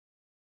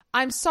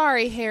I'm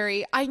sorry,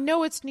 Harry. I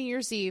know it's New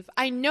Year's Eve.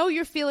 I know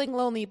you're feeling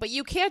lonely, but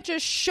you can't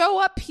just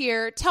show up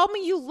here, tell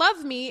me you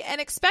love me,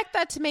 and expect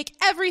that to make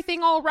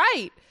everything all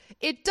right.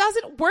 It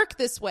doesn't work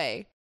this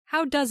way.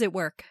 How does it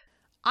work?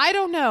 I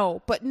don't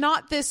know, but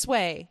not this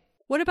way.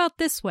 What about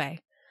this way?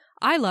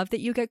 I love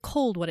that you get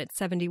cold when it's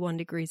 71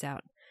 degrees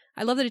out.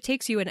 I love that it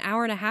takes you an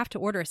hour and a half to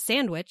order a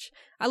sandwich.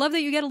 I love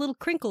that you get a little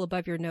crinkle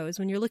above your nose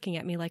when you're looking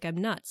at me like I'm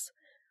nuts.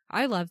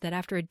 I love that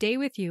after a day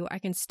with you, I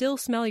can still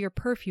smell your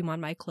perfume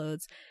on my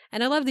clothes.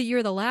 And I love that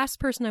you're the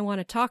last person I want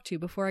to talk to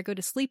before I go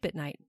to sleep at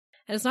night.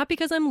 And it's not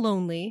because I'm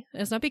lonely,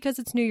 and it's not because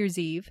it's New Year's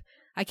Eve.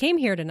 I came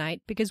here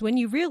tonight because when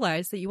you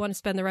realize that you want to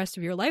spend the rest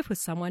of your life with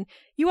someone,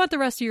 you want the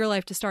rest of your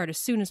life to start as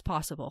soon as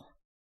possible.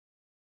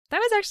 That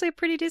was actually a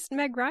pretty decent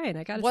Meg Ryan,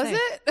 I gotta say. Was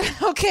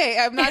it? Okay,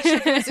 I'm not sure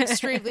if it was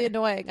extremely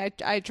annoying.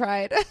 I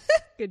tried.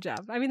 Good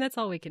job. I mean, that's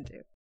all we can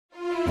do.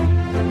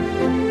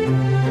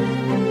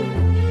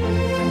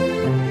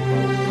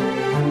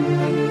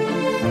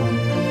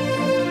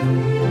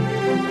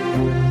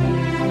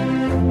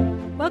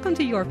 Welcome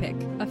to Your Pick,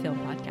 a film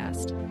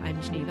podcast. I'm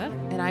Geneva.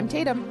 And I'm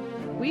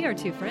Tatum. We are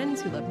two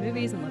friends who love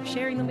movies and love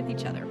sharing them with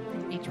each other.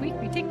 Each week,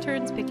 we take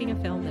turns picking a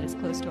film that is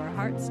close to our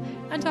hearts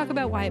and talk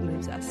about why it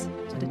moves us,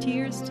 to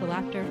tears, to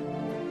laughter,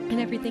 and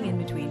everything in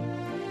between.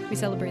 We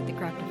celebrate the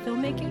craft of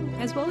filmmaking,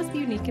 as well as the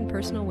unique and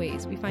personal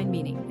ways we find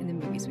meaning in the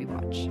movies we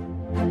watch.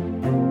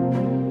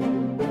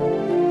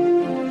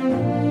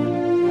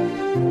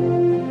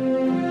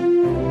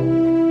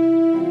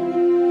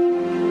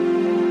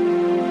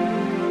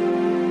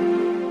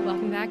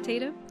 Welcome back,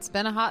 Tatum. It's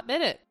been a hot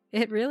minute.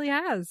 It really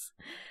has.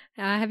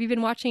 Have you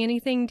been watching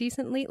anything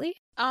decent lately?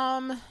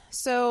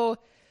 So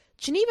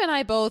Geneva and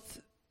I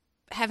both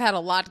have had a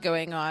lot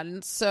going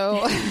on.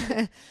 So,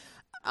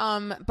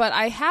 but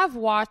I have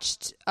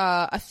watched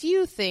a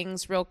few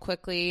things real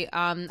quickly.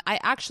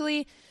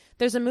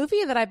 There's a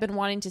movie that I've been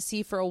wanting to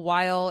see for a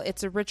while.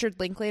 It's a Richard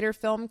Linklater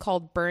film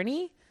called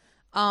Bernie.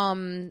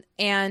 And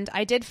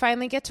I did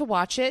finally get to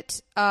watch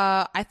it.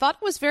 I thought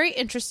it was very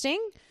interesting.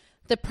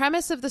 The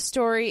premise of the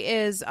story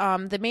is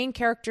the main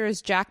character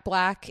is Jack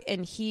Black,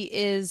 and he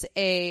is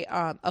a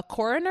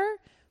coroner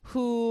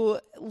who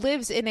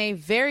lives in a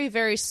very,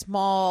 very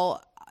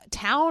small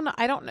town.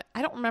 I don't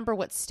remember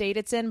what state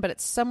it's in, but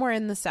it's somewhere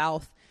in the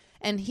South.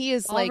 And he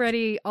is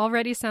already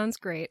sounds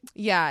great.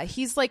 Yeah,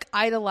 he's like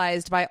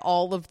idolized by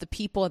all of the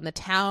people in the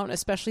town,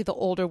 especially the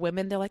older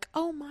women. They're like,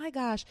 "Oh my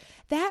gosh,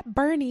 that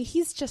Bernie,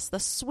 he's just the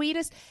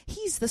sweetest.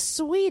 He's the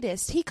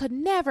sweetest. He could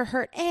never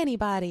hurt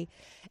anybody."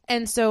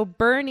 And so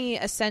Bernie,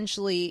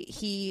 essentially,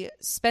 he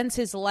spends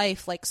his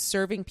life like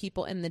serving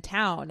people in the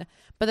town.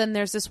 But then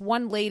there's this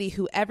one lady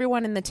who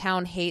everyone in the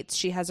town hates.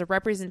 She has a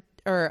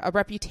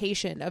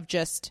reputation of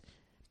just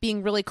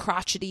being really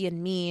crotchety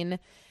and mean.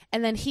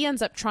 And then he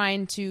ends up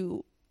trying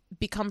to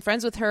become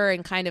friends with her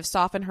and kind of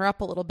soften her up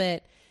a little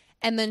bit.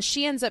 And then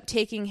she ends up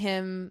taking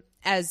him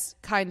as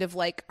kind of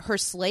like her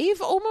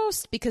slave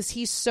almost, because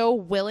he's so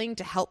willing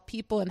to help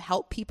people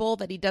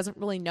that he doesn't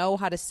really know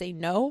how to say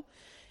no.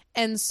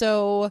 And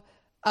so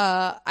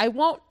I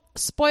won't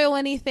spoil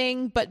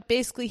anything, but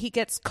basically he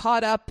gets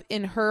caught up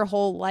in her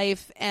whole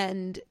life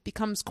and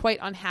becomes quite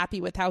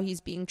unhappy with how he's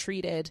being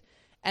treated.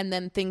 And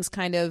then things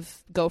kind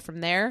of go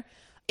from there.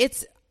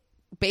 It's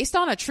based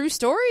on a true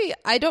story.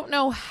 I don't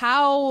know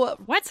how...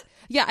 What?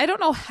 Yeah, I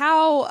don't know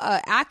how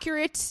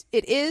accurate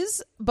it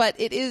is, but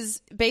it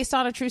is based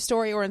on a true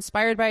story or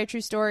inspired by a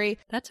true story.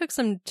 That took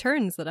some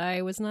turns that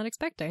I was not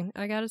expecting,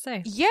 I gotta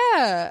say.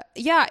 Yeah,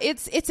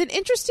 it's an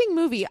interesting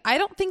movie. I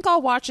don't think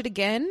I'll watch it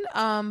again,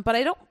 but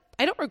I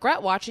don't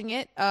regret watching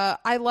it.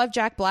 I love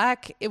Jack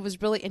Black. It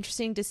was really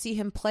interesting to see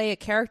him play a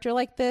character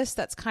like this.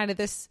 That's kind of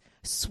this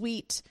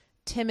sweet,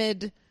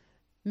 timid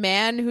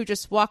man who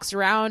just walks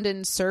around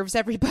and serves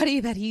everybody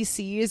that he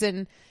sees,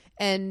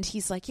 and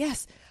he's like,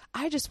 yes,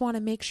 I just want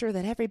to make sure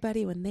that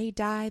everybody, when they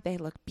die, they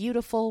look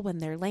beautiful when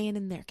they're laying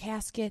in their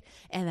casket,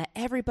 and that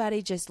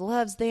everybody just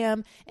loves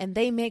them, and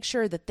they make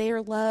sure that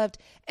they're loved,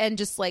 and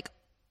just like,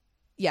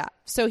 yeah.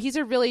 So he's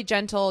a really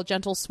gentle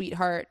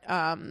sweetheart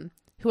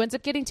who ends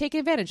up getting taken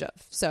advantage of.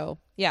 So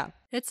yeah.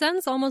 It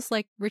sounds almost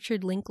like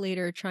Richard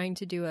Linklater trying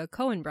to do a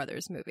Coen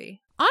Brothers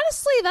movie.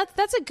 Honestly,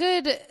 that's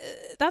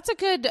a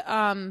good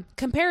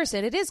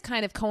comparison. It is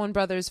kind of Coen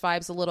Brothers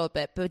vibes a little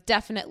bit, but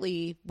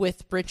definitely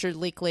with Richard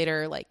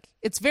Linklater, like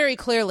it's very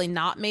clearly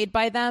not made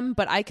by them,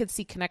 but I could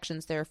see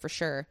connections there for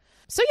sure.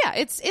 So yeah,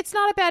 it's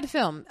not a bad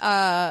film.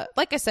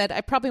 Like I said,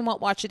 I probably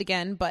won't watch it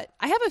again, but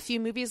I have a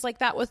few movies like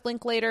that with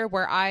Linklater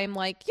where I'm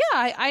like,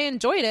 yeah, I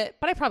enjoyed it,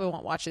 but I probably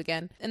won't watch it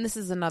again. And this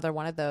is another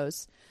one of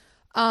those.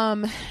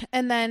 And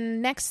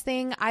then next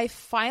thing, I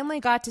finally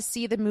got to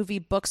see the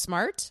movie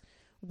Booksmart,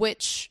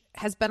 which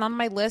has been on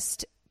my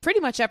list pretty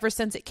much ever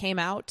since it came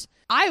out.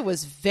 I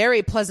was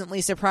very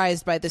pleasantly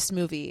surprised by this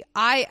movie.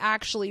 I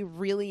actually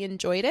really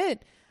enjoyed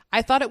it.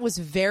 I thought it was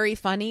very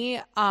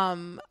funny.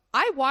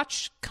 I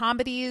watch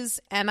comedies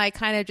and I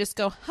kind of just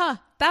go, huh,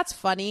 that's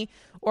funny.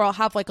 Or I'll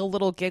have like a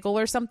little giggle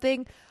or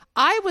something.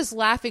 I was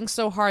laughing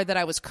so hard that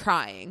I was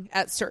crying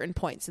at certain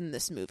points in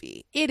this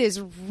movie. It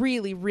is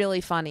really, really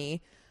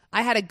funny.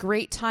 I had a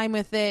great time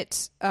with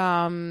it.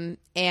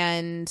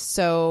 And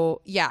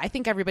so, yeah, I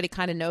think everybody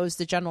kind of knows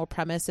the general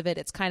premise of it.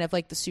 It's kind of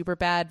like the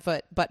Superbad,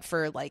 but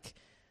for like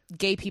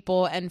gay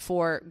people and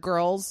for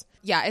girls.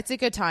 Yeah, it's a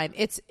good time.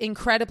 It's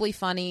incredibly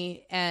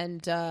funny,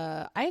 and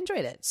I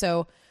enjoyed it.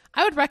 So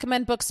I would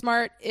recommend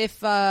Booksmart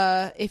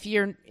if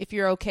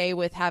you're okay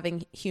with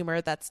having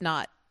humor that's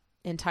not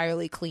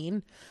entirely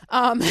clean.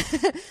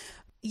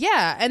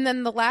 Yeah, and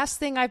then the last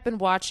thing I've been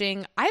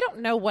watching, I don't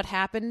know what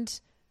happened.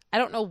 I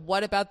don't know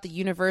what about the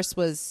universe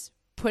was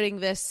putting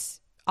this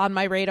on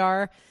my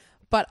radar,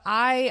 but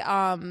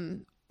I'll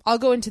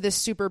go into this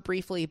super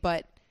briefly,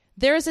 but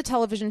there is a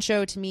television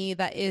show to me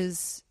that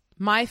is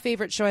my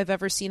favorite show I've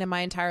ever seen in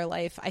my entire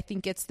life. I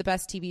think it's the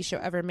best TV show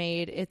ever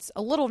made. It's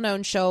a little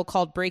known show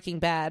called Breaking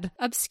Bad.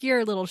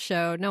 Obscure little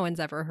show. No one's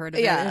ever heard of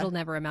it. It'll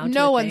never amount to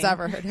No a one's thing.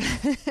 ever heard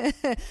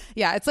of it.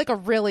 Yeah, it's like a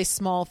really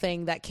small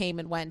thing that came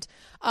and went.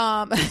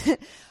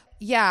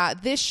 Yeah,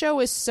 this show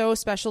is so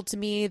special to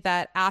me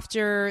that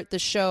after the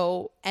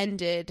show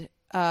ended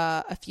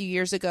a few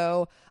years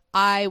ago,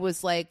 I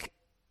was like,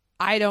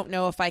 I don't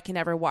know if I can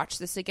ever watch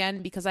this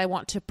again because I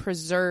want to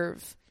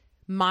preserve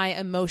my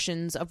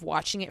emotions of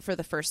watching it for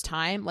the first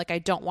time. Like, I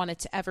don't want it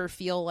to ever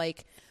feel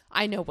like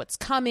I know what's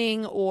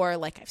coming or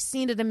like I've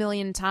seen it a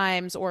million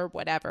times or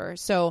whatever.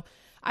 So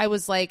I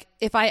was like,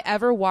 if I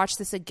ever watch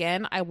this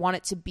again, I want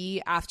it to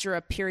be after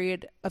a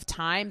period of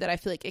time that I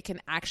feel like it can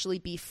actually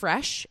be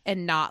fresh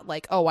and not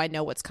like, oh, I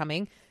know what's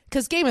coming.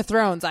 Because Game of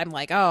Thrones, I'm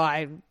like,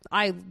 oh,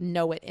 I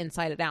know it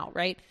inside and out,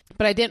 right?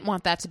 But I didn't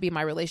want that to be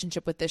my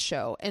relationship with this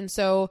show. And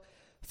so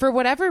for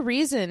whatever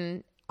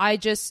reason, I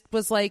just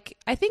was like,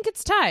 I think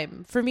it's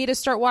time for me to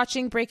start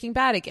watching Breaking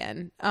Bad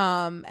again.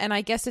 And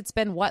I guess it's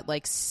been,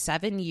 like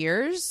 7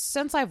 years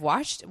since I've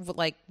watched,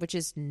 which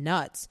is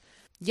nuts.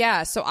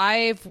 Yeah, so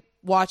I've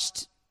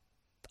watched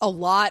a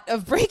lot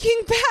of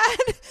Breaking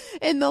Bad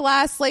in the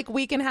last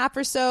week and a half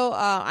or so.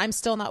 I'm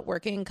still not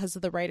working because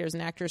of the writers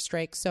and actors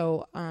strike.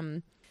 So,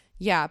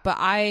 yeah, but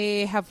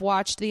I have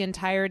watched the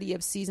entirety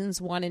of seasons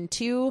 1 and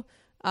 2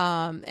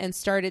 and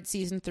started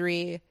season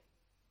 3.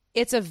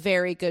 It's a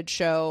very good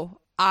show.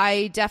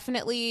 I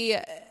definitely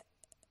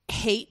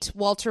hate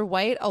Walter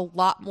White a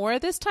lot more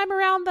this time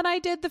around than I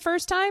did the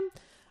first time.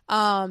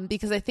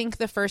 Because I think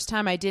the first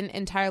time I didn't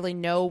entirely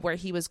know where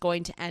he was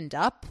going to end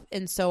up.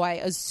 And so I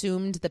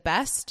assumed the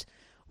best.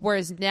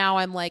 Whereas now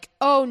I'm like,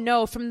 oh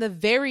no, from the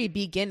very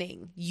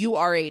beginning, you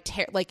are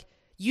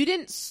you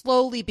didn't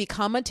slowly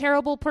become a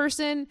terrible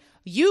person.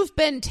 You've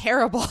been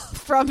terrible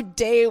from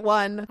day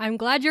one. I'm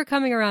glad you're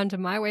coming around to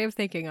my way of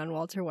thinking on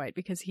Walter White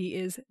because he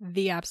is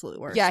the absolute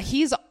worst. Yeah,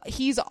 he's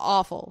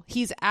awful.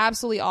 He's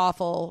absolutely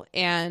awful.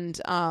 And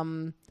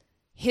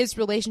his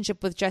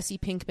relationship with Jesse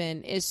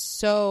Pinkman is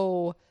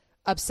so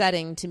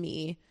upsetting to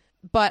me.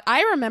 But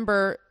I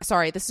remember,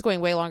 sorry, this is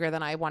going way longer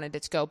than I wanted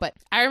it to go, but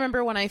I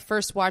remember when I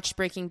first watched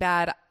Breaking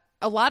Bad,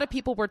 a lot of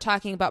people were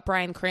talking about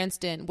Bryan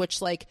Cranston,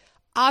 which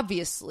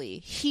obviously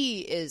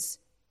he is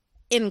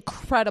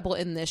incredible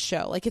in this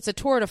show. It's a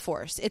tour de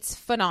force. It's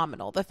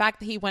phenomenal. The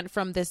fact that he went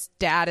from this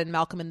dad and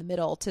Malcolm in the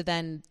Middle to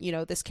then,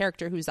 this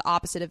character who's the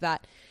opposite of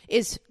that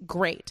is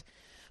great.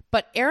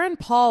 But Aaron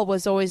Paul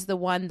was always the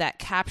one that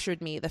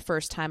captured me the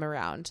first time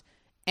around.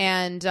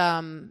 And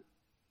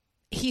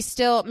he's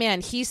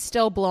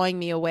still blowing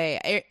me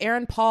away.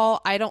 Aaron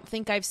Paul, I don't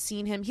think I've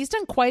seen him. He's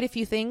done quite a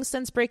few things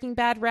since Breaking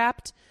Bad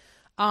wrapped.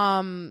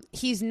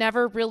 He's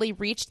never really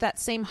reached that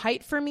same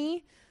height for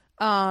me.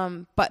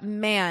 But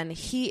man,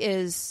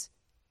 he's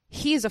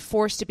a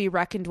force to be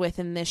reckoned with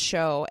in this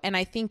show. And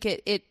I think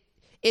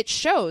it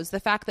shows the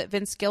fact that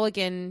Vince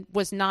Gilligan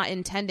was not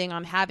intending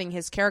on having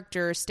his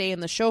character stay in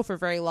the show for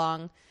very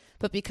long.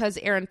 But because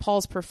Aaron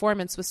Paul's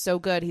performance was so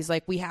good, he's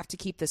like, we have to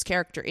keep this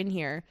character in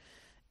here.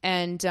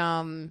 And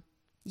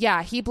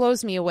yeah, he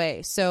blows me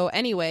away. So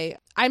anyway,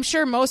 I'm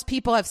sure most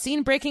people have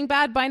seen Breaking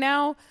Bad by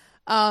now.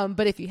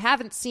 But if you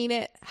haven't seen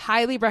it,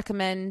 highly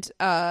recommend.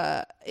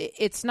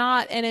 It's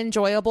not an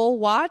enjoyable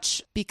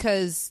watch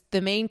because the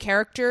main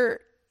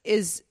character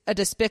is a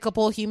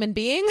despicable human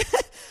being.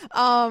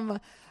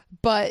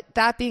 But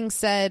that being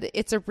said,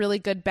 it's a really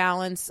good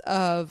balance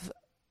of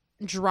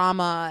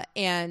drama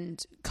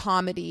and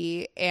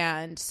comedy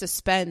and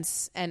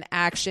suspense and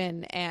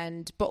action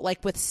but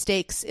with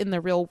stakes in the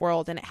real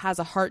world, and it has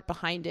a heart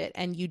behind it,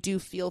 and you do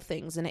feel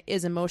things, and it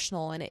is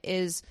emotional, and it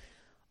is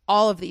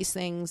all of these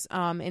things,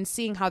 and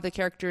seeing how the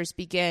characters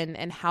begin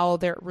and how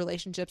their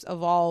relationships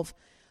evolve.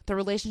 The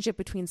relationship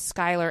between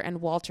Skyler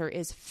and Walter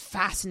is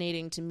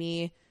fascinating to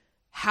me.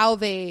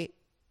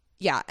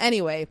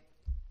 Anyway,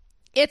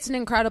 it's an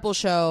incredible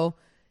show.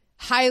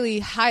 Highly,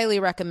 highly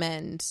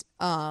recommend.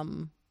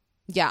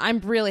 I'm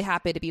really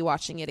happy to be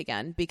watching it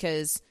again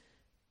because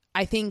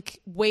I think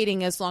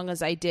waiting as long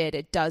as I did,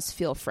 it does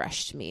feel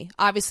fresh to me.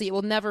 Obviously, it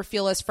will never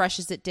feel as fresh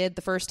as it did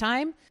the first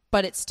time,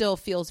 but it still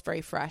feels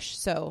very fresh.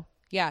 So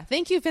yeah,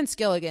 thank you, Vince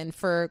Gilligan,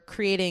 for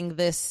creating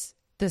this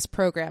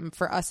program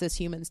for us as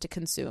humans to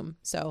consume.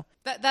 So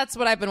that's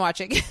what I've been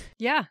watching.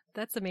 Yeah,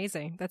 that's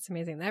amazing. That's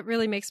amazing. That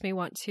really makes me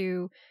want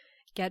to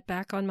get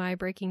back on my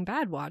Breaking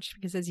Bad watch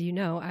because, as you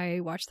know, I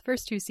watched the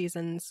first 2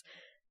 seasons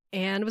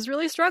and was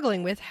really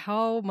struggling with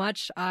how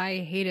much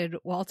I hated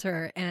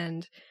Walter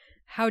and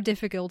how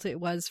difficult it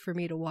was for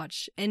me to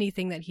watch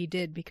anything that he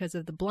did because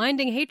of the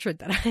blinding hatred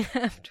that I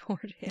have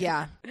toward him.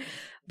 Yeah.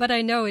 But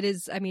I know it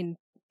is, I mean,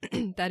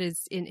 that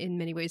is in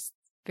many ways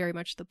very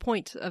much the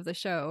point of the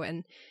show.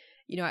 And,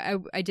 you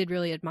know, I did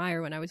really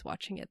admire when I was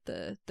watching it,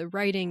 the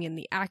writing and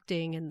the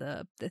acting and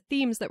the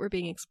themes that were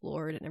being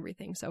explored and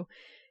everything. So,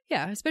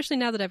 yeah, especially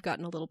now that I've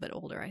gotten a little bit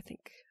older, I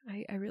think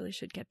I really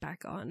should get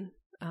back on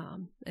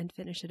and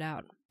finish it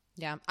out.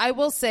 Yeah. I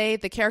will say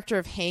the character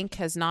of Hank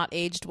has not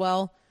aged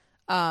well.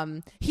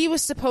 He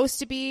was supposed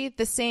to be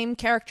the same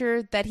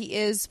character that he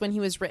is when he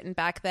was written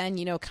back then,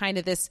 you know, kind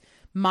of this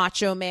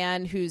macho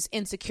man who's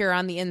insecure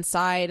on the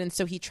inside. And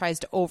so he tries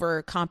to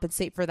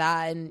overcompensate for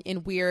that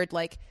in weird,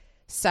 like,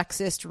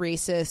 sexist,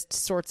 racist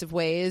sorts of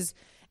ways.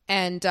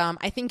 And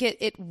I think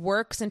it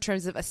works in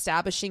terms of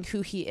establishing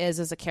who he is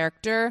as a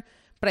character.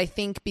 But I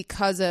think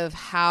because of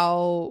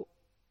how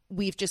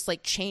we've just,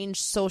 like,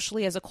 changed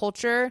socially as a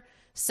culture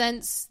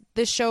since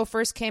this show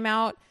first came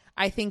out,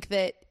 I think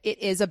that it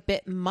is a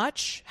bit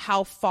much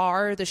how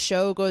far the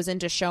show goes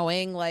into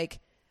showing, like,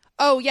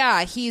 oh,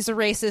 yeah, he's a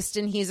racist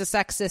and he's a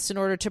sexist in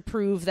order to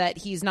prove that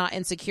he's not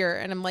insecure.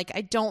 And I'm like,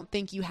 I don't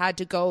think you had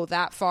to go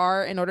that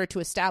far in order to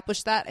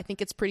establish that. I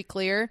think it's pretty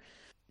clear.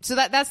 So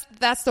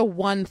that's the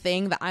one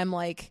thing that I'm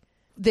like,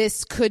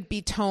 this could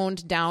be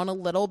toned down a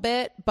little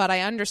bit, but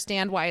I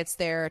understand why it's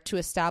there to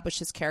establish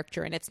his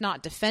character. And it's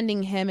not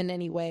defending him in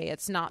any way.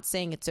 It's not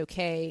saying it's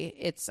okay.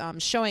 It's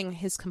showing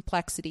his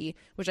complexity,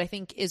 which I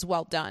think is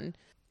well done.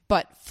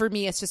 But for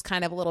me, it's just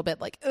kind of a little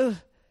bit like, ugh,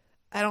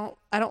 I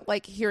don't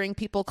like hearing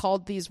people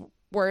called these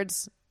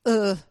words,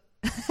 ugh.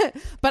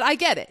 But I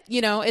get it.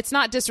 You know, it's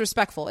not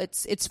disrespectful.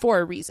 It's for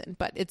a reason,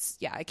 but it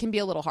can be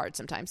a little hard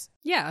sometimes.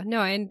 Yeah, no,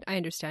 I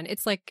understand.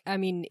 It's like, I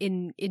mean,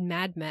 in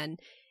Mad Men,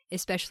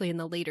 especially in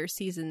the later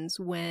seasons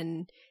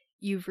when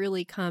you've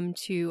really come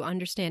to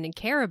understand and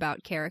care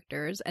about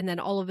characters, and then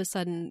all of a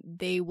sudden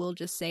they will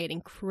just say an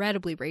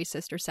incredibly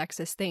racist or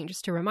sexist thing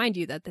just to remind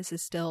you that this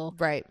is still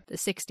right. The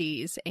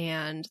 60s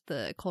and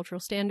the cultural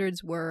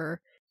standards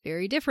were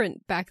very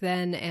different back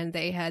then, and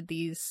they had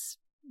these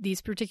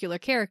particular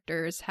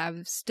characters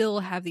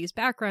still have these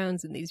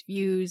backgrounds and these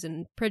views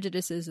and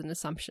prejudices and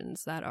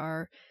assumptions that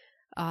are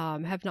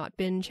have not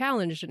been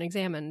challenged and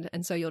examined,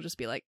 and so you'll just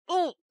be like,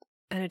 oh.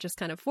 And it just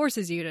kind of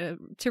forces you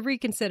to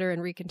reconsider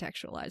and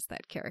recontextualize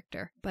that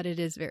character. But it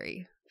is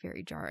very,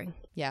 very jarring.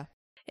 Yeah.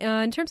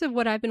 In terms of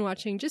what I've been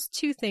watching, just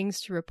 2 things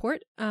to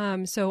report.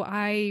 So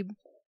I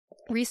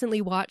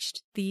recently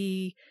watched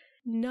the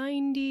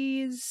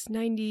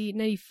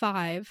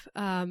 95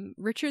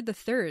 Richard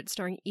III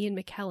starring Ian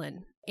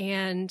McKellen.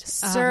 And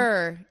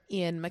Sir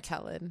Ian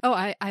McKellen. Oh,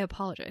 I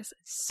apologize.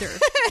 Sir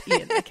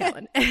Ian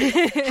McKellen.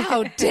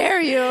 How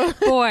dare you?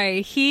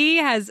 Boy, he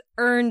has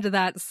earned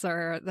that,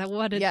 sir.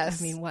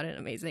 Yes. I mean, what an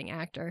amazing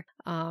actor.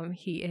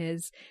 He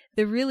is.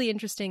 The really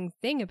interesting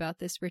thing about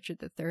this Richard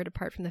III,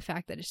 apart from the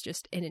fact that it's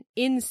just an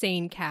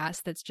insane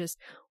cast that's just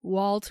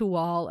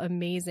wall-to-wall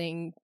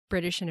amazing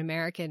British and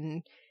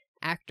American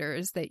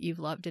actors that you've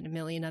loved in a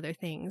million other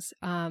things,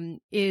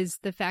 is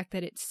the fact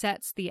that it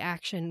sets the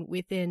action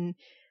within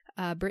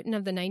Britain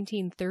of the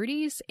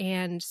 1930s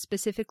and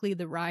specifically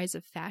the rise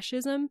of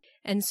fascism.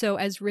 And so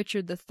as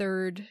Richard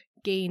III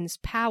gains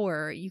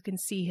power, you can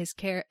see his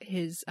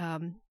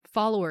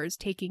followers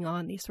taking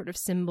on these sort of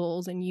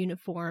symbols and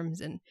uniforms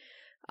and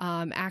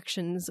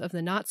actions of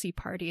the Nazi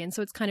Party. And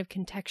so it's kind of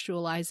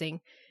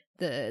contextualizing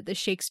the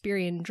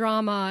Shakespearean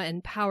drama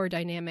and power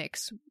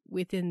dynamics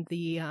within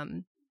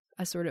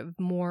a sort of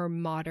more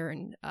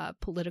modern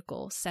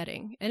political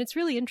setting. And it's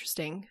really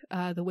interesting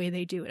the way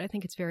they do it. I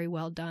think it's very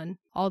well done.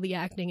 All the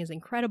acting is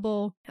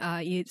incredible.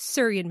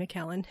 Sir Ian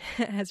McKellen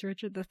as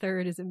Richard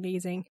III is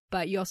amazing.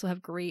 But you also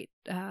have great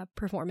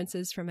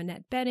performances from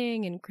Annette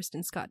Bening and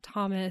Kristen Scott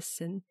Thomas.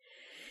 And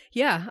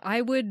yeah,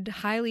 I would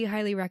highly,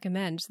 highly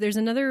recommend. There's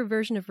another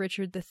version of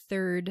Richard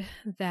III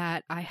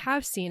that I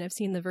have seen. I've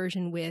seen the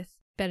version with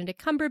Benedict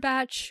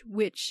Cumberbatch,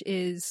 which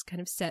is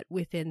kind of set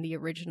within the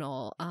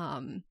original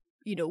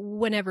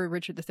whenever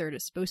Richard III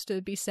is supposed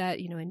to be set,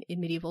 in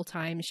medieval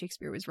times,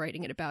 Shakespeare was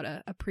writing it about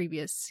a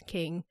previous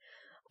king.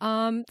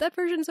 That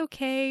version's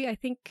okay. I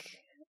think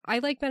I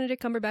like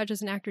Benedict Cumberbatch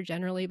as an actor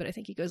generally, but I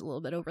think he goes a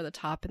little bit over the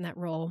top in that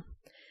role.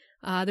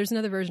 There's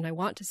another version I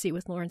want to see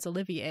with Laurence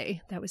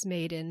Olivier that was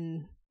made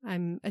in,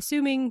 I'm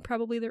assuming,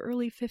 probably the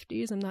early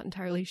 50s. I'm not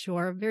entirely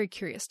sure. I'm very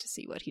curious to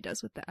see what he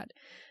does with that.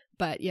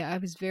 But yeah, I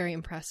was very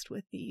impressed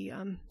with the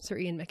Sir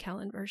Ian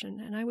McKellen version,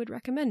 and I would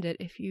recommend it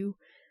if you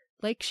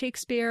like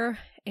Shakespeare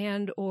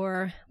and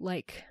or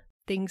like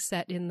things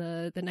set in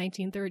the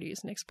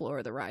 1930s and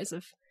explore the rise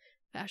of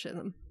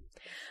fascism.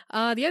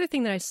 The other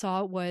thing that I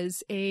saw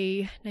was a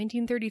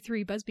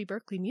 1933 Busby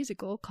Berkeley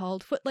musical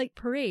called Footlight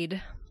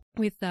Parade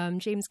with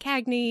James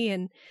Cagney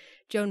and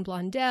Joan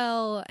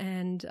Blondell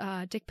and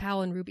Dick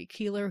Powell and Ruby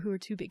Keeler, who were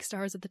 2 big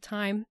stars at the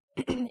time.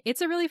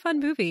 It's a really fun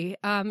movie.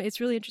 It's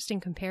really interesting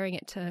comparing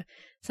it to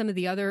some of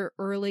the other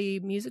early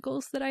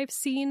musicals that I've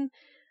seen.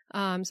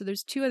 So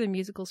there's two other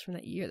musicals from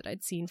that year that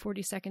I'd seen,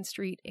 42nd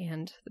Street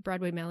and The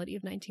Broadway Melody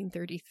of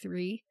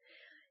 1933.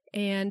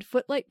 And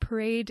Footlight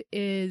Parade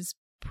is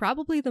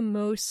probably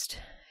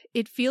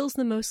it feels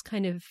the most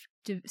kind of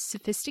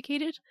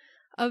sophisticated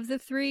of the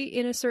three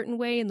in a certain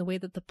way, in the way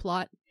that the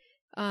plot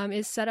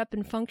is set up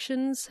and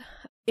functions.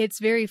 It's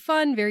very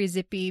fun, very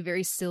zippy,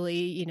 very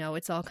silly.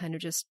 It's all kind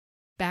of just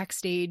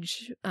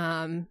backstage,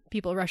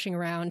 people rushing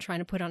around trying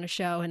to put on a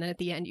show, and then at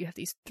the end you have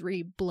these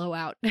three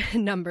blowout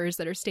numbers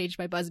that are staged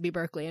by Busby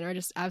Berkeley and are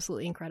just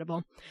absolutely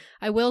incredible.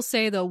 I will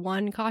say the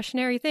one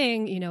cautionary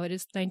thing, it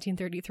is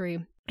 1933,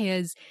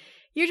 is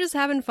you're just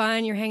having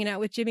fun, you're hanging out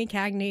with Jimmy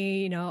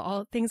Cagney,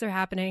 all things are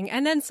happening,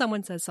 and then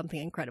someone says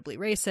something incredibly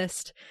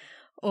racist,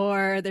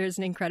 or there's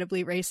an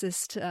incredibly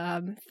racist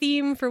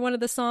theme for one of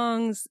the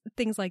songs,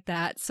 things like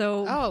that.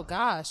 So, oh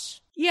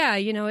gosh, yeah,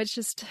 it's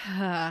just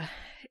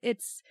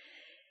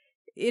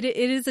It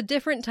is a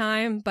different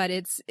time, but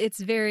it's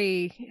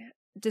very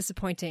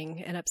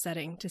disappointing and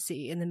upsetting to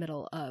see in the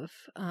middle of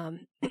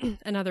an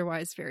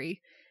otherwise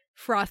very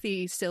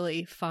frothy,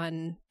 silly,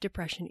 fun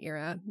Depression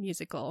era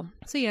musical.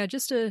 So yeah,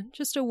 just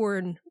a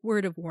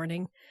word of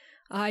warning.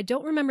 I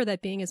don't remember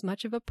that being as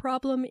much of a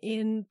problem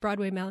in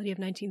Broadway Melody of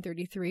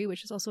 1933,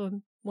 which is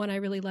also one I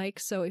really like.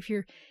 So if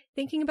you're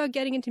thinking about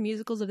getting into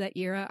musicals of that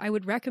era, I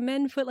would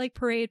recommend Footlight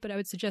Parade, but I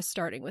would suggest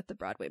starting with the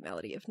Broadway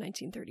Melody of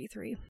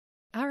 1933.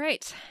 All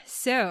right,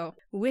 so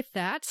with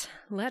that,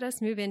 let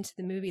us move into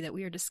the movie that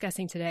we are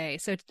discussing today.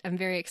 So I'm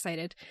very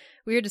excited.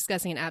 We are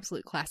discussing an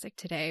absolute classic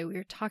today. We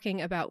are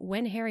talking about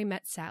When Harry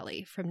Met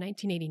Sally from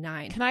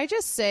 1989. Can I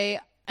just say,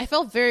 I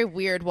felt very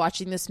weird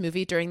watching this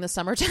movie during the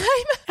summertime.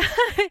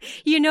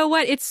 You know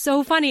what? It's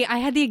so funny. I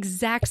had the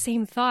exact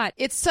same thought.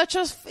 It's such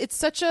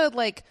a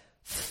like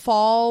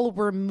fall,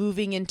 we're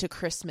moving into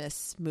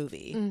Christmas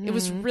movie. Mm-hmm. It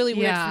was really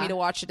weird for me to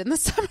watch it in the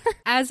summer.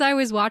 As I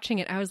was watching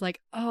it, I was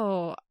like,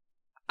 oh,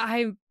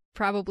 I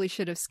probably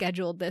should have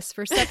scheduled this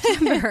for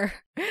September.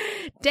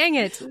 Dang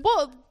it.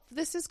 Well,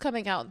 this is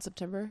coming out in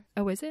September.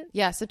 Oh, is it?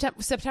 Yeah,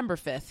 September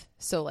 5th.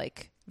 So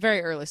like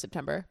very early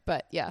September,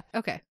 but yeah.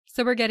 Okay.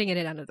 So we're getting it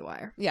in under the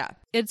wire. Yeah.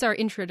 It's our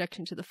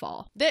introduction to the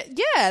fall.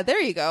 Yeah, there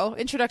you go.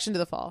 Introduction to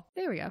the fall.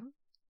 There we go.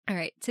 All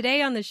right.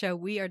 Today on the show,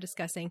 we are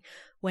discussing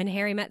When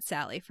Harry Met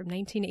Sally from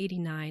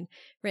 1989,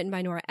 written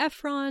by Nora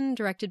Ephron,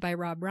 directed by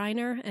Rob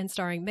Reiner, and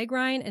starring Meg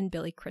Ryan and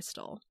Billy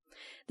Crystal.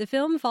 The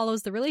film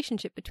follows the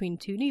relationship between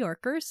two New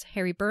Yorkers,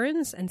 Harry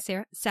Burns and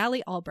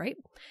Sally Albright,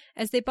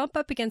 as they bump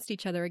up against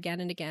each other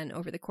again and again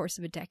over the course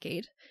of a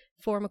decade,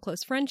 form a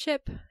close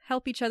friendship,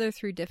 help each other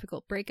through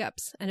difficult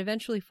breakups, and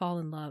eventually fall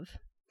in love.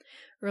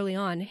 Early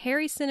on,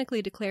 Harry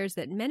cynically declares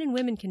that men and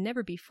women can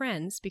never be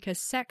friends because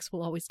sex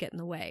will always get in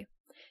the way.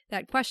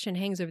 That question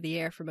hangs over the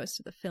air for most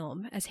of the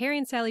film, as Harry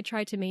and Sally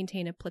try to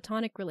maintain a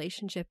platonic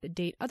relationship and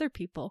date other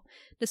people,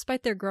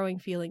 despite their growing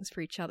feelings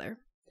for each other.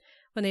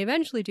 When they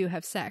eventually do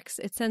have sex,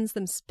 it sends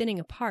them spinning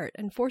apart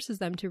and forces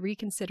them to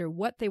reconsider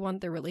what they want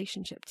their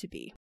relationship to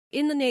be.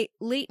 In the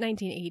late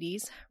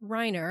 1980s,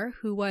 Reiner,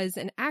 who was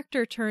an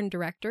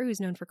actor-turned-director who's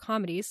known for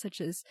comedies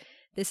such as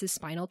This Is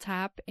Spinal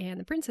Tap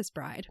and The Princess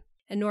Bride,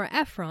 and Nora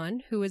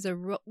Ephron, who was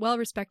a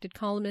well-respected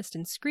columnist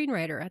and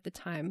screenwriter at the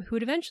time, who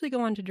would eventually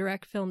go on to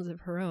direct films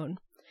of her own,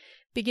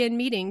 began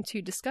meeting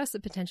to discuss a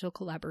potential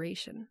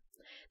collaboration.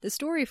 The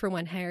story for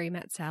When Harry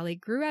Met Sally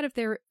grew out of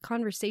their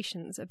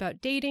conversations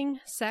about dating,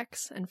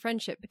 sex, and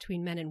friendship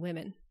between men and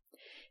women.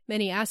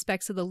 Many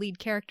aspects of the lead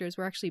characters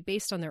were actually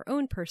based on their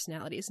own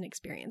personalities and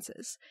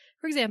experiences.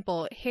 For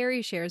example,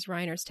 Harry shares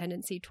Reiner's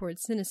tendency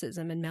towards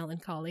cynicism and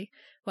melancholy,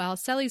 while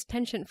Sally's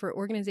penchant for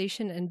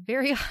organization and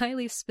very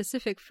highly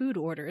specific food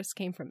orders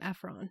came from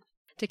Ephron.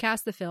 To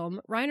cast the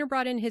film, Reiner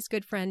brought in his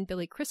good friend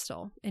Billy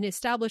Crystal, an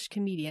established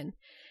comedian,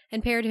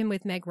 and paired him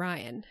with Meg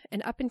Ryan,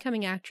 an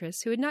up-and-coming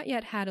actress who had not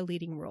yet had a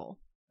leading role.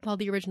 While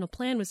the original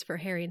plan was for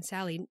Harry and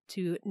Sally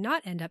to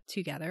not end up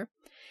together,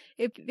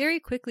 it very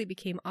quickly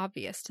became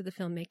obvious to the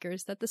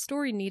filmmakers that the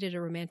story needed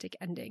a romantic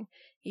ending,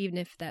 even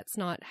if that's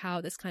not how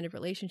this kind of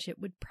relationship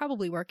would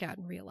probably work out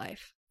in real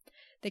life.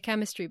 The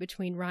chemistry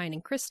between Ryan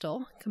and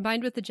Crystal,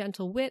 combined with the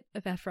gentle wit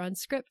of Ephron's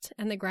script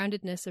and the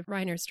groundedness of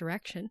Reiner's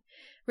direction,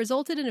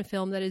 resulted in a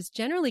film that is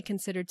generally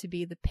considered to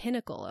be the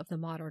pinnacle of the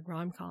modern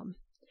rom-com.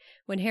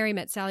 When Harry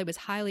Met Sally was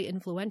highly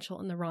influential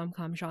in the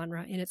rom-com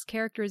genre in its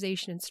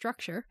characterization and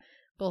structure,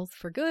 both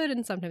for good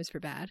and sometimes for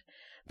bad,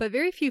 but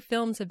very few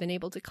films have been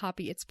able to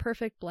copy its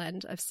perfect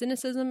blend of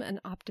cynicism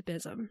and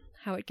optimism,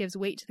 how it gives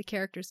weight to the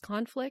characters'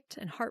 conflict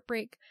and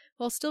heartbreak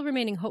while still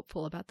remaining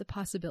hopeful about the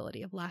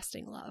possibility of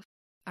lasting love.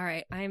 All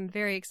right, I'm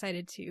very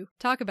excited to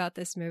talk about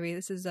this movie.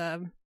 This is,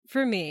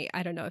 for me,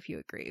 I don't know if you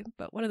agree,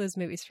 but one of those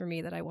movies for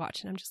me that I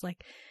watch and I'm just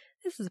like,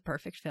 this is a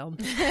perfect film.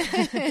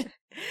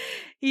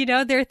 You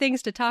know, there are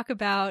things to talk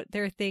about.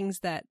 There are things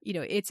that, you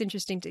know, it's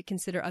interesting to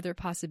consider other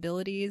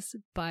possibilities,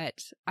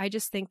 but I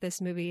just think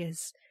this movie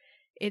is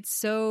It's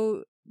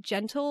so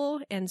gentle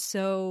and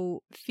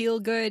so feel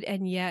good,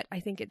 and yet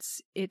I think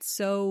it's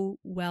so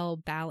well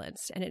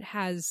balanced, and it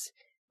has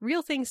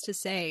real things to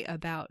say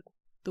about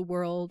the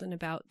world and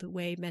about the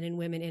way men and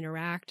women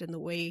interact and the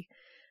way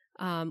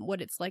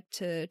what it's like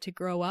to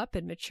grow up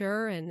and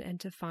mature and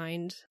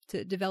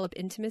to develop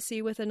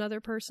intimacy with another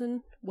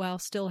person while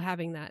still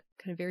having that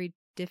kind of very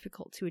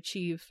difficult to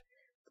achieve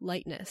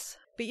lightness.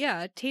 But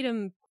yeah,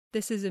 Tatum,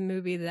 this is a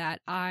movie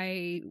that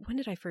when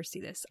did I first see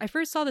this? I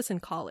first saw this in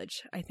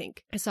college, I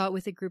think. I saw it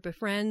with a group of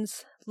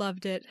friends,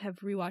 loved it,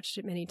 have rewatched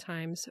it many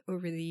times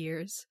over the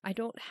years. I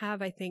don't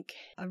have, I think,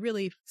 a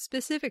really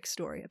specific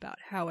story about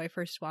how I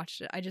first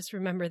watched it. I just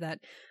remember that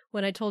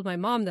when I told my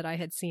mom that I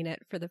had seen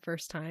it for the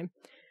first time,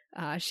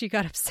 she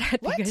got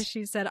upset because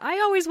she said, I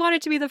always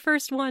wanted to be the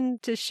first one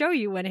to show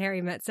you When Harry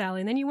Met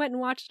Sally, and then you went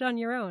and watched it on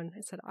your own.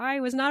 I said,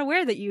 I was not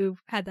aware that you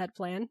had that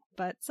plan,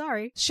 but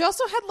sorry. She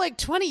also had like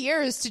 20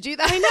 years to do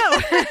that.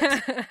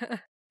 I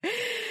know.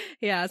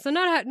 Yeah, so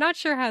not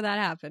sure how that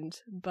happened,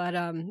 but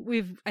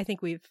I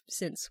think we've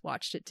since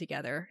watched it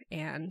together,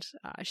 and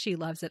she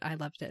loves it. I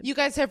loved it. You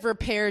guys have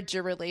repaired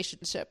your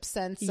relationship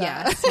since.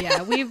 Yes,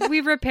 yeah,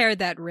 we've repaired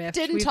that rift.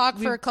 Didn't talk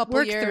for a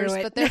couple years,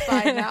 but they're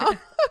fine now.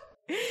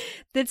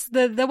 That's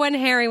the When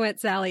Harry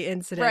Met Sally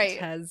incident right.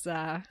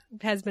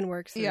 has been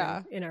worked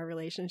through in our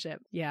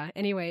relationship. Yeah.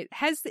 Anyway,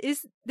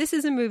 this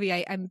is a movie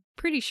I'm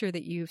pretty sure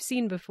that you've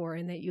seen before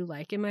and that you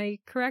like. Am I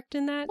correct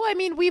in that? Well, I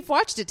mean, we've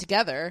watched it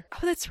together. Oh,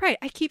 that's right.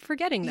 I keep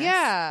forgetting this.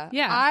 Yeah.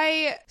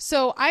 Yeah.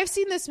 So I've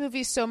seen this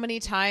movie so many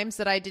times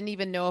that I didn't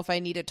even know if I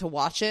needed to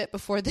watch it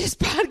before this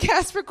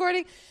podcast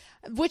recording.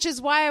 Which is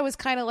why I was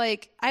kind of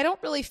like, I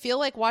don't really feel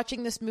like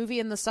watching this movie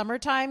in the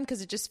summertime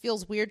because it just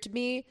feels weird to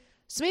me.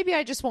 So maybe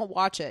I just won't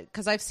watch it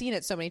because I've seen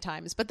it so many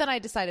times, but then I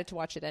decided to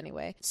watch it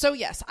anyway. So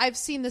yes, I've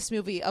seen this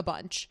movie a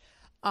bunch.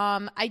 I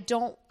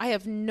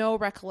have no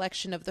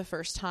recollection of the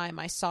first time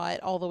I saw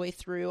it all the way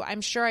through.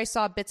 I'm sure I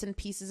saw bits and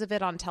pieces of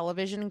it on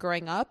television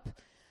growing up.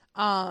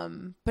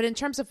 But in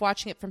terms of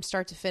watching it from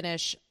start to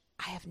finish,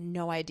 I have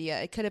no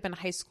idea. It could have been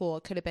high school.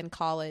 It could have been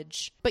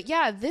college. But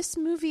yeah, this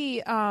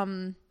movie,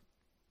 I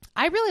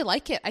really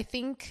like it. I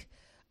think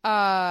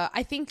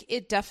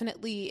it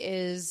definitely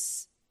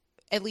is.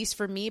 At least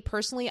for me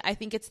personally, I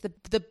think it's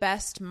the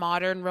best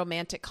modern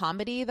romantic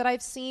comedy that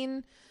I've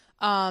seen,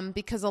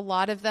 because a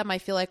lot of them I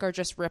feel like are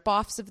just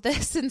ripoffs of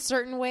this in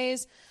certain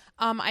ways.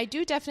 I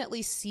do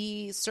definitely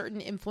see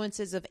certain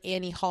influences of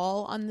Annie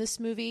Hall on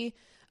this movie,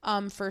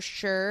 for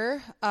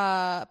sure.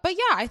 But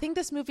yeah, I think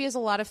this movie is a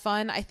lot of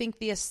fun. I think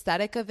the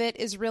aesthetic of it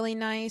is really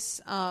nice.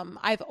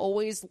 I've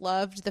always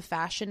loved the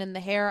fashion and the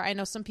hair. I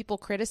know some people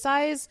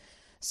criticize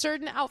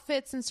certain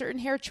outfits and certain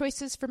hair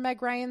choices for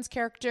Meg Ryan's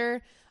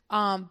character.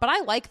 But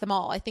I like them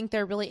all. I think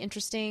they're really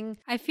interesting.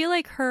 I feel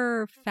like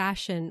her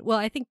fashion, well,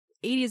 I think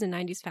 80s and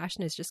 90s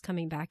fashion is just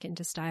coming back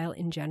into style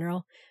in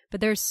general.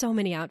 But there's so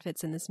many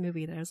outfits in this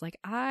movie that I was like,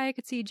 I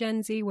could see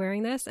Gen Z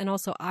wearing this, and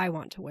also I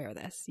want to wear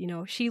this. You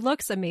know, she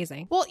looks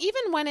amazing. Well,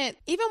 even when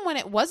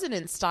it wasn't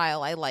in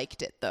style, I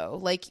liked it though.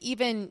 Like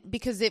even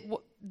because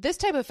this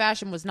type of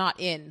fashion was not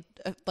in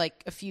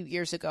like a few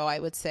years ago, I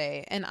would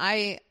say, and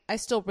I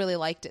still really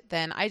liked it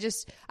then. I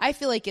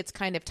feel like it's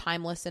kind of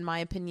timeless in my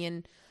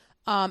opinion.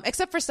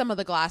 Except for some of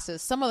the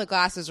glasses. Some of the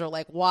glasses are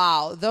like,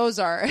 wow, those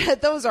are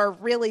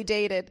really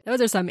dated.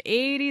 Those are some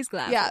 80s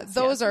glasses. Yeah,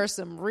 those are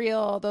some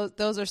real,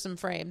 those are some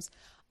frames.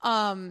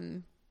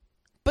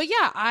 But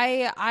yeah,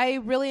 I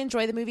really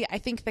enjoy the movie. I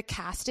think the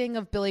casting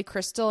of Billy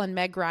Crystal and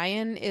Meg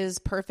Ryan is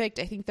perfect.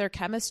 I think their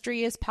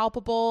chemistry is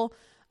palpable.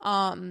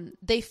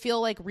 They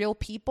feel like real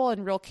people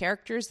and real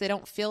characters. They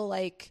don't feel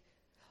like,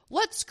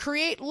 let's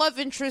create love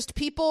interest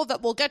people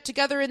that will get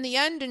together in the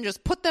end and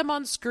just put them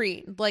on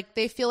screen. Like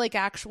they feel like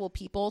actual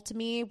people to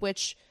me,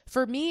 which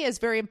for me is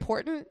very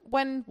important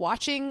when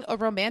watching a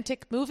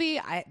romantic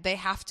movie. They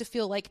have to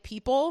feel like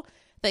people.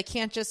 They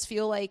can't just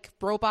feel like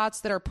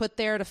robots that are put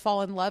there to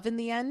fall in love in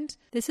the end.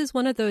 This is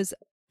one of those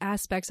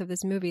aspects of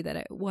this movie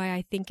why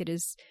I think it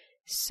is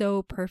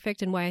so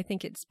perfect and why I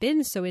think it's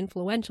been so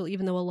influential,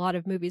 even though a lot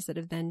of movies that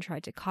have then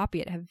tried to copy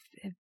it have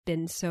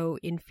been so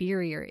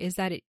inferior, is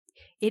that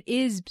it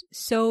is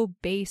so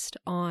based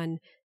on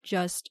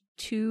just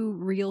two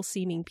real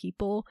seeming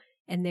people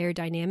and their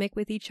dynamic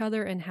with each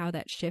other and how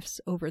that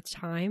shifts over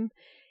time.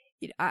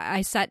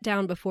 I sat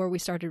down before we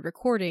started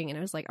recording and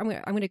I was like, I'm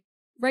going to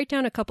write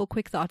down a couple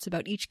quick thoughts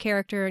about each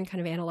character and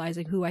kind of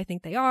analyzing who I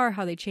think they are,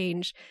 how they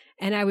change.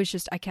 And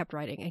I kept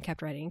writing and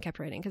kept writing and kept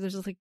writing because there's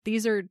just like,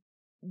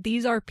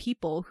 these are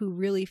people who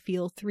really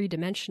feel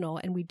three-dimensional,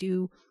 and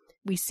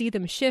we see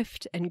them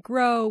shift and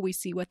grow. We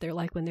see what they're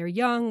like when they're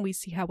young. We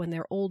see how when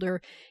they're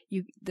older,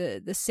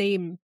 the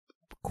same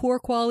core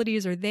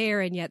qualities are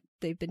there, and yet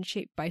they've been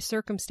shaped by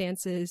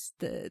circumstances,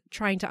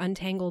 trying to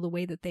untangle the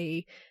way that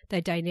the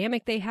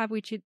dynamic they have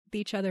with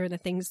each other and the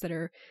things that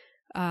are,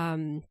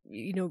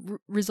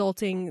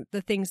 resulting,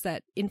 the things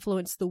that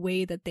influence the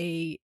way that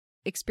they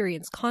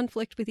experience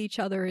conflict with each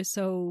other.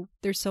 So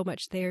there's so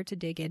much there to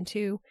dig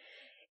into.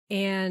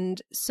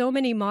 And so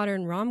many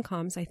modern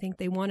rom-coms, I think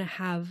they want to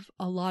have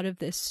a lot of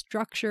this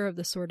structure of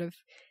the sort of,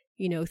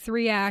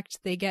 3-act,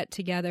 they get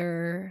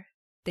together,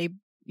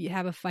 you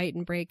have a fight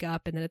and break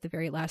up, and then at the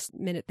very last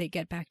minute they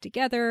get back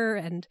together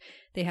and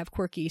they have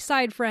quirky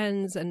side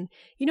friends and,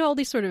 all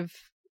these sort of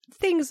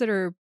things that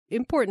are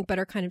important but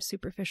are kind of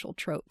superficial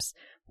tropes.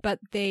 But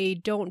they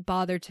don't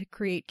bother to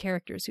create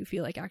characters who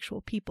feel like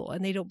actual people,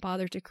 and they don't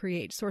bother to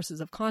create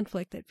sources of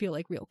conflict that feel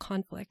like real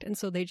conflict. And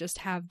so they just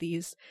have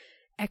these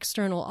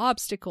external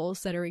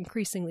obstacles that are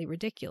increasingly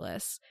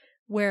ridiculous.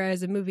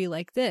 Whereas a movie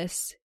like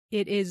this,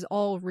 it is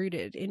all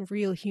rooted in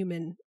real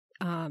human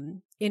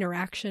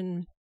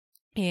interaction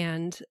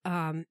and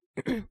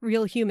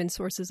real human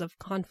sources of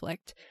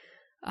conflict.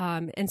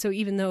 And so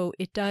even though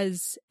it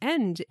does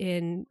end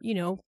in,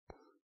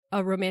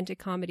 a romantic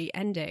comedy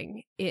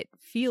ending, it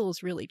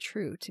feels really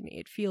true to me.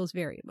 It feels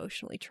very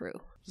emotionally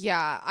true.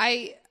 Yeah,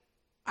 I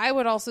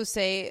would also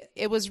say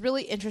it was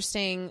really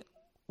interesting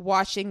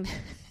watching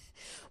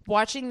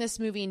this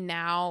movie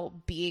now,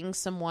 being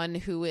someone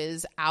who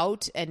is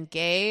out and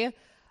gay.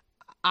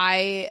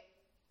 I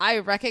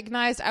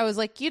recognized, I was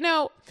like,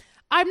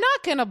 I'm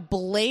not going to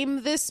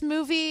blame this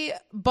movie,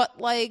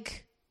 but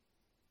like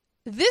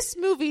this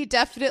movie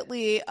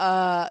definitely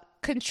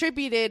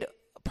contributed,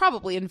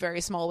 probably in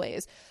very small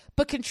ways,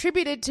 but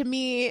contributed to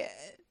me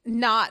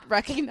not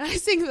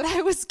recognizing that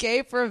I was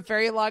gay for a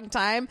very long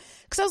time.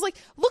 Because I was like,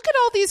 look at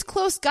all these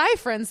close guy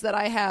friends that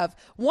I have.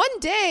 One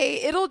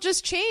day it'll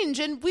just change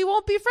and we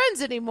won't be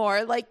friends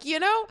anymore. Like,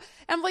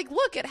 I'm like,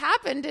 look, it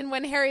happened. And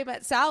when Harry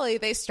Met Sally,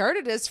 they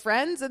started as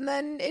friends and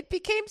then it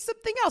became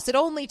something else. It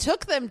only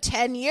took them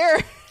 10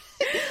 years.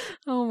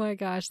 Oh my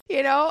gosh.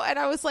 And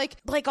I was like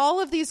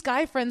all of these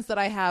guy friends that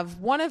I have,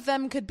 one of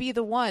them could be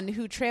the one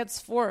who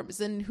transforms,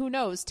 and who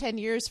knows, 10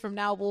 years from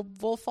now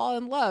we'll fall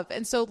in love.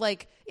 And so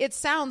like, it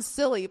sounds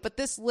silly, but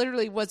this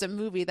literally was a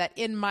movie that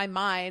in my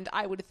mind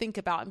I would think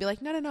about and be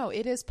like, no,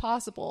 it is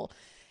possible.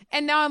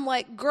 And now I'm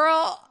like,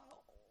 girl,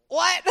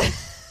 what?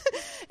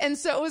 And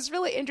so it was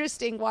really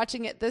interesting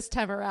watching it this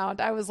time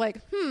around. I was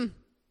like,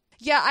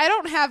 yeah, I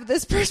don't have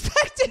this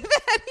perspective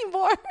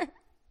anymore.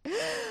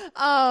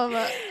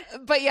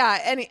 But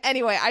yeah,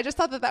 anyway, I just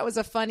thought that was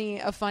a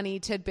funny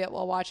tidbit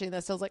while watching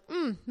this. I was like,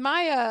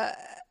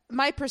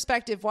 my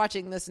perspective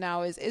watching this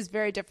now is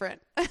very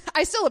different.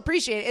 I still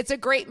appreciate it. It's a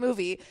great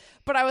movie,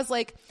 but I was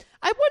like,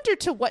 I wonder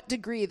to what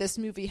degree this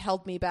movie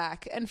held me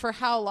back and for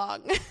how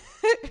long.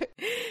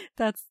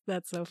 That's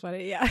so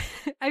funny. Yeah.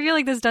 I feel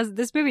like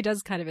this movie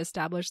does kind of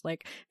establish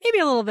like maybe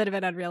a little bit of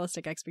an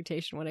unrealistic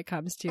expectation when it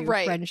comes to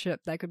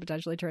friendship that could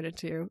potentially turn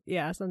into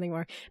something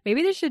more.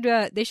 Maybe they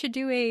should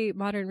do a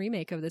modern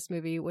remake of this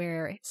movie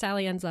where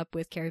Sally ends up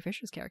with Carrie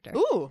Fisher's character.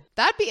 Ooh,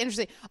 that'd be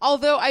interesting.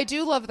 Although I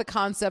do love the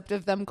concept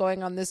of them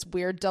going on this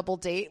weird double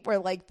date where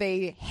like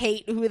they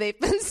hate who they've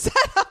been set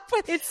up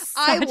with.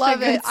 I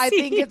love it. I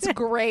think it's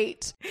great.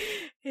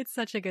 It's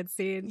such a good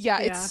scene. Yeah,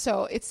 it's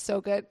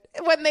so good.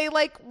 When they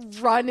like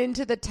run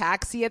into the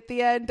taxi at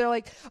the end, they're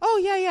like,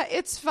 oh yeah,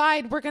 it's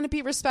fine. We're going to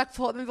be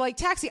respectful. And they're like,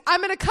 taxi, I'm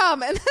going to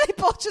come. And then they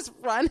both just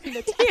run in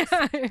the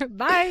taxi. Yeah.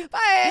 Bye.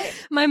 Bye.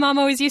 My mom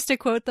always used to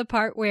quote the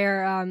part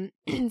where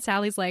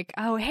Sally's like,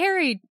 oh,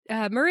 Harry,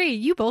 Marie,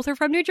 you both are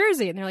from New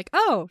Jersey. And they're like,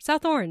 oh,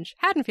 South Orange,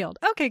 Haddonfield.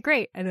 Okay,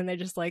 great. And then they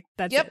just like,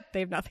 that's it. They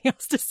have nothing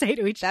else to say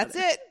to each other.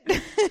 That's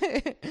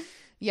it.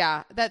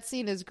 Yeah, that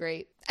scene is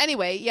great.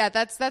 Anyway, yeah,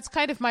 that's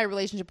kind of my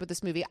relationship with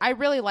this movie. I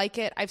really like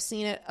it. I've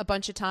seen it a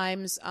bunch of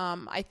times.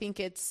 I think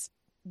it's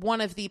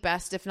one of the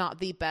best, if not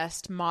the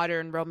best,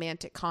 modern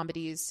romantic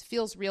comedies.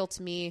 Feels real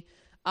to me.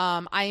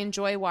 I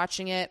enjoy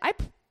watching it. I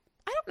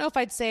don't know if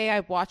I'd say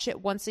I watch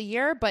it once a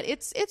year, but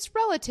it's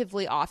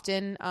relatively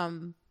often.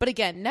 But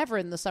again, never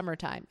in the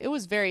summertime. It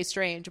was very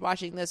strange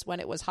watching this when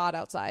it was hot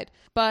outside.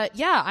 But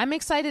yeah, I'm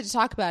excited to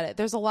talk about it.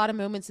 There's a lot of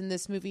moments in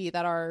this movie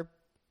that are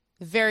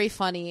very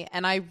funny,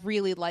 and I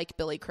really like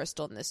Billy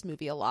Crystal in this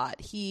movie a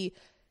lot. He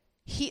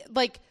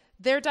like,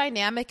 their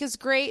dynamic is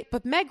great,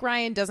 but Meg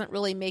Ryan doesn't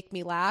really make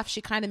me laugh.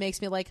 She kind of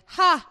makes me like,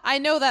 ha, I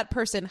know that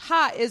person.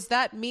 Ha, is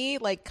that me?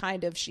 Like,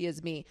 kind of, she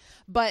is me.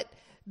 But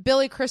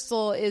Billy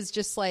Crystal is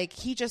just like,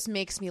 he just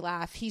makes me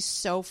laugh. He's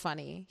so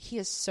funny. He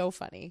is so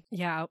funny.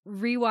 Yeah,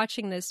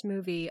 rewatching this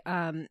movie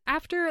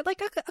after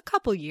like a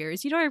couple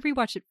years. I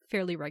rewatch it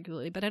fairly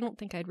regularly, but I don't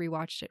think I'd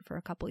rewatched it for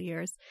a couple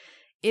years.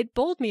 It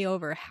bowled me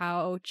over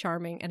how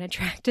charming and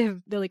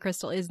attractive Billy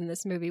Crystal is in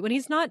this movie. When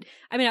he's not,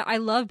 I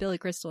love Billy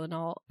Crystal in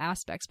all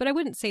aspects, but I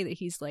wouldn't say that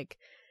he's like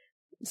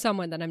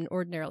someone that I'm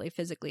ordinarily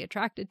physically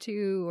attracted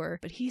to,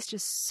 but he's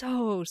just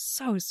so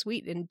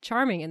sweet and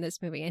charming in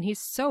this movie. And he's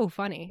so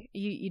funny.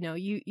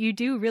 You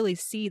do really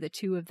see the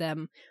two of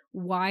them,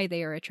 why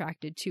they are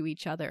attracted to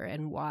each other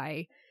and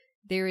why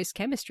there is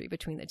chemistry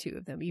between the two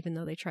of them, even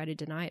though they try to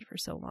deny it for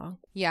so long.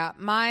 Yeah.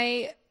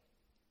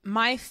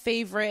 My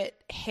favorite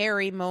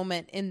Harry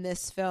moment in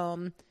this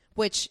film,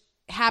 which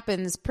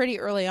happens pretty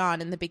early on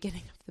in the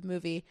beginning of the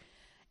movie,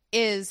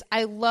 is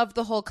I love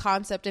the whole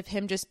concept of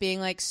him just being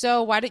like,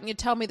 so why didn't you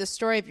tell me the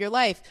story of your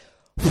life?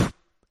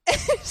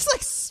 It's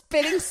like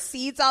spitting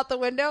seeds out the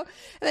window. And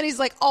then he's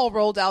like, I'll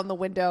roll down the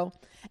window.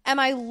 And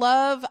I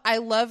love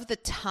the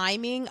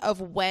timing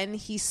of when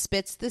he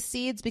spits the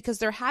seeds, because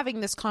they're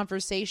having this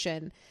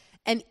conversation.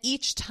 And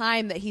each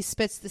time that he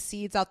spits the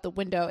seeds out the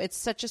window, it's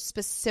such a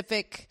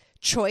specific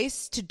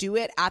choice to do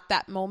it at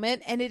that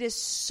moment. And it is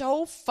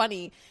so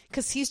funny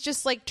because he's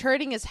just like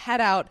turning his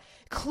head out,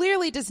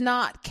 clearly does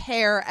not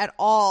care at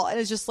all. And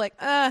is just like,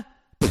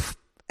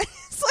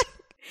 It's like,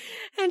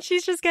 and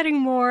she's just getting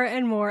more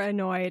and more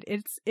annoyed.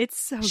 It's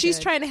so she's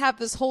good. trying to have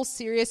this whole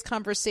serious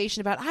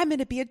conversation about, I'm going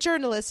to be a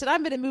journalist and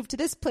I'm going to move to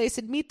this place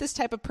and meet this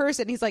type of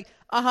person. He's like,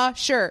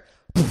 sure.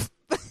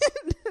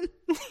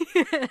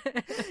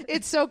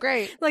 It's so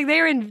great. Like,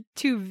 they're in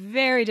two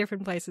very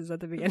different places at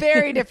the beginning.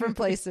 Very different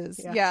places.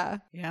 Yeah.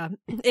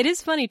 It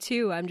is funny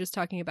too. I'm just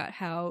talking about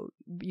how,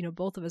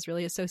 both of us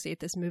really associate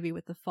this movie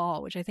with The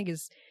Fall, which I think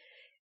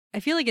I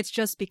feel like it's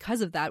just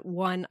because of that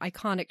one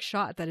iconic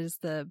shot that is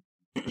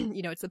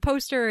it's the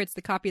poster, it's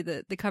the copy of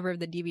the cover of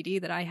the DVD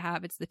that I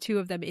have. It's the two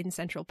of them in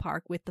Central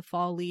Park with the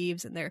fall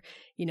leaves and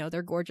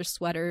their gorgeous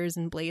sweaters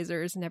and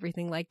blazers and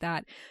everything like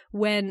that.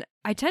 When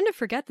I tend to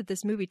forget that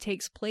this movie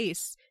takes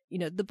place,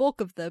 the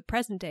bulk of the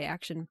present day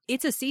action,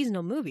 it's a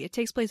seasonal movie. It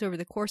takes place over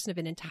the course of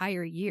an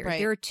entire year. Right.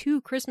 There are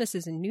 2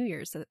 Christmases and New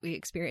Year's that we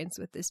experience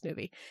with this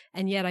movie.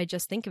 And yet I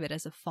just think of it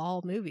as a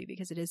fall movie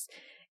because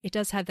it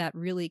does have that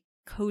really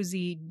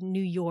cozy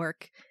New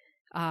York.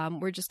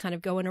 We're just kind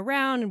of going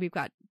around and we've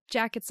got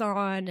jackets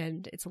on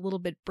and it's a little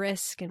bit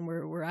brisk and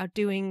we're out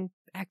doing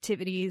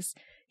activities.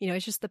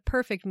 It's just the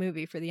perfect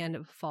movie for the end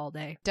of a fall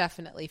day.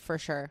 Definitely, for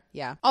sure.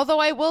 Yeah. Although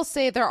I will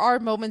say there are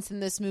moments in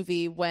this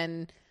movie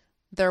when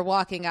they're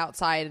walking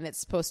outside and it's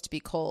supposed to be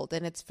cold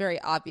and it's very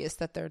obvious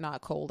that they're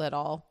not cold at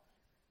all.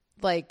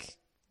 Like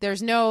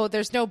there's no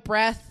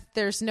breath.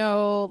 There's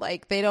no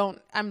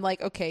I'm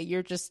like, okay,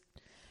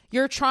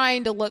 you're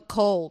trying to look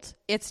cold.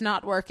 It's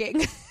not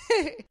working.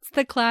 It's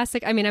the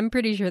classic. I mean, I'm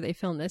pretty sure they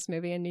filmed this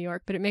movie in New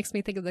York, but it makes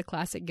me think of the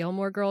classic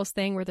Gilmore Girls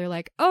thing where they're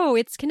like, oh,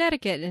 it's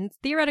Connecticut and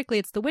theoretically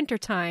it's the winter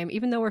time,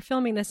 even though we're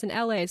filming this in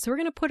LA. So we're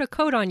going to put a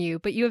coat on you,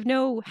 but you have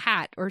no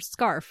hat or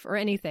scarf or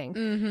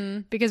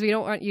anything because we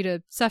don't want you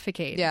to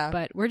suffocate. Yeah.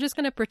 But we're just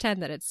going to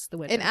pretend that it's the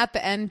winter. And at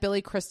the end,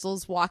 Billy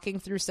Crystal's walking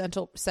through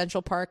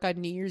Central Park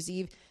on New Year's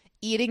Eve,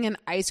 eating an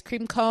ice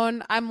cream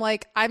cone. I'm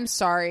like, I'm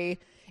sorry.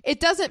 It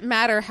doesn't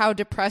matter how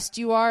depressed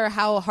you are or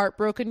how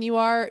heartbroken you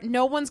are.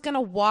 No one's going to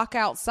walk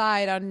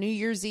outside on New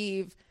Year's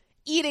Eve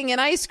eating an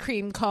ice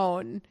cream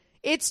cone.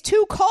 It's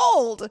too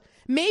cold.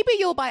 Maybe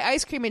you'll buy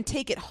ice cream and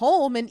take it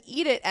home and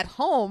eat it at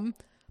home,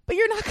 but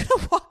you're not going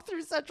to walk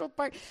through Central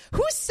Park.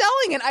 Who's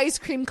selling an ice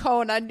cream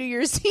cone on New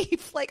Year's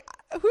Eve? Like,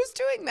 who's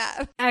doing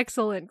that?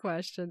 Excellent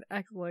question.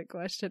 I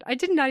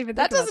did not even think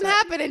that doesn't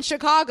happen in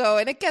Chicago,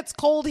 and it gets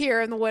cold here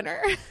in the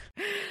winter.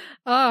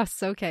 Oh,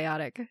 so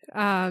chaotic.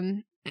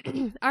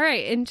 All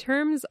right, in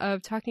terms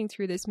of talking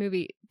through this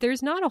movie,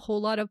 there's not a whole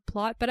lot of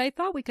plot, but I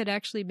thought we could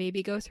actually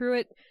maybe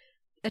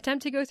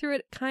attempt to go through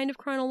it kind of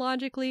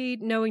chronologically,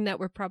 knowing that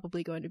we're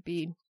probably going to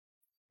be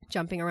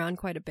jumping around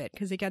quite a bit.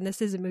 Because again,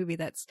 this is a movie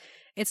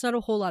it's not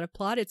a whole lot of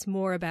plot, it's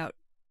more about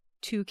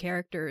 2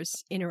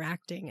 characters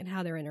interacting and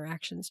how their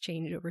interactions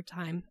change over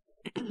time.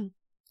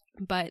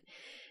 But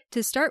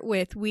to start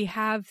with, we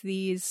have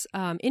these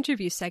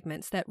interview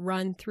segments that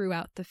run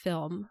throughout the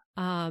film.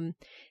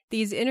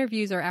 These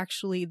interviews are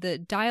actually, the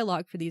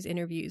dialogue for these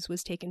interviews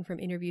was taken from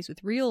interviews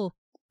with real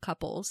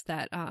couples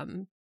that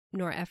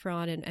Nora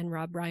Ephron and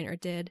Rob Reiner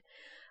did.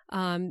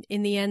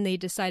 In the end, they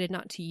decided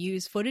not to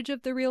use footage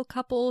of the real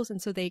couples, and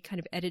so they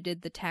kind of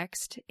edited the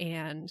text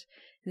and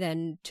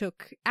then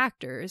took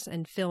actors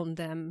and filmed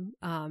them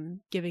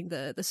giving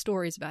the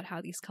stories about how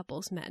these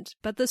couples met.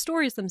 But the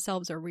stories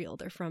themselves are real.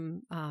 They're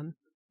from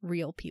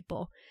real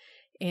people.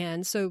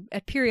 And so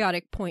at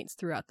periodic points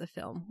throughout the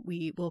film,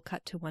 we will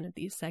cut to one of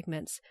these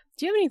segments.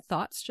 Do you have any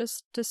thoughts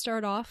just to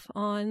start off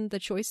on the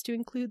choice to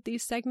include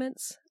these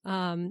segments?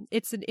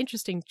 It's an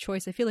interesting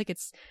choice. I feel like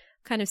it's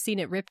kind of seen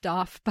it ripped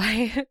off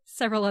by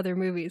several other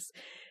movies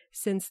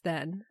since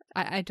then.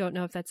 I don't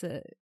know if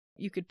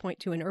you could point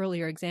to an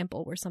earlier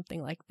example where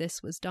something like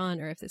this was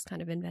done or if this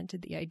kind of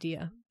invented the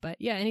idea. But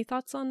yeah, any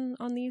thoughts on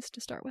these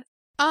to start with?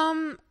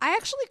 I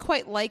actually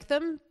quite like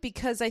them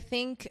because I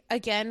think,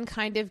 again,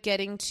 kind of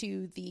getting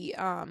to the,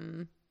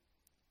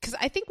 because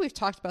I think we've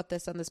talked about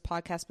this on this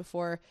podcast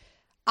before.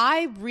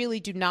 I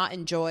really do not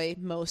enjoy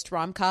most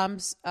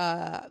rom-coms,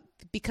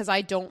 because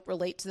I don't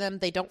relate to them.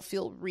 They don't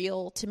feel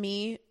real to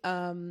me.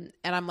 And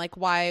I'm like,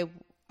 why?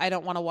 I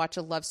don't want to watch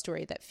a love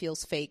story that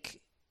feels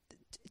fake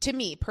to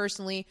me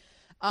personally.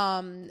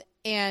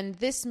 And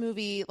this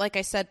movie, like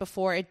I said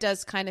before, it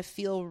does kind of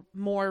feel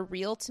more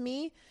real to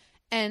me.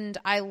 And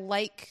I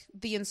like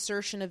the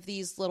insertion of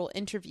these little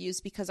interviews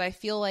because I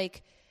feel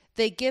like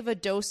they give a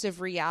dose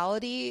of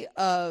reality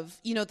of,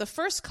 the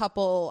first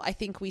couple I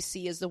think we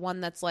see is the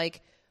one that's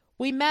like,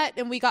 we met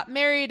and we got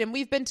married and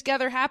we've been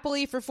together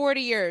happily for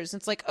 40 years.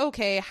 It's like,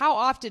 okay, how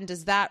often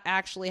does that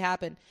actually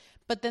happen?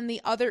 But then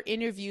the other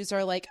interviews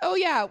are like, oh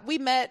yeah, we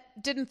met,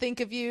 didn't think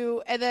of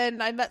you, and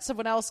then I met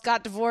someone else,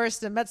 got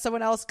divorced, and met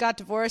someone else, got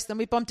divorced, then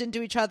we bumped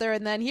into each other,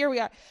 and then here we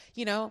are,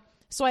 you know.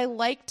 So I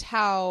liked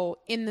how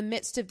in the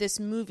midst of this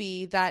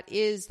movie that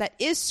is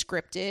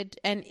scripted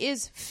and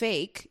is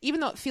fake, even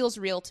though it feels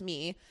real to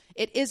me,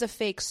 it is a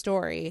fake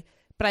story.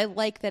 But I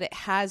like that it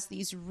has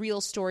these real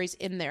stories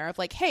in there of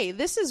like, hey,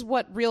 this is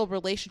what real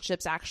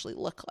relationships actually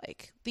look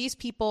like. These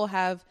people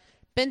have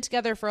been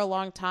together for a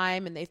long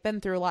time and they've been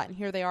through a lot, and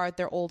here they are at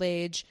their old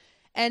age,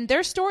 and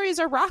their stories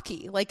are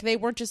rocky. Like, they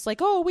weren't just like,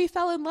 oh, we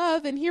fell in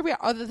love and here we are,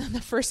 other than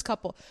the first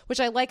couple, which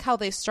I like how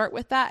they start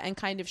with that and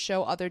kind of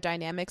show other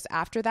dynamics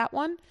after that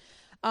one.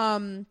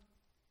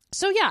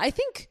 So yeah, I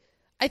think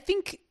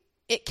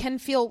it can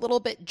feel a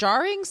little bit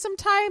jarring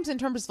sometimes in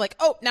terms of like,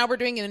 oh, now we're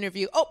doing an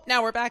interview, oh,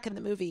 now we're back in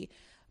the movie.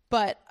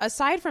 But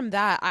aside from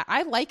that,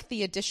 I like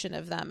the addition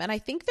of them. And I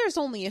think there's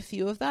only a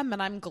few of them, and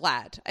I'm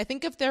glad. I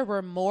think if there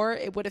were more,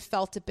 it would have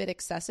felt a bit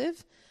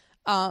excessive.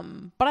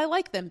 But I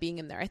like them being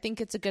in there. I think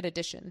it's a good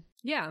addition.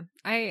 Yeah,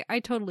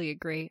 I totally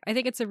agree. I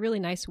think it's a really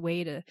nice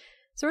way to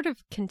sort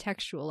of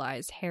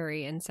contextualize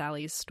Harry and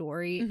Sally's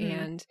story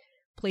and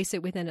place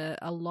it within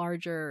a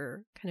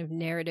larger kind of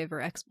narrative or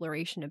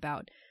exploration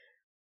about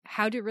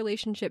how do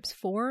relationships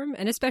form.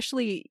 And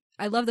especially,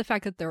 I love the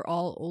fact that they're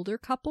all older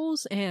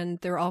couples, and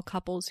they're all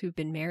couples who've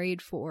been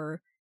married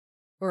for,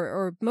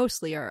 or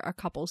mostly are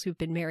couples who've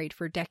been married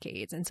for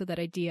decades. And so that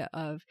idea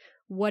of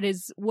what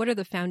are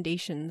the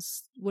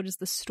foundations, what is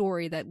the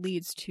story that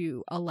leads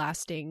to a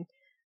lasting,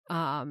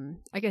 I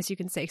guess you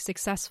can say,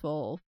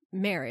 successful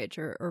marriage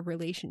or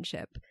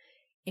relationship.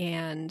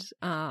 And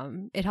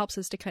it helps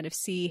us to kind of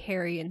see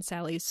Harry and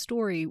Sally's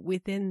story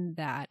within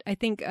that. I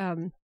think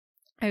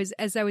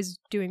as I was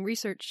doing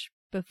research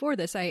before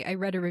this, I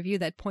read a review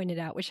that pointed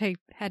out, which I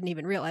hadn't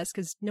even realized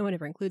because no one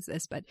ever includes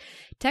this, but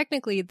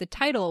technically the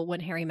title When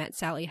Harry Met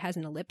Sally has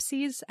an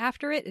ellipses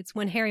after it. It's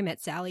When Harry Met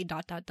Sally ...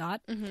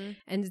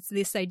 And it's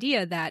this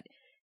idea that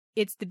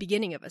it's the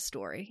beginning of a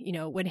story. You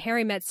know, when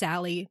Harry met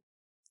Sally,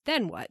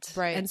 then what?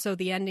 Right. And so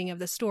the ending of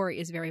the story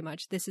is very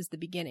much, this is the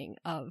beginning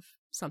of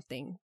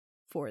something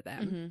for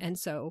them. And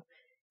so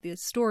the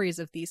stories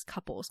of these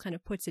couples kind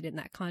of puts it in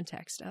that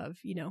context of,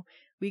 you know,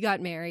 we got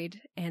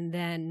married and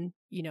then,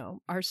 you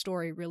know, our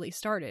story really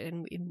started,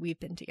 and we've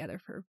been together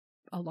for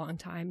a long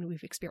time and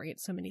we've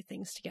experienced so many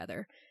things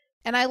together.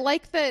 And I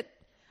like that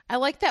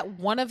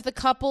one of the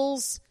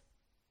couples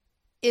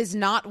is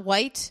not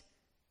white,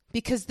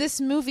 because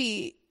this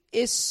movie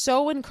is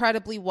so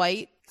incredibly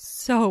white.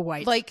 So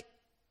white. Like,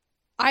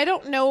 I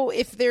don't know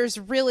if there's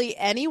really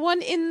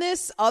anyone in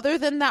this other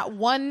than that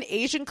one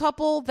Asian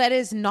couple that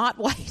is not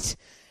white.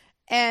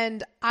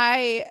 And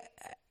I'm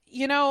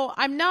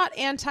not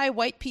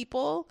anti-white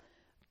people,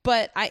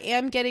 but I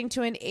am getting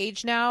to an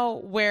age now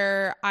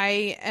where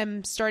I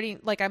am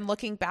I'm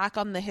looking back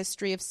on the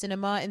history of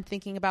cinema and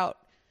thinking about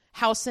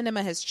how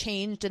cinema has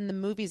changed and the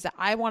movies that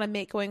I want to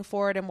make going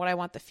forward and what I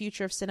want the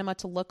future of cinema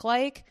to look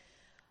like.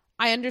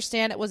 I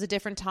understand it was a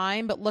different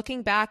time, but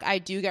looking back, I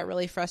do get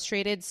really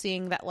frustrated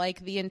seeing that like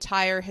the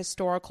entire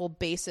historical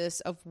basis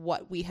of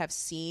what we have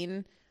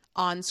seen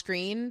on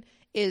screen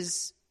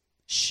is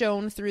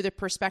shown through the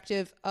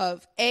perspective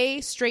of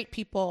A, straight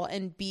people,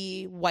 and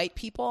B, white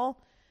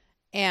people.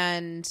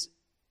 And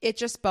it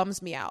just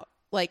bums me out.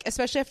 Like,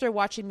 especially after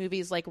watching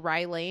movies like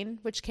Rye Lane,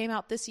 which came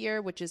out this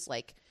year, which is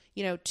like,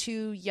 you know,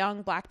 two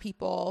young black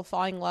people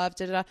falling in love.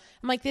 I'm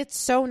like, it's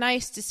so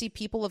nice to see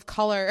people of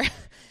color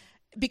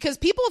because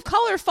people of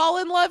color fall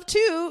in love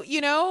too, you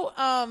know?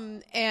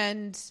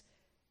 And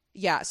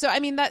yeah, so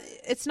I mean, that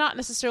it's not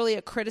necessarily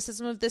a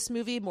criticism of this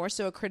movie, more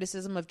so a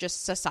criticism of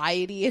just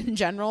society in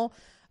general.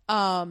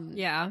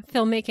 Yeah,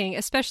 filmmaking,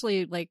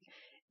 especially like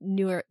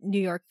New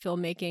York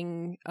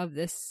filmmaking of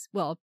this,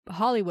 well,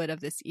 Hollywood of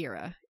this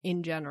era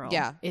in general.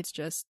 Yeah. It's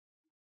just,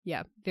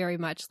 yeah, very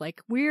much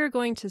like we're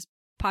going to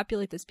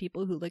populate this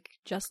people who look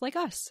just like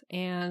us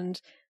and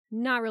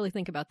not really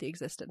think about the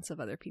existence of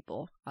other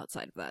people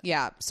outside of that.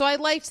 Yeah. So I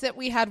liked that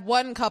we had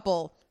one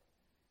couple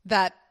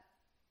that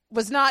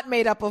was not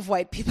made up of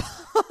white people.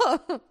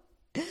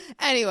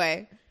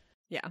 Anyway.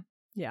 Yeah.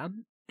 Yeah.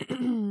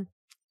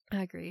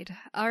 Agreed.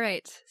 All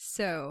right.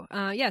 So,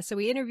 so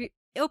we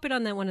open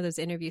on that one of those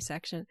interview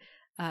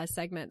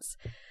segments.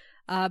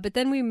 But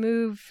then we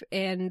move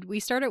and we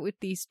start out with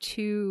these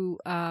two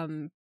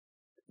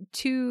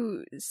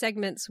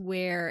segments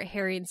where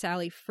Harry and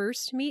Sally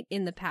first meet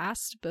in the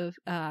past, but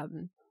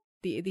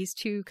these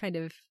two kind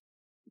of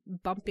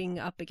bumping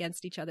up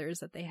against each other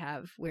that they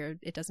have where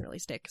it doesn't really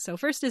stick. So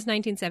first is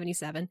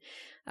 1977.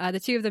 The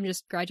two of them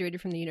just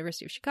graduated from the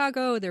University of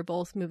Chicago. They're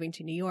both moving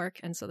to New York,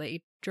 and so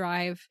they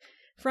drive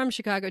from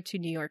Chicago to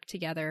New York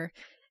together.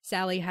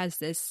 Sally has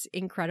this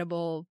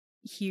incredible,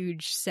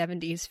 huge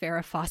 70s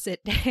Farrah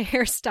Fawcett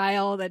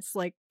hairstyle that's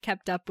like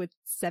kept up with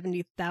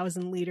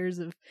 70,000 liters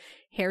of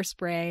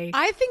hairspray.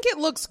 I think it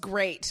looks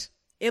great.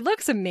 It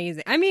looks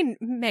amazing. I mean,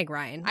 Meg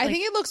Ryan. I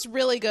think it looks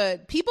really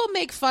good. People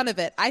make fun of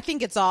it. I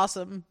think it's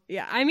awesome.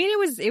 Yeah, I mean,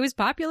 it was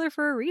popular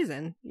for a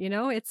reason. You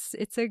know, it's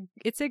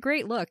a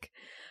great look.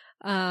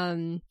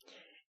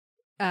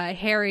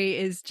 Harry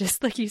is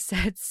just, like you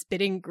said,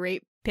 spitting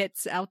grape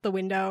pits out the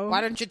window.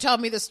 Why don't you tell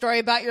me the story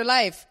about your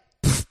life?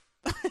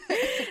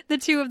 The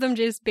two of them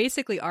just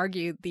basically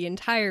argue the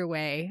entire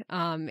way.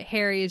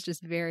 Harry is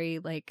just very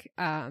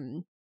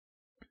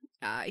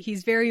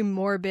he's very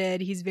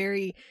morbid. He's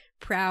very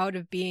proud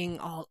of being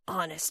all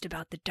honest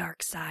about the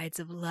dark sides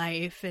of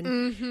life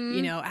and,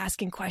 you know,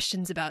 asking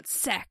questions about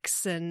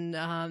sex. And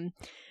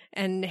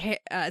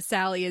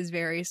Sally is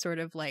very sort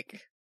of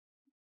like,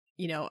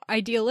 you know,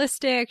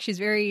 idealistic. She's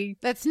very...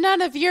 That's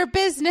none of your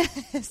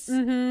business.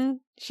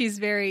 She's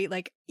very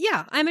like,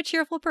 yeah, I'm a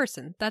cheerful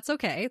person. That's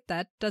okay.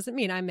 That doesn't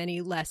mean I'm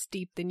any less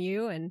deep than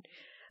you.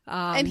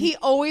 And he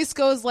always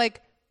goes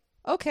like,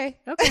 okay.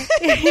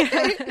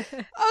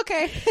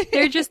 Okay.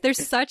 They're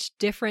such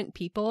different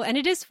people. And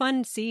it is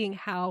fun seeing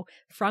how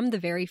from the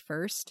very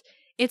first,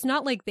 it's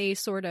not like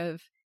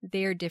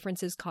their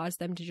differences cause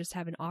them to just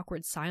have an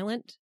awkward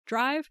silent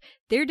drive.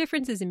 Their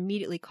differences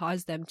immediately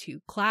cause them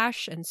to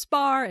clash and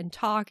spar and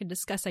talk and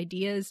discuss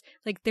ideas.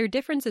 Like their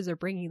differences are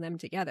bringing them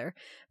together.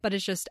 But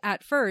it's just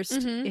at first,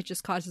 it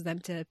just causes them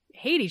to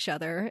hate each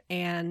other.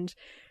 And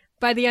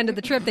by the end of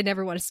the trip, they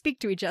never want to speak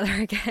to each other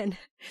again.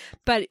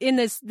 But in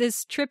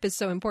this trip is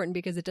so important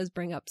because it does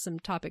bring up some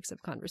topics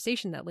of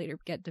conversation that later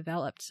get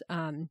developed.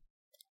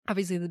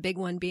 Obviously, the big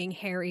one being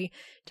Harry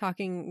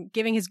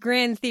giving his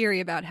grand theory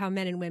about how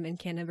men and women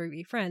can never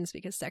be friends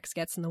because sex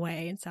gets in the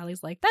way. And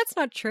Sally's like, that's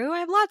not true. I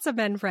have lots of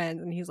men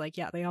friends. And he's like,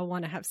 yeah, they all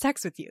want to have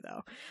sex with you,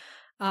 though.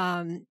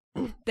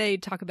 They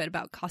talk a bit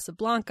about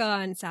Casablanca,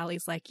 and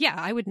Sally's like, yeah,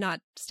 I would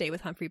not stay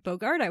with Humphrey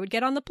Bogart. I would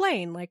get on the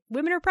plane. Like,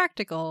 women are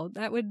practical.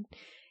 That would...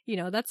 You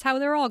know, that's how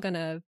they're all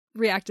gonna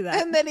react to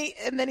that. And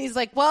then he's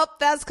like, well,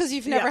 that's because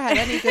you've never had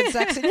any good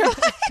sex in your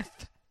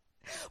life.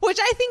 Which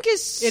I think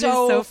is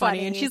so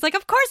funny. And she's like,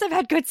 of course I've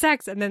had good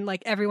sex. And then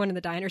like everyone in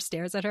the diner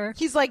stares at her.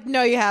 He's like,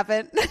 no, you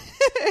haven't.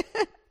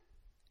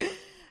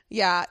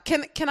 Yeah.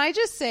 Can I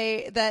just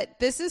say that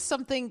this is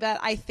something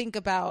that I think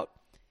about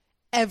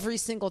every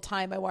single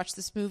time I watch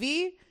this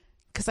movie?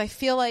 Because I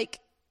feel like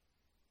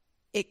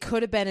it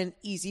could have been an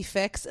easy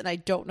fix, and I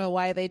don't know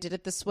why they did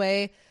it this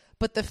way.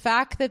 But the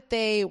fact that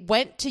they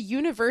went to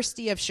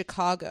University of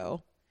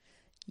Chicago.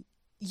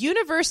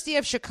 University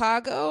of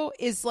Chicago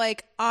is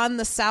like on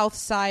the south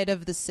side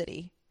of the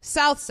city.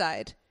 South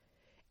side.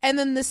 And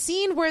then the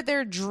scene where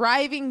they're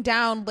driving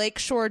down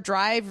Lakeshore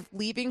Drive,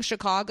 leaving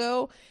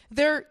Chicago,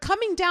 they're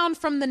coming down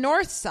from the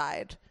north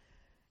side.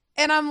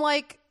 And I'm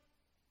like,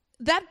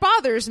 that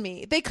bothers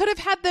me. They could have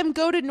had them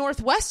go to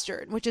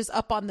Northwestern, which is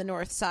up on the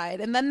north side,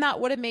 and then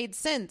that would have made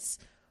sense.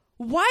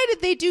 Why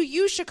did they do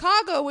U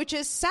Chicago, which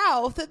is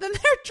south, and then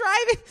they're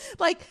driving?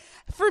 Like,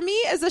 for me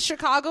as a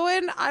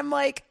Chicagoan, I'm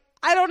like,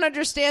 I don't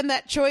understand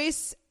that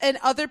choice, and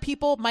other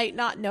people might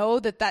not know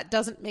that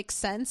doesn't make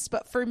sense.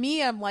 But for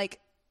me, I'm like,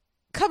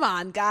 come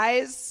on,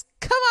 guys.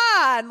 Come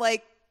on.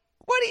 Like,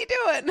 what are you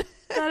doing?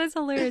 That is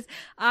hilarious.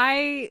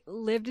 I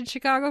lived in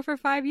Chicago for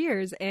 5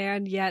 years,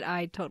 and yet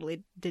I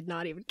totally did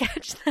not even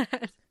catch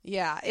that.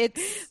 Yeah,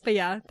 But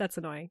yeah, that's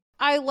annoying.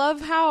 I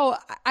love how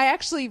I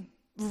actually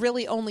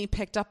really only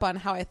picked up on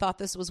how I thought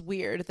this was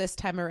weird this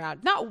time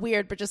around. Not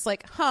weird, but just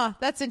like,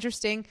 that's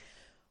interesting.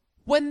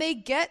 When they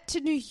get to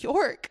New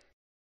York,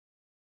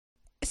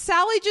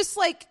 Sally just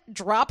like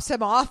drops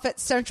him off at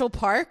Central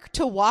Park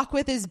to walk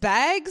with his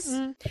bags.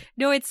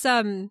 No,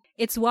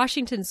 it's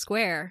Washington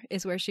Square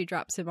is where she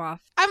drops him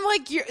off. I'm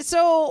like,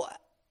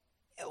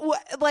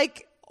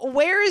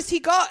 where is he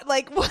got?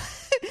 Like, what?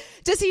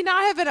 Does he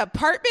not have an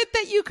apartment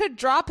that you could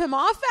drop him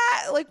off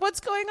at? Like,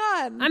 what's going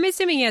on? I'm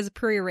assuming he has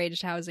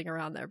prearranged housing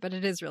around there, but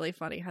it is really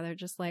funny how they're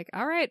just like,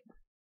 all right,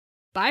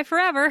 bye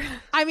forever.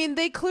 I mean,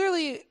 they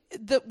clearly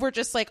were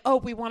just like, oh,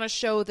 we want to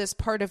show this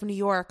part of New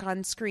York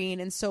on screen,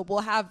 and so we'll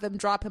have them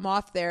drop him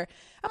off there.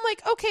 I'm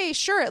like, okay,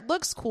 sure, it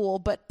looks cool,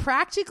 but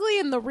practically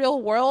in the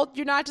real world,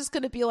 you're not just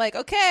going to be like,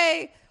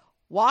 okay,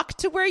 walk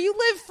to where you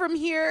live from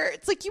here.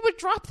 It's like you would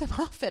drop them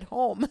off at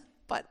home,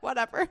 but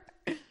whatever.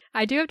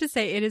 I do have to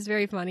say, it is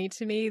very funny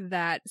to me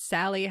that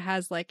Sally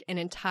has like an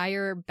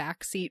entire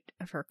backseat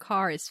of her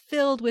car is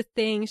filled with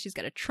things. She's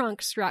got a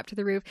trunk strapped to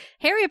the roof.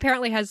 Harry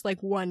apparently has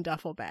like one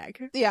duffel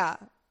bag. Yeah.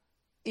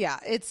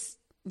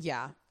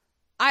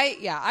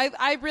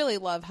 I really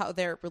love how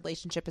their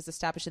relationship is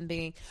established in the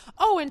beginning.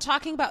 Oh, and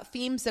talking about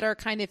themes that are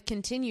kind of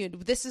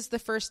continued. This is the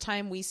first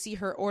time we see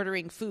her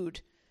ordering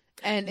food.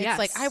 And it's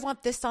like, I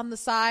want this on the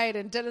side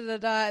and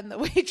da-da-da-da. And the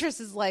waitress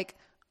is like,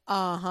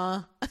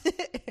 uh-huh.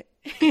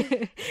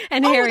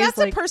 And Harry's that's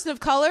like, a person of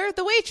color,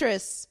 the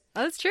waitress.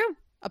 Oh, that's true.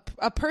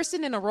 A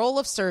person in a role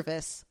of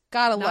service.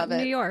 Gotta Not love it.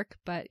 New York,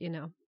 but you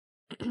know.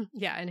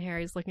 Yeah, and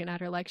Harry's looking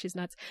at her like she's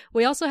nuts.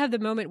 We also have the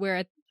moment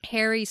where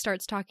Harry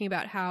starts talking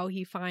about how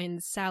he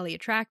finds Sally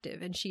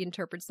attractive, and she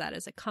interprets that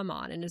as a come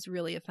on and is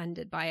really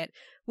offended by it,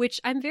 which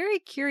I'm very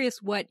curious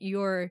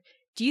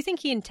do you think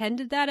he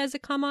intended that as a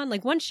come on?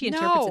 Like, once she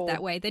interprets it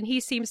that way, then he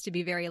seems to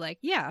be very like,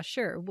 yeah,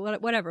 sure,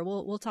 whatever,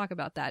 we'll talk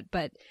about that.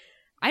 But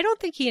I don't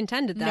think he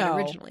intended that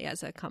originally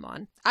as a come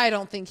on. I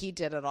don't think he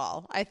did at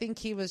all. I think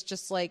he was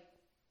just like,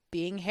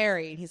 being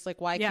Harry. And he's like,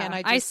 why can't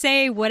I just... I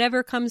say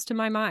whatever comes to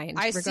my mind.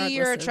 I see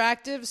you're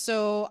attractive,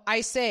 so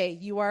I say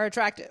you are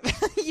attractive.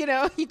 You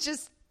know, he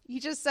just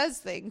says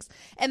things.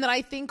 And then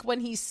I think when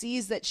he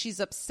sees that she's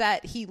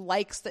upset, he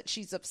likes that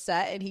she's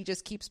upset, and he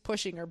just keeps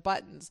pushing her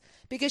buttons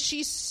because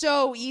she's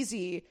so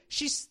easy.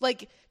 She's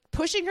like,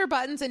 pushing her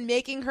buttons and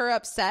making her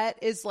upset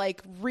is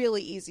like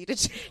really easy to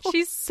do.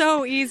 She's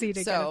so easy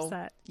to get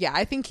upset. Yeah,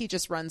 I think he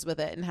just runs with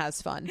it and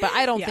has fun. But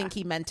I don't think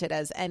he meant it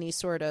as any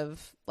sort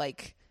of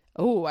like,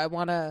 oh, I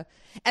want to,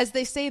 as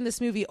they say in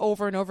this movie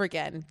over and over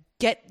again,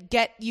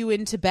 get you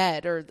into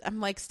bed. Or I'm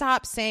like,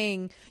 stop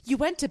saying you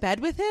went to bed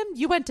with him.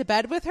 You went to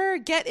bed with her.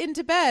 Get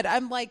into bed.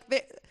 I'm like,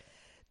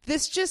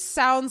 this just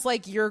sounds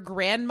like your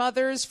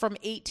grandmothers from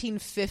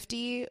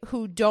 1850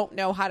 who don't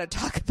know how to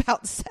talk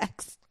about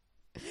sex.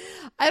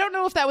 I don't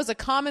know if that was a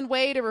common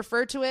way to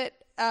refer to it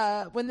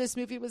when this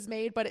movie was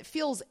made, but it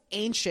feels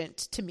ancient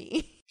to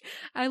me.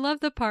 I love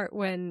the part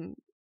when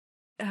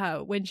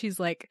she's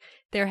like,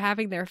 they're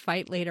having their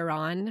fight later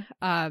on,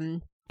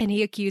 and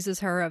he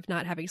accuses her of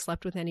not having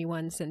slept with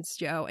anyone since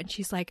Joe, and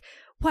she's like,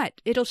 what?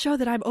 It'll show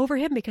that I'm over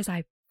him because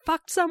I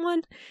fucked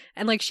someone?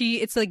 And like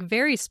it's like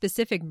very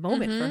specific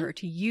moment for her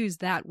to use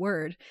that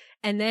word.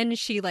 And then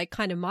she like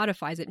kind of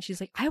modifies it, and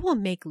she's like, I will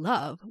make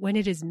love when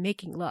it is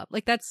making love.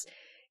 Like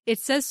it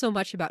says so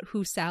much about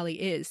who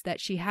Sally is that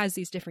she has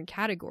these different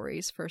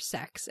categories for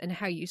sex and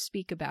how you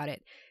speak about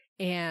it.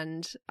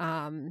 And,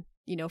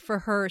 you know, for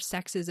her,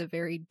 sex is a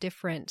very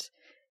different,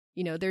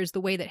 you know, there's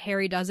the way that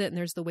Harry does it and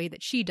there's the way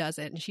that she does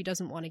it. And she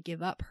doesn't want to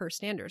give up her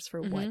standards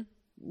for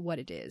what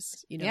it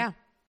is, you know?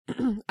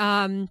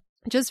 Yeah.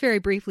 Just very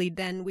briefly,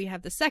 then we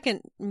have the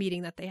second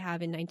meeting that they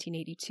have in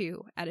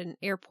 1982 at an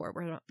airport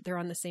where they're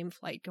on the same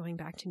flight going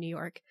back to New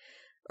York.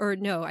 Or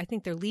no, I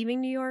think they're leaving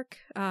New York.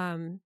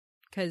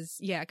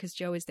 Because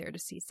Joe is there to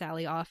see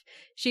Sally off.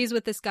 She's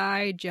with this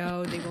guy,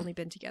 Joe. They've only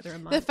been together a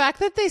month. The fact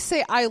that they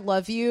say, I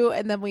love you,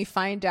 and then we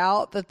find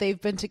out that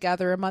they've been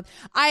together a month.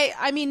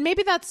 I mean,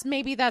 maybe that's,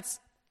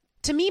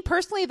 to me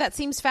personally, that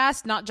seems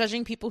fast, not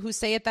judging people who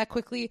say it that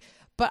quickly.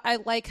 But I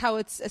like how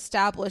it's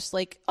established,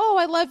 like, oh,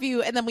 I love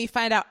you. And then we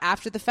find out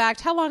after the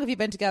fact, how long have you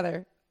been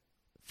together?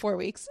 4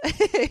 weeks.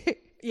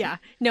 Yeah.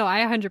 No, I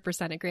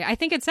 100% agree. I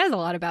think it says a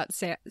lot about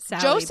Sally.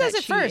 Joe says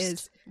it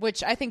first,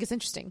 which I think is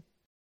interesting.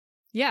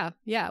 Yeah.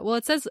 Well,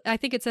 I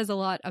think it says a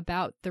lot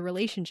about the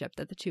relationship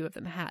that the two of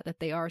them had, that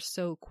they are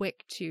so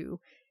quick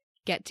to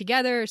get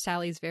together.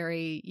 Sally's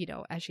very, you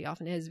know, as she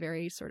often is,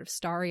 very sort of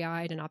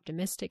starry-eyed and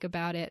optimistic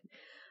about it.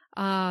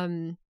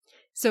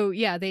 So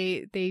yeah,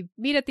 they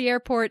meet at the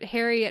airport.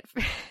 Harry,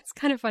 it's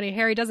kind of funny.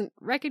 Harry doesn't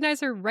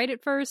recognize her right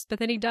at first, but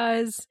then he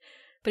does,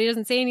 but he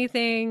doesn't say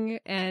anything.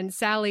 And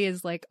Sally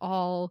is like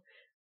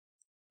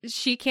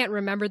she can't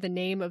remember the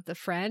name of the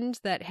friend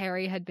that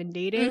Harry had been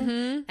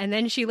dating. And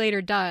then she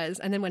later does.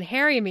 And then when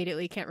Harry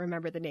immediately can't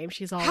remember the name,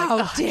 she's all how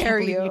like, dare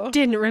you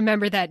didn't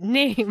remember that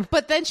name.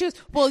 But then she was,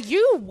 well,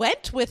 you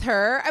went with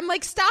her. I'm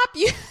like, stop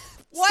you.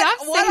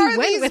 What are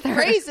these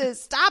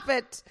phrases? Stop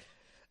it.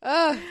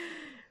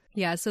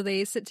 Yeah, so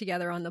they sit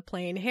together on the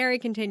plane. Harry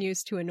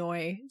continues to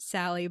annoy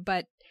Sally,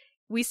 but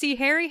we see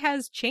Harry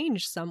has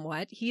changed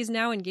somewhat. He's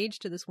now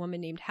engaged to this woman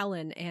named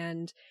Helen,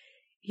 and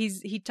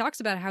he talks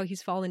about how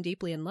he's fallen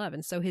deeply in love.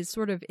 And so his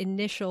sort of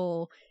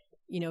initial,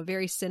 you know,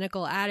 very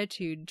cynical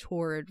attitude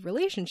toward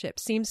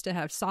relationships seems to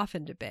have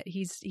softened a bit.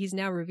 He's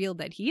now revealed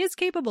that he is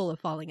capable of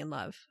falling in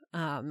love,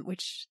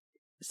 which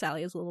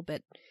Sally is a little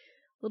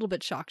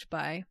bit shocked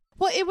by.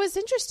 Well, it was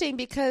interesting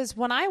because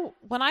when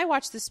I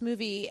watched this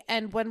movie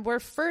and when we're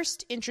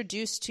first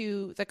introduced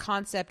to the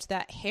concept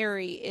that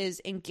Harry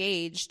is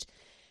engaged,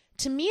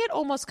 to me it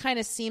almost kind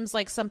of seems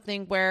like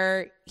something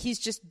where he's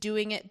just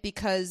doing it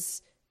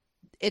because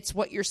it's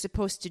what you're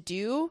supposed to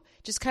do.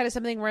 Just kind of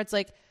something where it's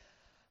like,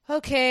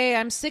 okay,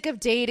 I'm sick of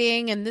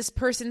dating and this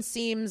person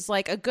seems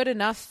like a good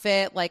enough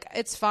fit. Like,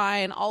 it's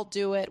fine. I'll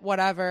do it,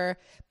 whatever.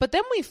 But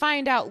then we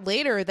find out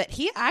later that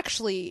he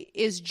actually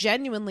is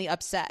genuinely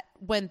upset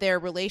when their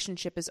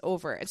relationship is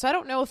over. And so I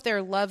don't know if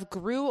their love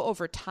grew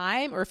over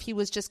time or if he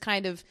was just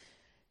kind of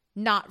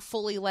not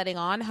fully letting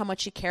on how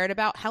much he cared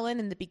about Helen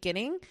in the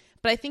beginning.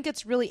 But I think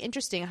it's really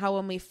interesting how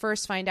when we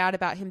first find out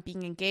about him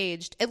being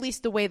engaged, at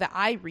least the way that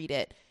I read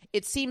it,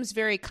 it seems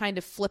very kind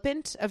of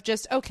flippant of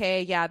just,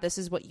 okay, yeah, this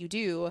is what you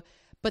do.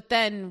 But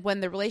then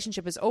when the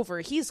relationship is over,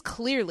 he's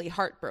clearly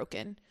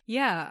heartbroken.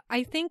 Yeah,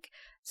 I think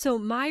so.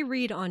 My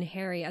read on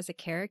Harry as a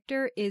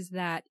character is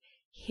that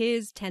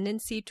his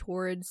tendency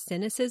towards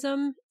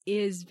cynicism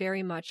is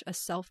very much a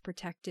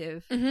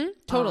self-protective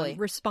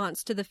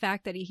response to the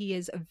fact that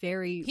he's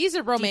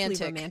a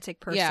romantic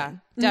person. Yeah,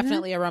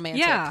 definitely a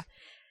romantic. Yeah.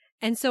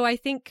 And so I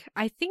think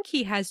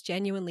he has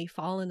genuinely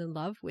fallen in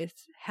love with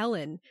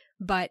Helen,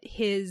 but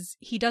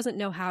he doesn't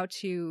know how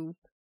to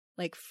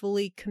like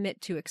fully commit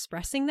to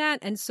expressing that.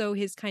 And so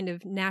his kind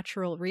of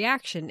natural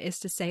reaction is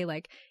to say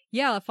like,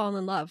 yeah, I've fallen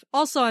in love.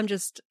 Also, I'm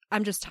just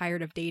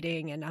tired of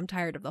dating and I'm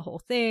tired of the whole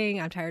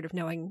thing. I'm tired of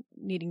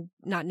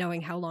not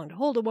knowing how long to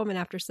hold a woman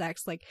after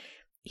sex. Like,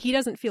 he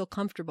doesn't feel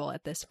comfortable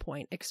at this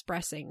point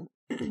expressing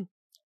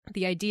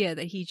the idea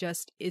that he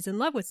just is in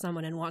love with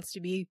someone and wants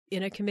to be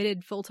in a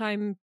committed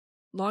full-time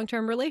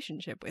long-term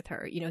relationship with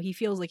her. You know, he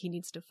feels like he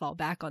needs to fall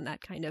back on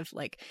that kind of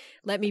like,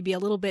 let me be a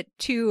little bit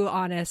too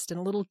honest and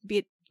a little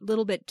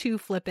bit too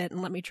flippant,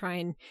 and let me try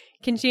and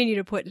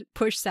continue to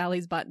push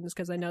Sally's buttons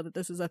because I know that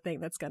this is a thing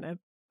that's going to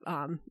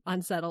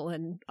unsettle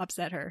and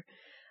upset her,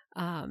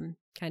 kind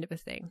of a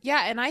thing.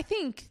 Yeah, and I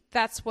think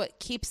that's what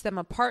keeps them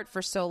apart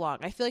for so long.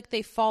 I feel like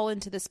they fall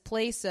into this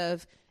place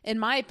of, in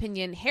my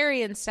opinion,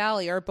 Harry and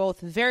Sally are both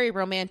very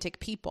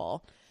romantic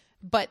people,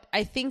 but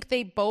I think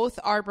they both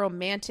are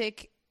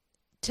romantic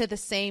to the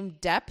same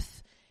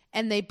depth,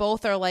 and they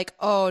both are like,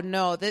 oh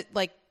no, that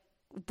like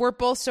we're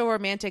both so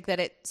romantic that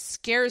it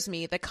scares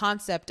me, the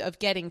concept of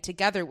getting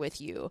together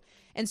with you.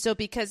 And so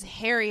because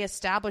Harry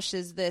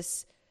establishes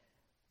this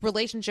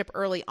relationship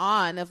early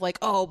on of like,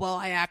 oh, well,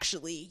 I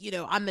actually, you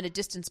know, I'm going to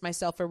distance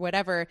myself or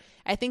whatever,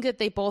 I think that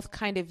they both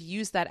kind of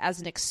use that as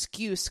an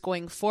excuse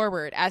going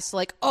forward as to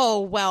like,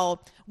 oh,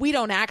 well, we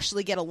don't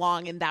actually get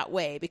along in that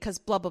way because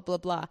blah, blah, blah,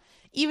 blah.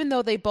 Even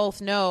though they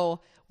both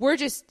know, we're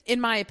just,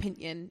 in my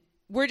opinion,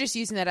 we're just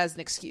using that as an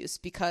excuse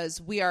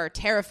because we are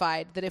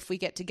terrified that if we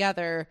get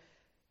together,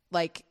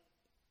 like,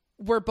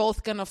 we're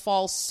both going to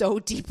fall so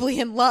deeply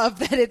in love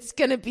that it's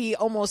going to be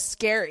almost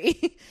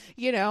scary,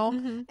 you know?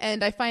 Mm-hmm.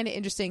 And I find it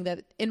interesting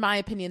that, in my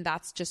opinion,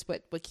 that's just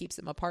what keeps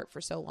them apart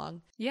for so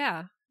long.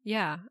 Yeah.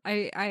 Yeah.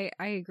 I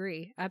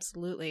agree.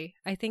 Absolutely.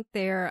 I think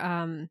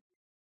one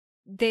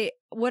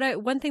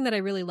thing that I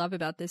really love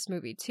about this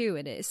movie too,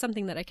 and it's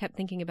something that I kept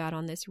thinking about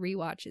on this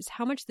rewatch, is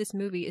how much this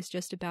movie is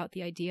just about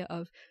the idea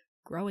of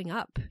growing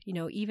up, you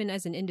know, even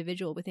as an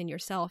individual within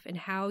yourself, and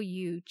how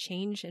you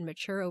change and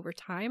mature over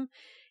time.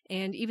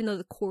 And even though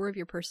the core of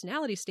your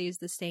personality stays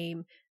the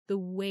same, the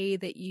way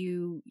that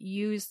you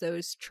use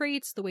those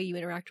traits, the way you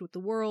interact with the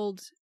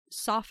world,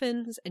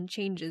 softens and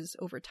changes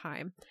over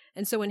time.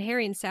 And so when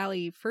Harry and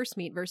Sally first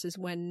meet versus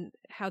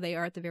how they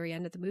are at the very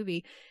end of the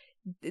movie,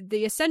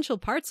 the essential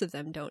parts of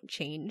them don't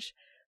change,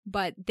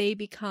 but they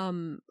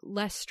become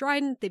less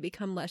strident. They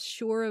become less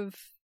sure of,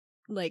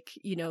 like,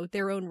 you know,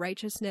 their own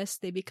righteousness.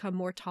 They become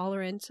more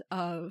tolerant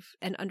of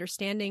and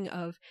understanding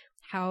of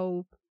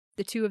how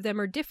the two of them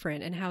are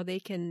different and how they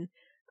can,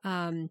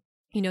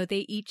 you know,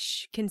 they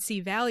each can see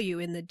value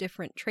in the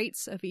different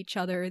traits of each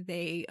other.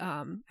 They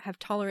have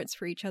tolerance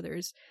for each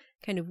other's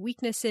kind of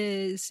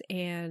weaknesses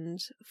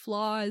and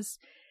flaws.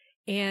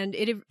 And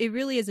it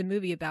really is a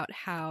movie about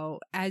how,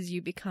 as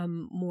you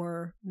become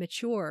more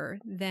mature,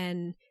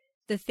 then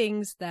the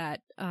things that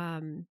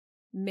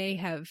may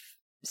have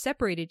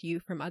separated you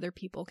from other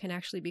people can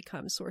actually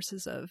become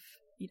sources of,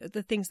 you know,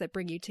 the things that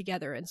bring you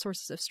together and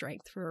sources of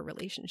strength for a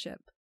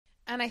relationship.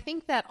 And I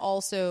think that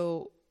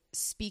also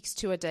speaks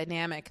to a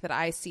dynamic that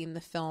I see in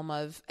the film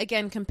of,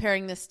 again,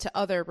 comparing this to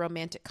other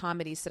romantic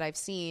comedies that I've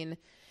seen.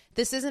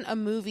 This isn't a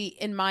movie,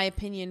 in my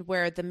opinion,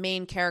 where the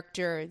main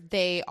character,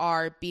 they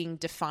are being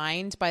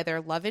defined by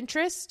their love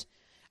interest.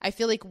 I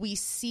feel like we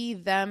see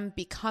them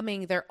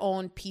becoming their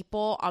own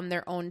people on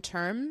their own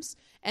terms.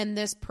 And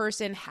this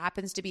person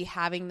happens to be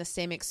having the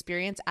same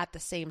experience at the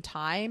same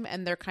time.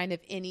 And they're kind of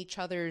in each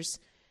other's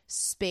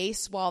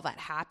space while that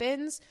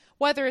happens.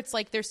 Whether it's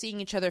like they're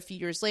seeing each other a few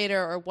years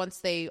later or once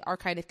they are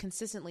kind of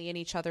consistently in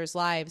each other's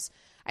lives,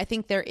 I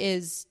think there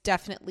is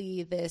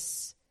definitely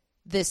this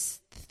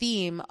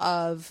theme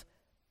of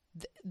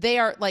they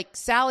are like,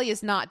 Sally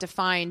is not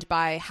defined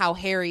by how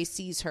Harry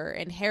sees her,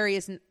 and Harry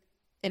is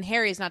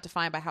not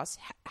defined by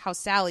how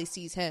Sally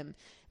sees him.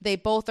 They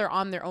both are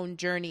on their own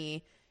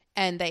journey,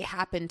 and they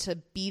happen to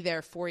be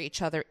there for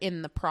each other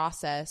in the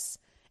process.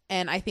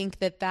 And I think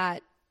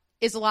that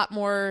is a lot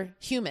more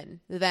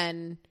human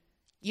than,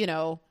 you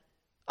know,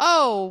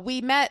 oh, we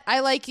met,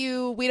 I like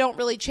you, we don't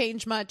really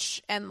change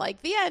much, and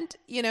like the end,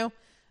 you know.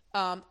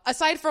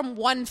 Aside from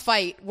one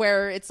fight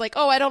where it's like,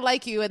 oh, I don't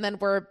like you, and then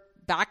we're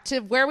back to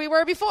where we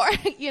were before,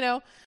 you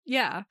know?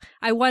 Yeah.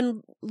 I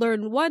learned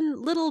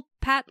one little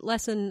pat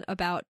lesson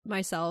about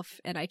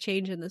myself, and I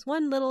change in this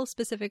one little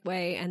specific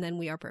way, and then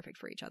we are perfect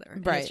for each other.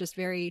 Right. And it's just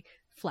very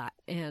flat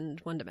and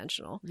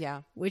one-dimensional.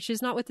 Yeah. Which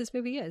is not what this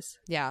movie is.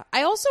 Yeah.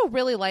 I also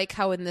really like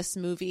how in this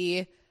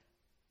movie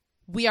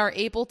we are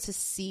able to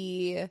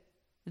see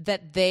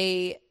that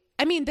they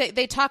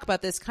talk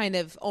about this kind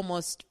of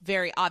almost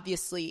very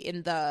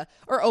obviously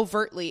or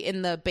overtly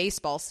in the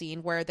baseball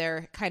scene where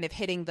they're kind of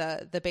hitting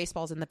the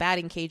baseballs in the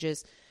batting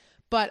cages.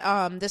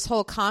 But this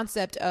whole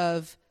concept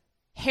of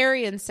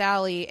Harry and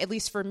Sally, at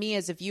least for me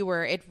as a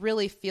viewer, it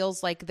really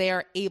feels like they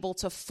are able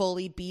to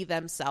fully be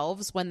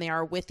themselves when they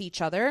are with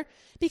each other.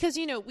 Because,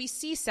 you know, we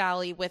see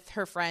Sally with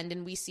her friend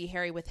and we see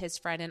Harry with his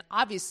friend, and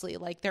obviously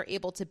like they're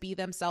able to be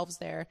themselves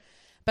there.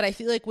 But I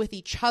feel like with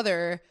each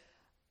other,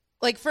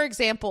 like, for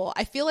example,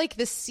 I feel like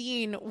the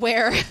scene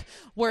where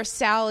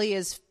Sally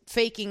is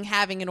faking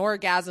having an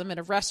orgasm in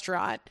a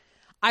restaurant,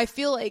 I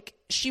feel like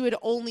she would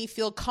only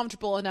feel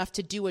comfortable enough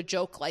to do a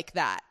joke like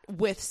that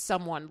with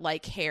someone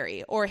like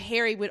Harry, or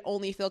Harry would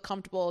only feel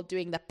comfortable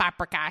doing the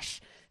paprikash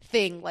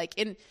thing, like,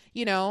 in,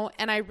 you know.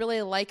 And I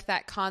really like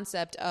that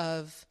concept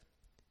of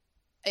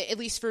at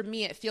least for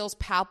me, it feels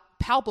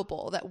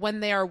palpable that when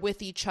they are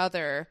with each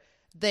other,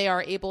 they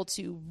are able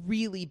to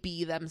really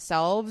be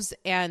themselves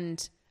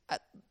and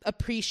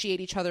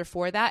appreciate each other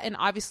for that. And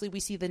obviously we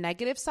see the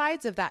negative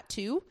sides of that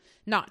too,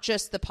 not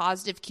just the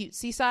positive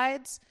cutesy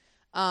sides.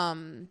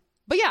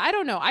 But yeah, I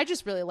don't know. I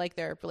just really like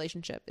their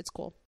relationship. It's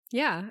cool.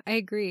 Yeah, I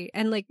agree.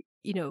 And like,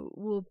 you know,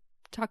 we'll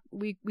talk,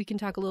 we can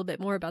talk a little bit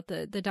more about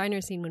the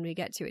diner scene when we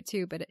get to it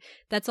too, but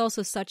that's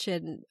also such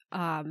an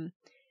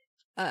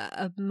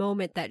a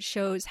moment that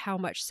shows how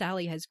much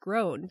Sally has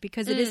grown,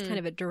 because it is kind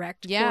of a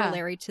direct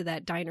corollary to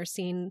that diner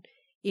scene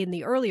in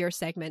the earlier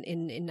segment in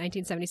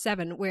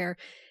 1977, where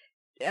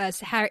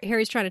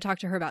Harry's trying to talk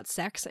to her about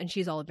sex and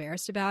she's all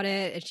embarrassed about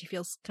it, and she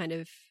feels kind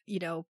of, you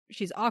know,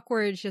 she's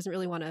awkward. She doesn't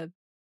really want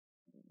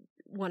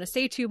to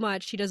say too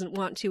much. She doesn't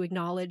want to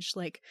acknowledge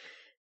like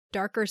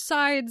darker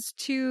sides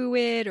to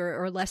it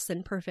or less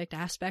than perfect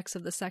aspects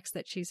of the sex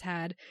that she's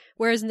had.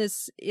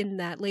 Whereas in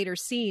that later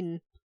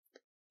scene,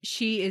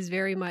 she is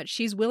very much,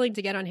 she's willing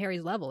to get on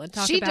Harry's level and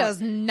talk about... She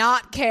does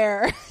not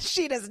care.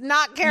 She does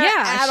not care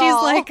at she's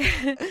all.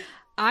 like,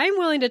 I'm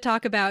willing to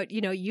talk about,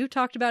 you know, you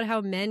talked about how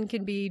men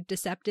can be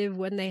deceptive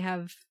when they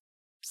have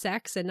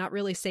sex and not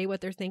really say what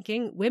they're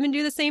thinking. Women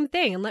do the same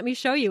thing, and let me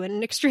show you in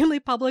an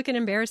extremely public and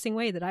embarrassing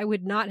way that I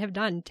would not have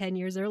done 10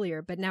 years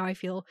earlier. But now I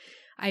feel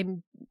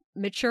I'm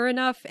mature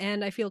enough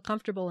and I feel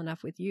comfortable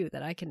enough with you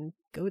that I can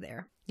go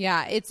there.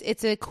 Yeah,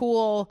 it's a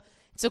cool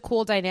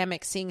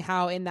dynamic, seeing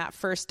how in that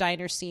first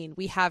diner scene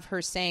we have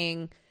her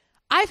saying,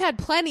 I've had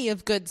plenty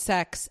of good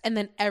sex, and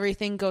then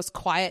everything goes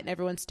quiet and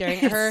everyone's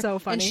staring at her. So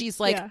funny. And she's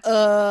like,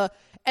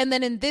 and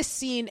then in this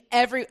scene,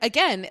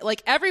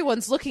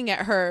 everyone's looking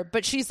at her,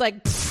 but she's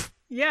like,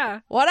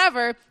 yeah,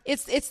 whatever.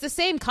 It's the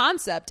same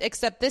concept,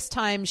 except this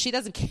time she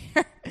doesn't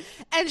care.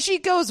 And she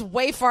goes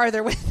way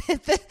farther with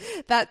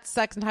it that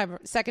second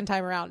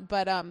time around.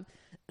 But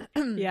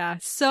yeah,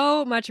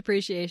 so much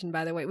appreciation,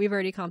 by the way. We've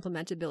already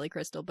complimented Billy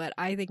Crystal, but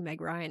I think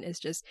Meg Ryan is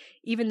just,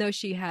 even though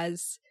she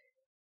has,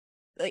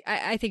 like,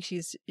 I think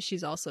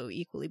she's also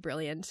equally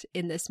brilliant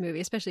in this movie,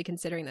 especially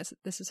considering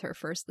this is her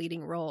first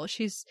leading role.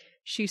 She's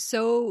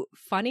so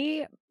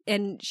funny,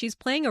 and she's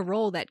playing a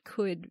role that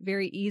could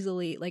very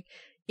easily, like,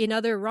 in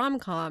other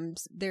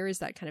rom-coms, there is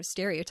that kind of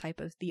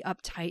stereotype of the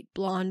uptight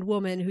blonde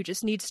woman who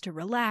just needs to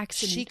relax.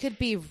 She could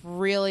be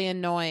really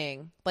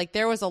annoying. Like,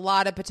 there was a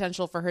lot of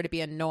potential for her to be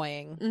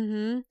annoying.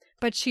 Mm-hmm.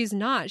 But she's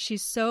not.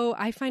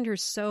 I find her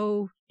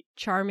so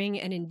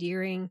charming and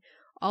endearing.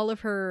 All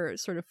of her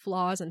sort of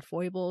flaws and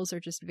foibles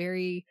are just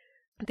they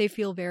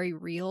feel very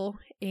real.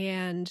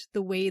 And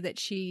the way that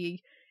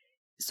she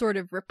sort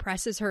of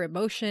represses her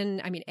emotion,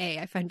 I mean,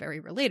 I find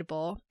very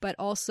relatable, but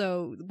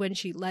also when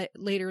she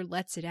later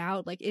lets it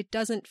out, like, it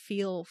doesn't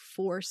feel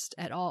forced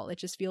at all. It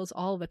just feels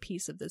all of a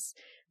piece of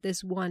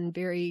this one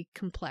very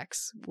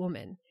complex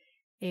woman.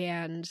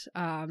 And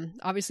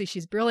obviously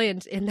she's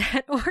brilliant in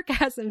that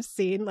orgasm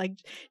scene, like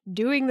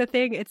doing the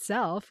thing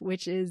itself,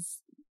 which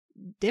is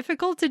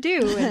difficult to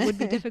do and would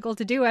be difficult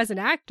to do as an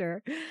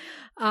actor.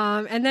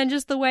 And then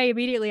just the way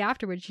immediately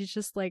afterwards, she's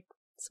just like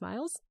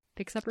smiles,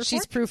 picks up her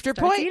She's fork, proved her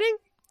point. eating.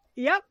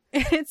 Yep.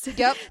 It's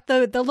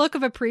the look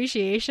of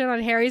appreciation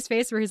on Harry's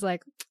face where he's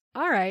like,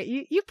 all right,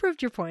 you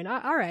proved your point.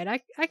 All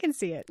right, I can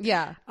see it.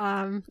 Yeah.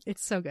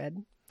 It's so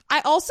good.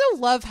 I also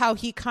love how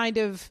he kind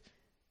of,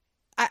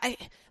 I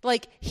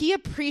like, he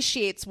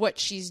appreciates what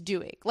she's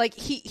doing. Like,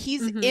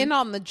 he's in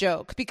on the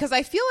joke, because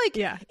I feel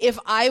like if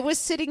I was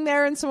sitting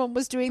there and someone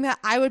was doing that,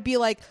 I would be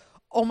like,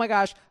 oh my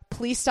gosh,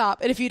 please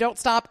stop. And if you don't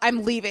stop,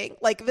 I'm leaving.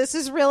 Like, this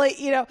is really,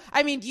 you know,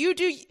 I mean, you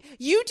do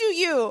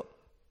you,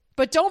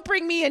 but don't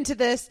bring me into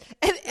this.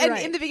 And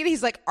right. In the beginning,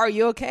 he's like, are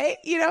you okay?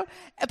 You know,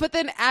 but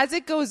then as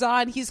it goes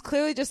on, he's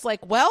clearly just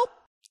like, well,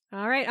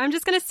 all right, I'm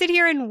just going to sit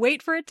here and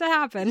wait for it to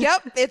happen.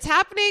 Yep, it's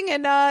happening,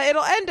 and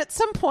it'll end at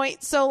some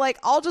point. So, like,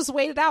 I'll just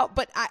wait it out.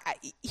 But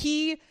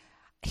he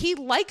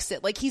likes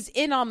it. Like, he's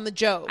in on the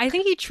joke. I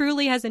think he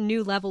truly has a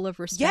new level of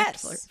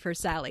respect for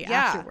Sally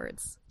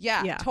afterwards.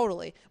 Yeah,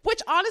 totally.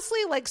 Which, honestly,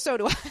 like, so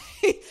do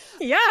I.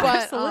 Yeah, but,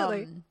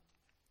 absolutely.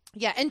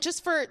 Yeah, and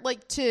just for,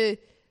 like,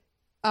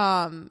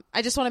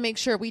 I just want to make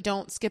sure we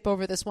don't skip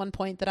over this one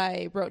point that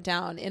I wrote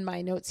down in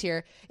my notes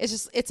here.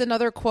 It's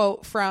another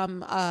quote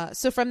from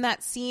from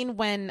that scene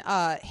when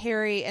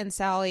Harry and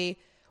Sally,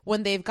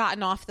 when they've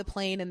gotten off the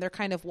plane and they're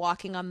kind of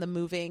walking on the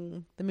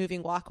moving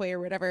walkway or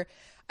whatever.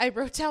 I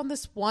wrote down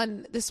this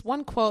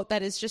one quote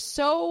that is just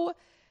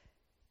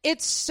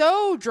it's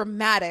so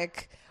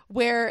dramatic,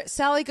 where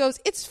Sally goes,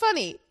 "It's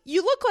funny,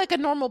 you look like a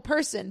normal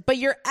person, but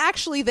you're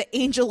actually the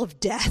angel of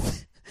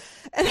death."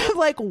 And I'm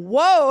like,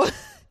 whoa.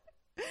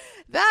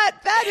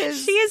 That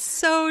is, she is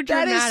so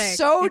dramatic. That is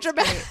so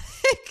dramatic.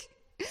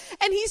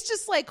 And he's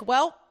just like,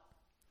 well,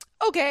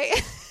 okay.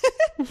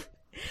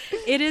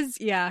 It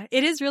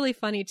is really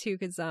funny too,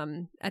 because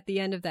at the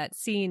end of that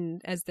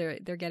scene, as they're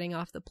getting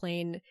off the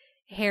plane,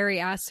 Harry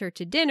asks her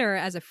to dinner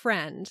as a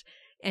friend,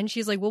 and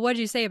she's like, well, what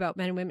did you say about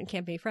men and women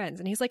can't be friends?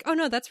 And he's like, oh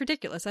no, that's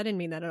ridiculous, I didn't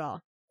mean that at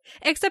all.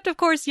 Except, of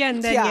course, Yen,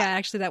 then, Yeah.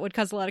 actually, that would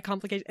cause a lot of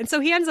complications. And so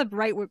he ends up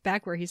right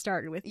back where he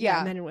started with,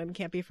 Yeah. men and women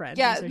can't be friends.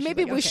 Yeah, And so she's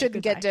maybe like, we okay,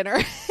 shouldn't goodbye. get dinner.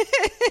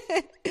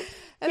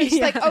 And he's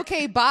like, Yeah.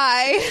 okay,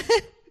 bye.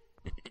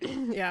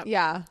 Yeah.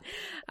 Yeah.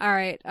 All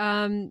right.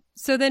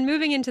 So then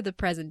moving into the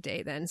present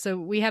day then. So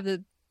we have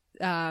the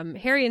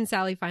Harry and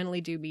Sally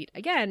finally do meet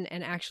again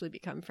and actually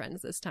become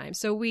friends this time.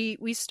 So we're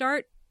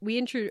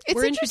introduced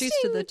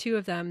to the two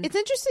of them. It's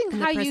interesting in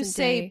the how you present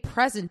say day.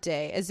 present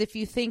day as if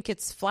you think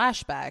it's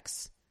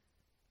flashbacks.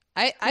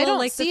 I Well, don't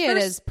like, the see it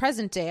first- as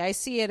present day. I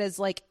see it as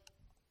like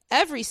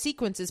every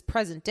sequence is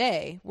present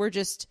day. We're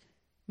just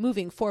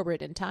moving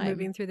forward in time.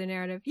 moving through the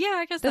narrative. Yeah,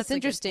 I guess That's that's a good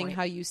interesting point.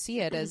 how you see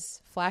it as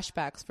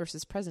flashbacks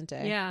versus present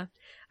day. Yeah.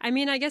 I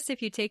mean, I guess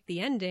if you take the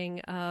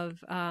ending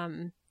of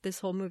this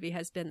whole movie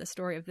has been the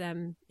story of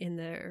them in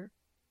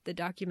the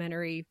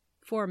documentary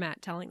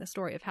format telling the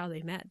story of how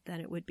they met, then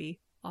it would be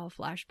all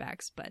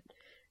flashbacks. But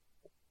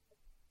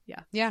Yeah.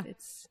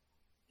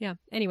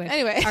 Anyway.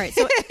 Anyway. All right.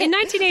 So in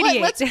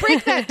 1988. Let's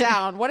break that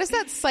down. What does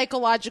that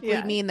psychologically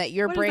Yeah. mean that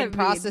your What does brain that mean?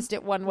 processed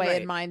it one way Right.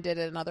 and mine did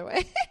it another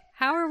way?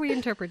 How are we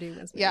interpreting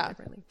this movie Yeah.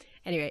 differently?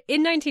 Anyway,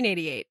 in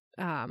 1988,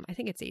 I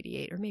think it's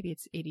 88 or maybe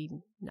it's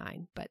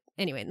 89, but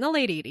anyway, in the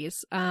late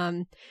 80s.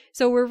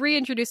 So we're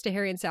reintroduced to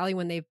Harry and Sally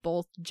when they've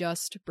both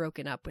just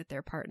broken up with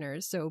their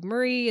partners. So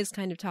Marie is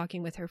kind of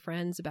talking with her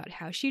friends about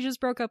how she just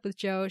broke up with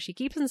Joe. She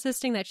keeps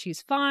insisting that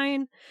she's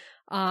fine.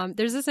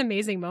 There's this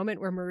amazing moment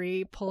where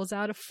Marie pulls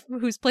out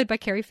who's played by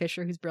Carrie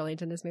Fisher, who's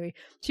brilliant in this movie.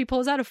 She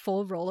pulls out a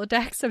full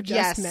Rolodex of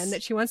just Yes. men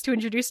that she wants to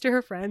introduce to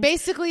her friends.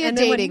 Basically a And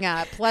then when- dating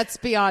app, let's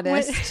be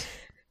honest.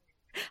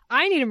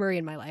 I need a Marie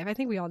in my life. I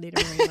think we all need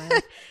a Marie in my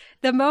life.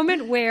 The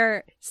moment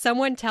where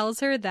someone tells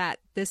her that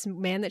this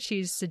man that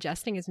she's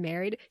suggesting is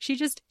married, she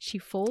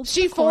folds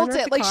She the corner folds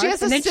of it the like she card,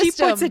 has a and then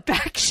system. she puts it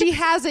back. She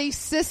has a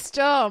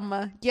system.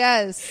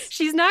 Yes.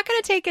 She's not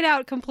going to take it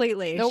out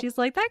completely. Nope. She's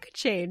like, that could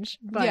change,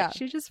 but Yeah.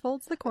 she just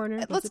folds the corner.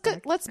 And Let's puts it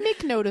back. let's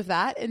make note of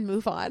that and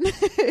move on.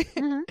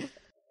 Mhm.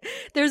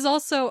 There's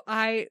also,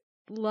 I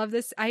love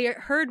this. I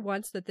heard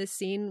once that this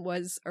scene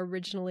was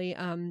originally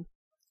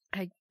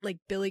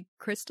Billy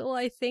Crystal,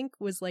 I think,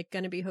 was like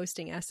going to be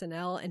hosting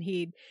SNL,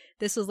 and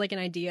this was like an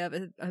idea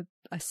of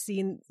a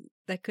scene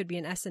that could be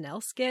an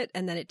SNL skit,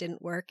 and then it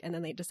didn't work, and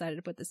then they decided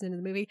to put this into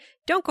the movie.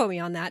 Don't quote me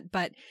on that,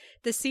 but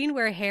the scene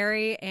where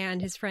Harry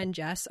and his friend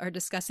Jess are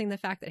discussing the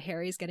fact that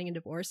Harry is getting a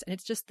divorce, and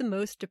it's just the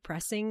most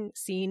depressing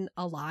scene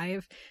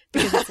alive,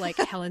 because it's like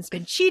Helen's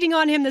been cheating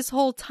on him this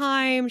whole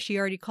time. She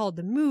already called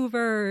the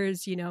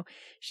movers,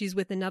 she's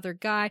with another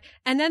guy,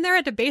 and then they're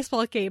at a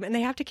baseball game, and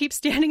they have to keep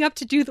standing up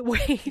to do the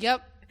wave.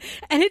 Yep.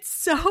 And it's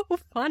so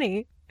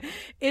funny.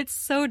 It's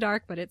so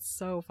dark, but it's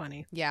so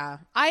funny. Yeah.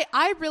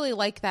 I really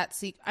like that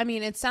I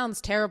mean, it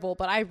sounds terrible,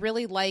 but I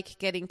really like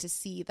getting to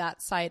see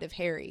that side of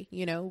Harry,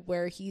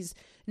 where he's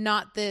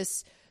not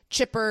this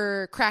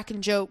chipper,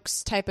 cracking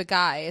jokes type of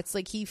guy. It's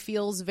like he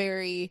feels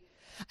I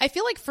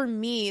feel like for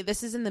me,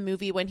 this is in the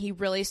movie when he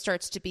really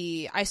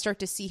I start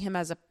to see him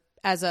as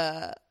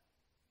a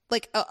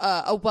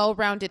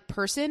well-rounded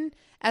person,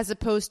 as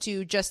opposed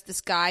to just this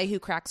guy who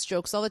cracks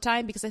jokes all the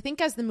time. Because I think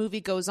as the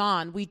movie goes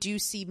on, we do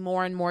see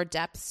more and more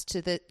depths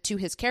to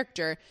his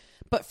character.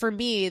 But for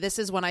me, this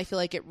is when I feel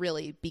like it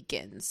really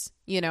begins,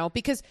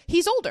 because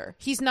he's older.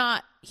 He's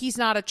not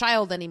a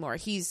child anymore.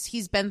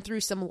 He's been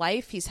through some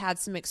life. He's had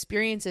some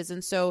experiences.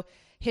 And so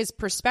his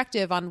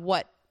perspective on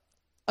what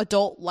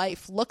adult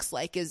life looks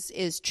like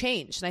is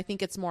changed. And I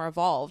think it's more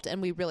evolved.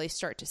 And we really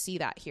start to see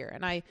that here.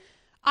 And I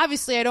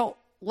don't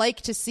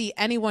like to see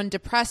anyone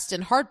depressed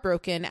and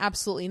heartbroken.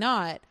 Absolutely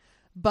not.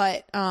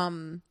 But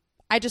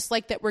I just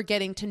like that we're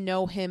getting to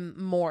know him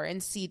more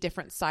and see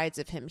different sides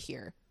of him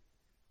here.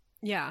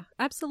 Yeah,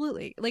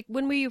 absolutely. Like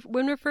when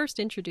we're first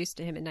introduced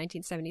to him in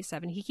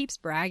 1977, he keeps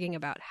bragging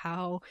about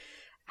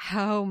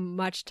how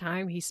much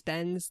time he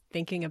spends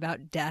thinking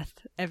about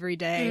death every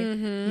day.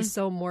 Mm-hmm. He's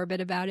so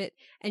morbid about it.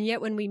 And yet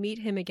when we meet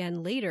him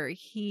again later,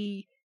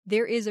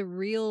 there is a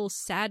real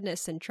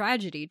sadness and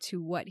tragedy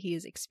to what he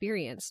has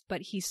experienced,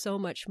 but he's so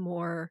much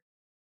more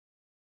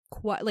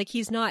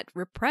he's not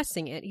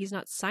repressing it. He's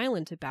not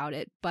silent about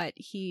it, but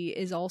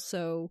he's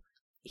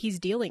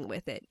dealing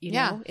with it.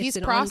 It's he's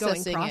an ongoing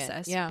processing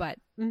process. it. Yeah. But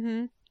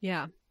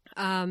yeah.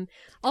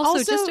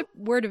 Also, just a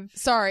word of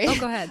sorry. Oh,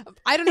 go ahead.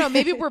 I don't know.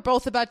 Maybe we're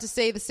both about to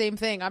say the same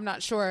thing. I'm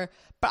not sure,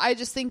 but I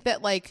just think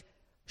that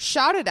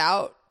shout it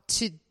out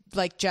to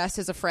Jess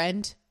as a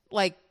friend.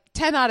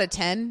 10 out of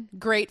 10,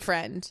 great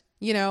friend.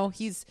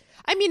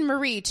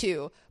 Marie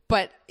too.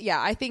 But yeah,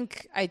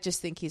 I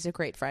just think he's a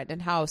great friend and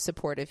how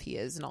supportive he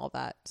is and all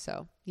that.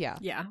 So yeah.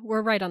 Yeah,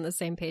 we're right on the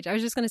same page. I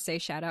was just going to say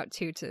shout out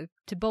too to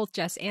both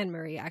Jess and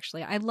Marie,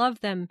 actually. I love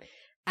them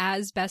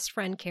as best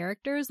friend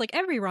characters. Like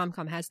every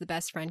rom-com has the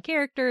best friend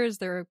characters.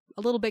 They're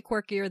a little bit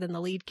quirkier than the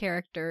lead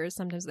characters.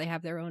 Sometimes they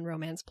have their own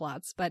romance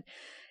plots. But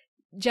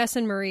Jess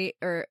and Marie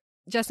are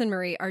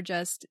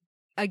just,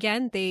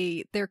 again,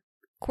 they're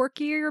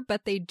quirkier,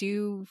 but they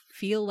do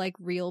feel like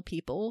real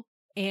people,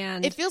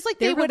 and It feels like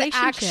their they would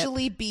relationship-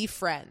 actually be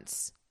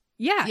friends.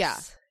 Yes. Yeah.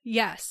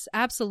 Yes,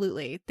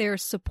 absolutely. They're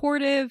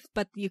supportive,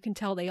 but you can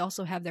tell they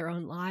also have their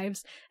own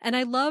lives. And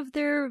I love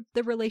the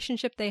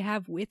relationship they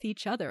have with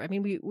each other. I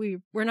mean,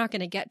 we're not going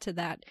to get to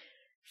that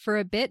for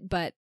a bit,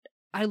 but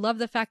I love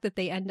the fact that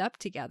they end up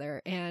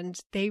together and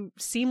they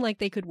seem like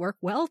they could work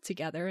well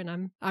together,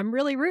 and I'm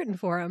really rooting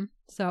for them.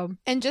 So,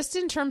 and just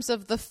in terms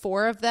of the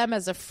four of them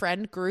as a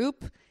friend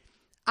group,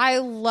 I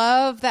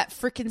love that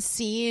freaking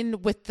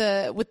scene with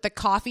the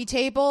coffee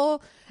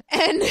table,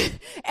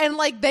 and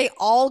like they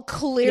all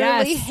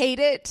clearly hate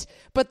it,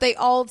 but they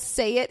all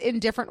say it in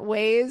different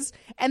ways,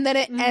 and then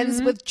it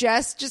ends with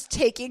Jess just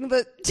taking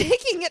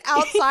it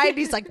outside.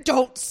 He's like,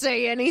 "Don't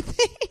say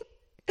anything."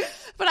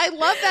 But I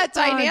love that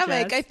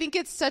dynamic. I think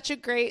it's such a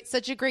great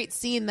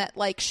scene that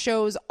like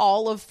shows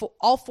all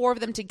four of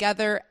them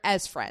together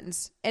as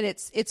friends, and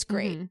it's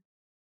great. Mm-hmm.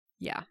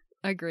 Yeah.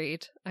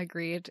 Agreed.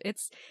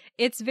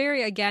 It's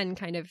very, again,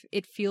 kind of,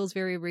 it feels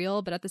very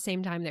real, but at the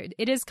same time,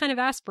 it is kind of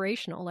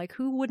aspirational. Like,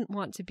 who wouldn't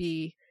want to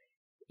be,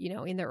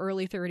 in their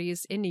early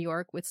 30s in New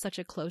York with such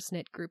a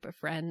close-knit group of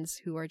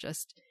friends who are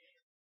just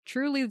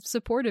truly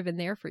supportive and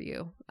there for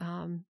you?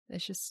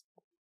 It's just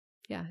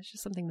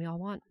something we all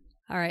want.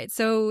 All right,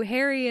 so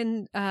Harry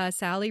and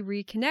Sally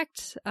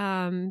reconnect.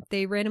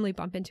 They randomly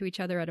bump into each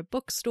other at a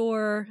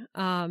bookstore.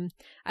 I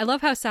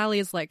love how Sally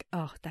is like,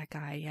 "Oh, that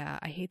guy, yeah,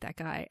 I hate that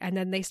guy." And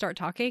then they start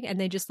talking and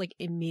they just like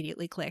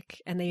immediately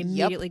click and they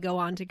immediately go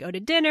on to go to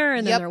dinner,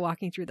 and then they're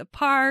walking through the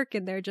park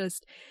and they're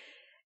just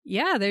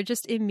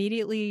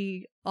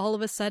immediately all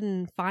of a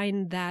sudden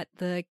find that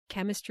the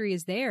chemistry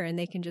is there and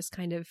they can just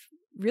kind of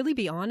really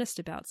be honest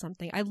about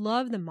something. I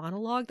love the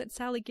monologue that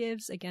Sally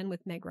gives, again,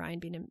 with Meg Ryan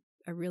being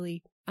a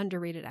really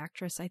underrated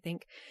actress, I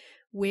think,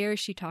 where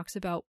she talks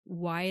about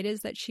why it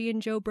is that she and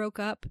Joe broke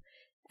up,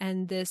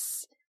 and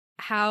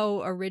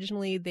how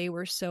originally they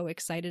were so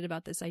excited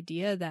about this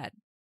idea that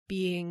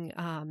being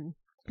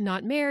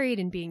not married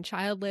and being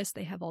childless,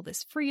 they have all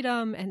this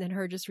freedom, and then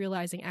her just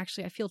realizing,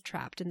 actually, I feel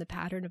trapped in the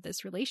pattern of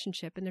this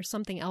relationship and there's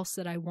something else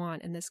that I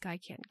want and this guy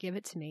can't give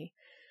it to me.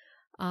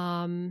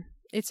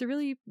 It's a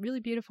really, really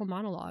beautiful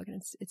monologue,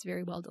 and it's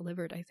very well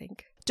delivered, I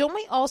think. Don't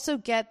we also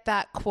get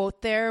that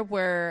quote there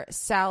where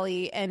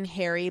Sally and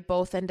Harry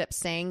both end up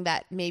saying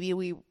that maybe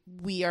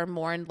we are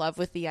more in love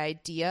with the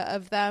idea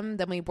of them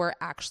than we were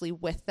actually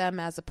with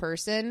them as a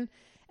person?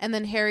 And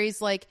then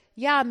Harry's like,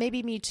 "Yeah,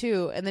 maybe me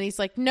too." And then he's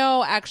like,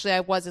 "No, actually, I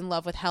was in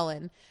love with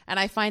Helen." And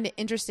I find it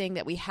interesting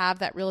that we have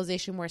that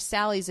realization where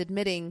Sally's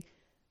admitting,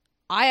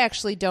 I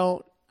actually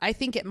don't. I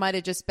think it might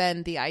have just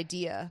been the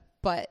idea,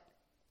 but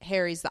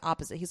Harry's the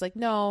opposite. He's like,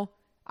 "No,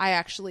 I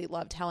actually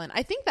loved Helen."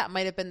 I think that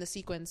might have been the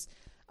sequence.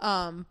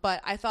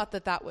 But I thought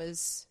that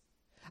was,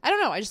 I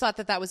don't know. I just thought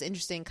that was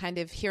interesting, kind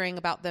of hearing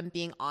about them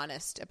being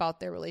honest about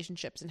their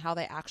relationships and how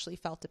they actually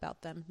felt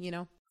about them,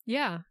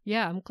 Yeah.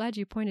 I'm glad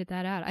you pointed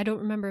that out. I don't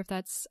remember if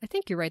I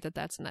think you're right that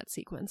that's in that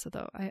sequence,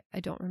 although I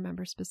don't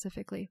remember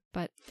specifically.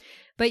 But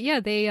yeah,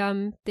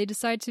 they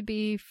decide to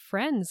be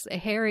friends.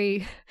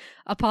 Harry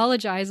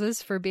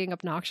apologizes for being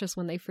obnoxious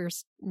when they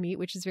first meet,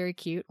 which is very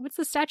cute. What's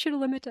the statute of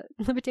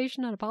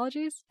limitation on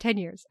apologies? 10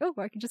 years. Oh,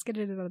 I can just get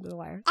it under the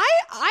wire.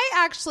 I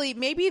actually,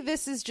 maybe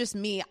this is just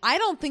me, I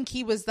don't think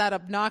he was that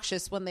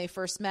obnoxious when they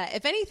first met.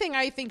 If anything,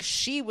 I think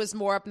she was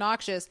more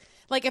obnoxious.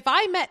 Like, if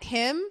I met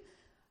him,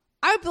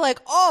 I would be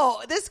like,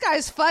 "Oh, this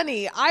guy's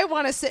funny. I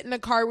want to sit in a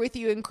car with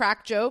you and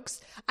crack jokes."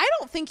 I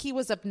don't think he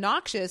was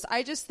obnoxious.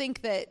 I just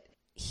think that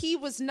he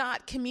was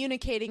not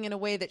communicating in a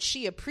way that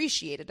she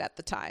appreciated at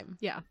the time.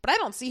 Yeah. But I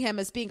don't see him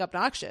as being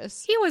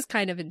obnoxious. He was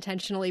kind of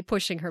intentionally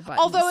pushing her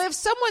buttons. Although if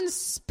someone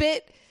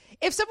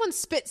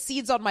spit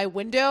seeds on my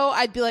window,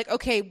 I'd be like,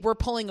 "Okay, we're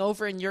pulling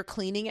over and you're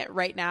cleaning it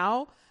right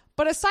now."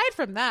 But aside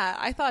from that,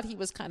 I thought he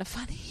was kind of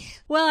funny.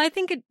 Well, I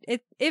think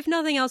it if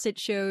nothing else, it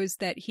shows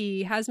that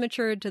he has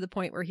matured to the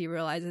point where he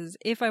realizes,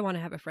 if I want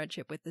to have a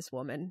friendship with this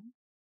woman,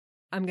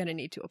 I'm going to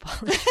need to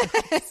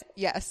apologize.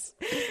 Yes.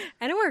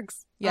 And it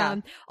works. Yeah.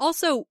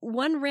 Also,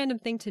 one random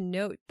thing to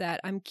note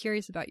that I'm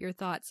curious about your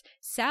thoughts.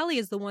 Sally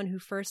is the one who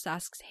first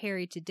asks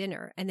Harry to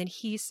dinner, and then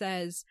he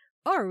says,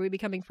 "Oh, are we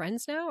becoming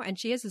friends now?" And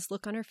she has this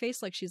look on her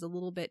face like she's a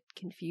little bit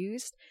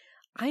confused.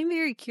 I'm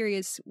very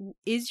curious,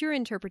 is your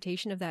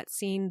interpretation of that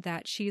scene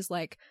that she's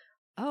like,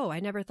 "Oh, I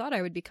never thought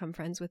I would become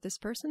friends with this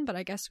person, but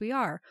I guess we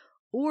are"?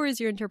 Or is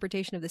your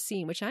interpretation of the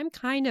scene, which I'm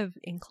kind of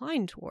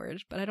inclined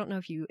toward, but I don't know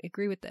if you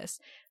agree with this,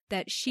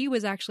 that she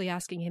was actually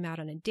asking him out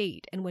on a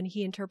date, and when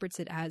he interprets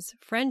it as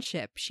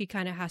friendship, she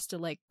kind of has to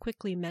like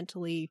quickly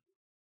mentally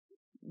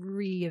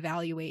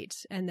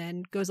reevaluate and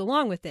then goes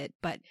along with it,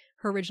 but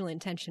her original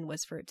intention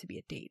was for it to be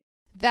a date.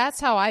 That's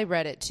how I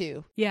read it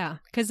too. Yeah,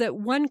 because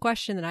one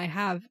question that I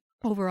have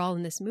overall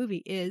in this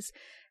movie is,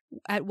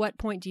 at what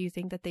point do you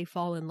think that they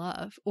fall in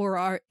love?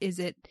 Or is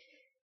it,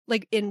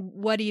 like, in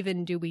what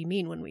even do we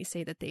mean when we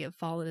say that they have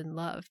fallen in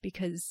love?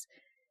 Because,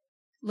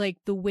 like,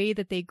 the way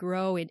that they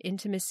grow in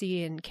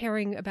intimacy and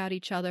caring about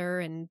each other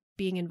and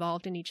being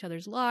involved in each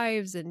other's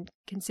lives and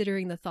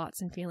considering the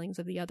thoughts and feelings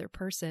of the other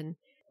person,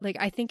 like,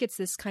 I think it's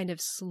this kind of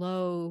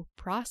slow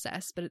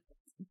process, but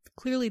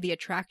clearly the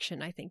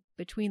attraction, I think,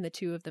 between the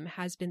two of them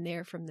has been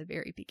there from the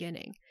very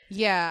beginning.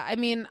 Yeah, I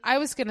mean, I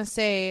was going to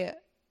say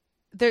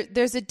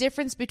there's a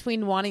difference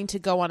between wanting to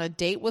go on a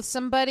date with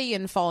somebody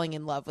and falling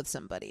in love with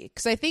somebody.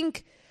 Because I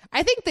think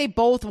they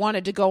both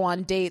wanted to go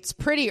on dates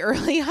pretty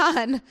early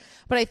on,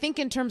 but I think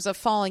in terms of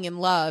falling in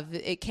love,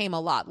 it came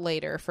a lot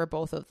later for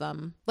both of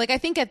them. Like, I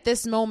think at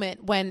this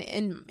moment when,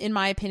 in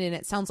my opinion,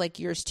 it sounds like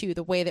yours too,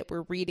 the way that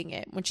we're reading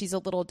it, when she's a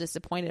little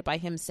disappointed by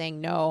him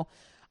saying no,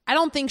 I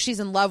don't think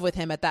she's in love with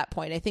him at that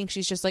point. I think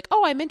she's just like,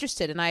 oh, I'm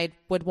interested and I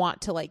would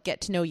want to like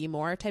get to know you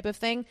more type of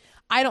thing.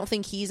 I don't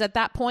think he's at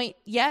that point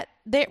yet.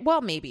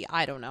 Well, maybe.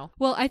 I don't know.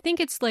 Well, I think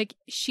it's like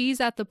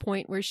she's at the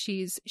point where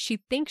she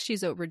thinks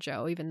she's over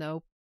Joe, even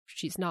though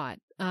she's not.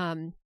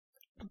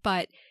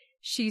 But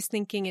she's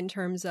thinking in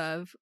terms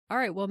of, all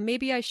right, well,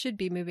 maybe I should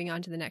be moving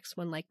on to the next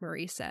one, like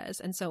Marie says.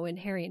 And so when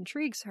Harry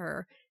intrigues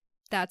her,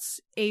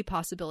 that's a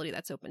possibility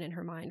that's open in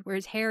her mind.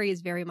 Whereas Harry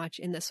is very much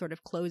in this sort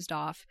of closed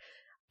off,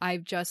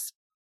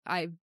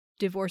 I'm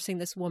divorcing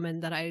this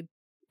woman that I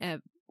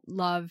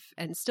love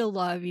and still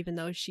love, even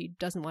though she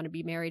doesn't want to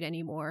be married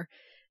anymore.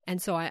 And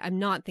so I'm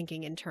not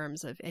thinking in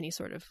terms of any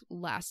sort of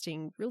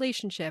lasting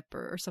relationship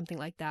or something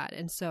like that.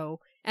 And so,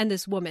 and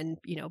this woman,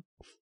 you know,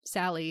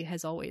 Sally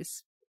has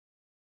always,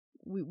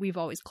 we've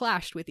always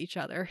clashed with each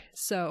other.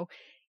 So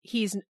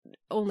he's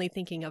only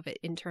thinking of it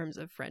in terms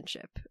of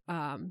friendship.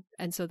 And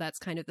so that's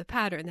kind of the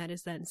pattern that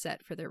is then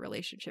set for their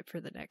relationship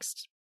for the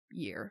next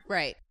year.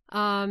 Right.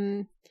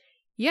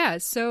 Yeah,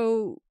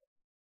 so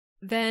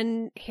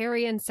then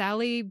Harry and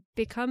Sally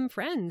become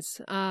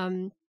friends.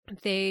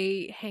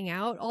 They hang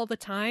out all the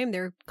time.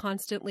 They're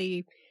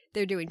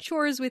doing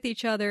chores with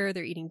each other.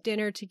 They're eating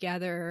dinner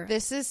together.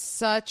 This is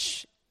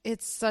such a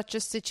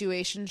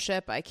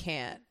situationship. I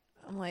can't.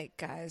 I'm like,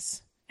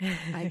 guys,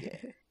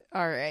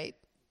 all right.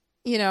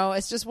 You know,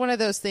 it's just one of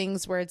those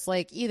things where it's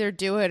like, either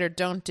do it or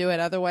don't do it.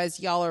 Otherwise,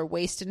 y'all are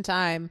wasting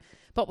time.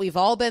 But we've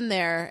all been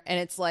there, and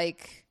it's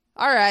like,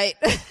 all right.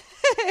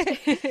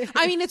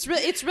 I mean, it's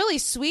really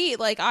sweet.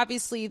 Like,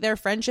 obviously their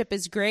friendship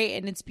is great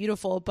and it's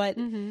beautiful, but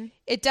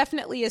it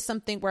definitely is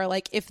something where,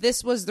 like, if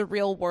this was the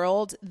real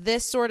world,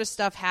 this sort of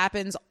stuff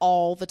happens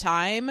all the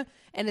time.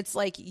 And it's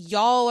like,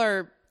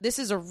 this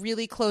is a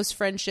really close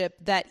friendship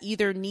that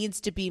either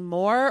needs to be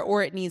more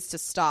or it needs to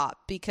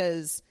stop,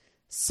 because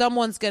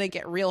someone's going to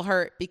get real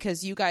hurt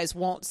because you guys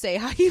won't say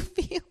how you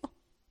feel.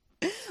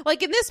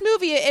 Like, in this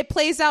movie, it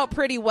plays out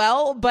pretty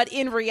well, but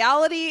in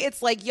reality,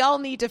 it's like, y'all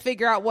need to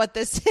figure out what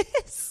this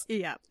is.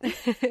 Yeah.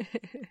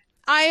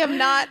 I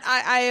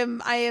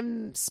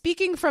am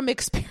speaking from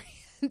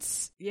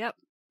experience. Yep.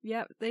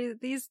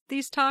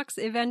 These talks,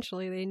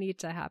 eventually they need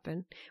to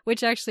happen,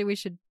 which actually we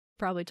should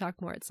probably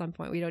talk more at some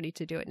point. We don't need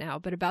to do it now,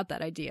 but about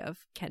that idea of,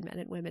 can men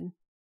and women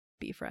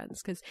be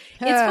friends? Because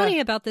it's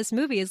funny about this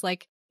movie is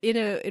like,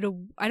 I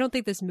don't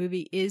think this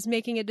movie is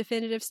making a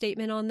definitive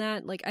statement on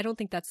that. Like, I don't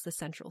think that's the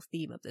central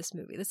theme of this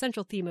movie. The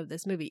central theme of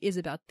this movie is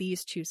about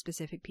these two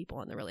specific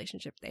people and the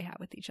relationship they have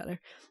with each other.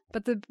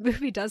 But the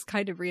movie does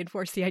kind of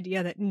reinforce the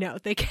idea that no,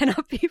 they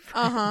cannot be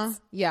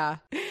friends. Yeah.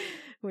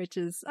 Which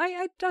is,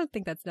 I don't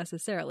think that's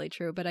necessarily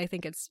true, but I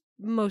think it's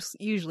most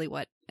usually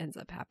what ends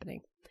up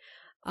happening.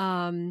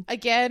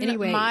 Again,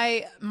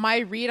 anyway, my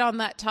read on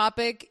that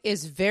topic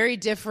is very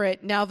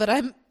different now that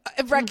I'm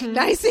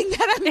recognizing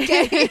that I'm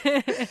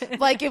gay.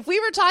 Like, if we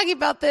were talking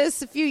about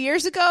this a few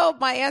years ago,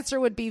 my answer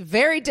would be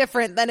very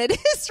different than it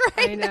is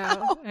right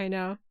now. I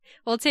know.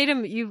 Well,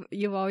 Tatum,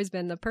 you've always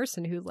been the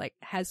person who like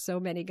has so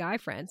many guy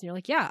friends, and you're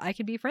like, yeah, I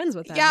could be friends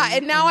with them. Yeah,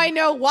 and now I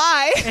know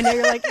why. And now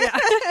you're like, yeah.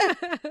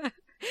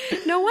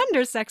 No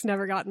wonder sex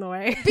never got in the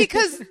way.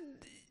 Because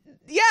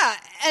yeah,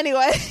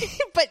 anyway,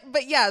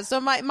 but yeah, so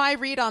my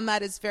read on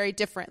that is very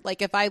different.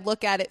 Like, if I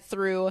look at it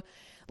through,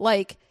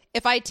 like,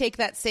 if I take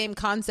that same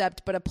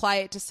concept but apply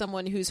it to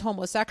someone who's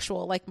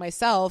homosexual like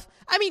myself,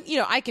 I mean, you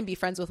know, I can be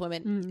friends with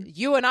women.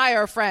 You and I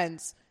are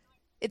friends.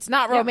 It's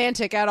not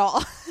romantic at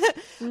all.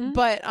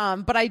 But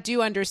I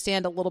do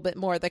understand a little bit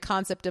more the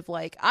concept of,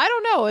 like, I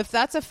don't know if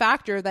that's a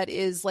factor that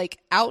is like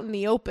out in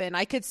the open.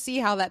 I could see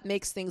how that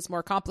makes things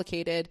more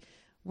complicated.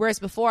 Whereas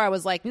before I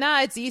was like,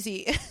 nah, it's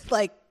easy.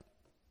 Like,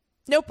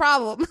 no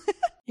problem.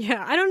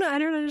 Yeah, I don't know. I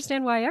don't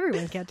understand why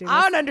everyone can't do this.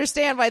 I don't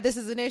understand why this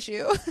is an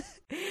issue.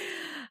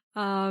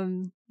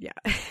 Yeah,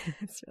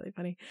 it's really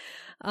funny.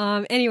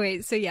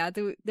 Anyway, so yeah,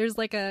 there's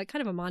like a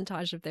kind of a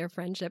montage of their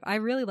friendship. I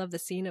really love the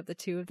scene of the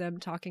two of them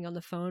talking on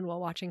the phone while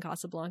watching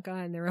Casablanca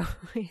in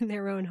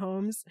their own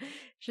homes.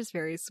 It's just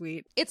very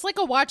sweet. It's like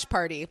a watch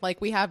party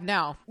like we have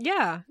now.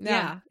 Yeah.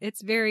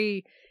 It's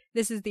very,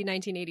 this is the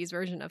 1980s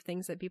version of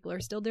things that people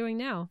are still doing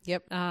now.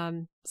 Yep.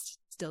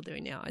 Still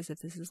doing now, as if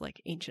this is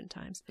like ancient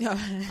times.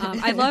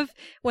 I love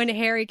when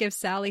Harry gives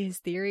Sally his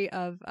theory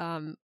of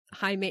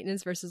high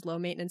maintenance versus low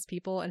maintenance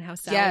people, and how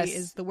Sally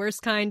is the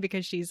worst kind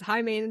because she's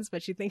high maintenance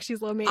but she thinks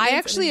she's low maintenance. I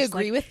actually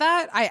agree with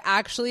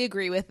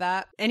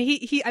that. And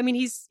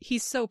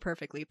he's so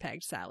perfectly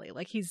pegged Sally.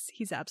 Like,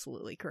 he's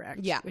absolutely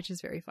correct. Yeah, which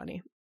is very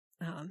funny.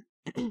 Out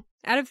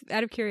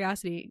of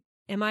curiosity,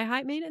 am I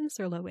high maintenance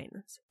or low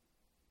maintenance?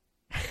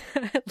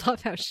 I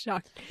love how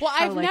shocked. Well,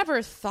 I've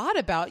never thought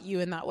about you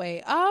in that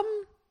way.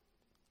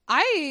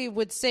 I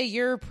would say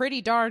you're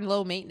pretty darn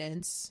low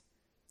maintenance.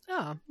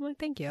 Oh, well,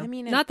 thank you. I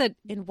mean, not that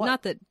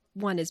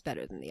one is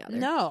better than the other.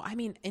 No, I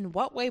mean, in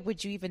what way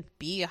would you even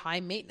be high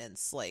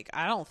maintenance? Like,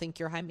 I don't think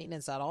you're high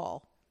maintenance at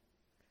all.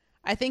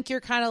 I think you're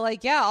kind of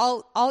like, yeah,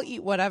 I'll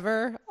eat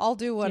whatever. I'll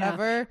do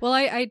whatever. Yeah. Well,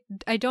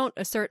 I don't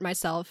assert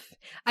myself.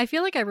 I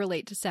feel like I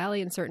relate to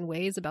Sally in certain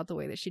ways about the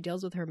way that she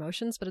deals with her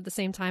emotions, but at the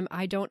same time,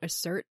 I don't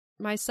assert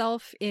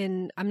myself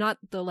I'm not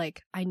the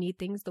like, I need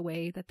things the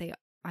way that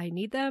I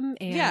need them.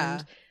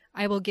 And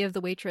I will give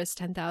the waitress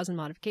 10,000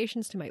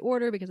 modifications to my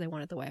order because I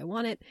want it the way I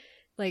want it.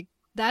 Like,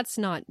 that's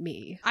not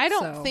me. I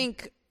don't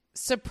think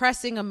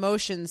suppressing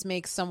emotions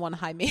makes someone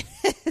high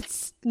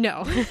maintenance.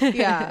 No.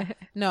 Yeah.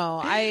 No,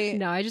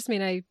 I just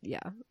mean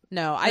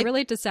No, I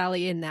relate to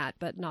Sally in that,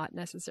 but not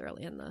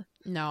necessarily in the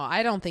No,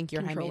 I don't think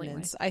you're high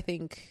maintenance. Way.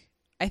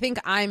 I think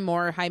I'm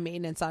more high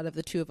maintenance out of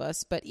the two of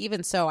us, but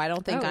even so, I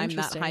don't think I'm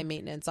that high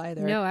maintenance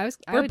either. No,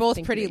 we're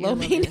both pretty low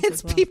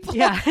maintenance well. people.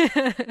 Yeah.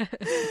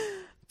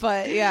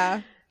 But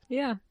yeah.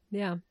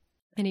 Yeah.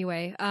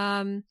 Anyway,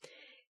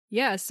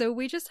 yeah, so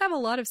we just have a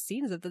lot of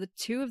scenes of the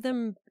two of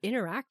them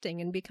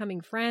interacting and becoming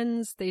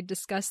friends. They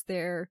discuss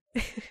their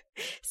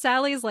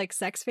Sally's like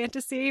sex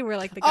fantasy where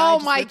like the guy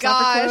just rips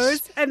off her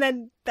clothes, and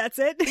then that's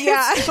it.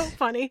 Yeah. It's so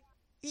funny.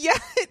 Yeah.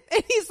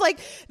 And he's like,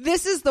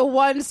 this is the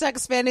one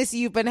sex fantasy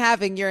you've been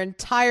having your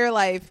entire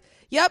life.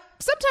 Yep.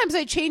 Sometimes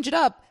I change it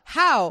up.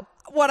 How?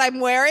 What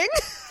I'm wearing?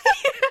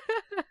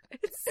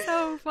 It's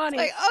so funny.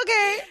 Like,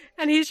 okay.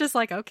 And he's just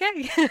like,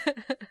 okay.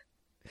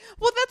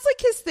 Well, that's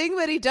like his thing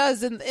that he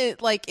does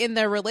in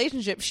their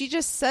relationship. She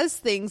just says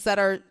things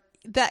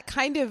that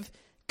kind of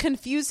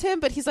confuse him,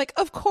 but he's like,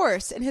 of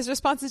course. And his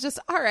response is just,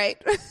 all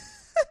right.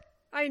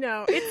 I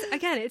know.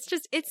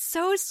 It's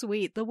so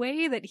sweet. The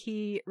way that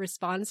he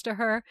responds to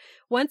her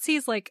once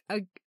he's like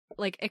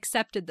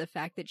accepted the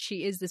fact that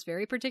she is this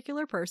very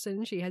particular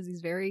person. She has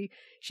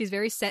she's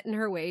very set in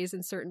her ways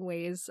in certain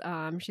ways.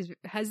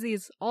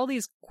 Has all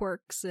these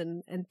quirks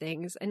and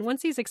things. And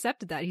once he's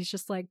accepted that, he's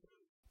just like,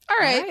 all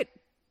right.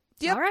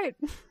 Yep. All right.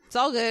 It's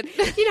all good.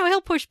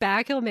 He'll push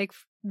back. He'll make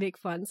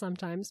fun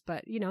sometimes,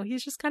 but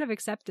he's just kind of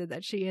accepted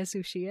that she is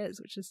who she is,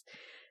 which is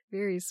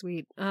very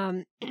sweet.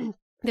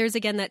 There's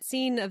again that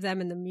scene of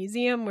them in the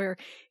museum where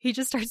he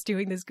just starts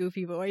doing this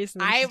goofy voice.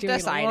 And I've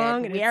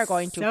decided we are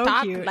going to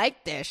talk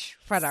like this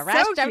for the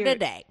rest of the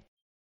day.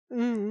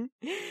 Mm-hmm.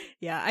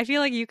 Yeah, I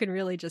feel like you can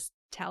really just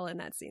tell in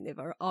that scene they've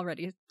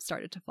already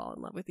started to fall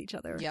in love with each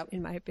other. Yep.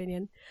 In my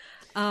opinion.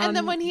 And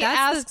then when he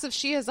asks if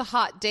she has a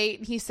hot date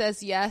and he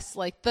says yes,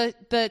 like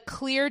the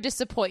clear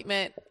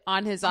disappointment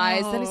on his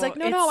eyes, then he's like,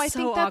 no, I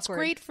think that's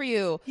great for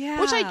you. Yeah.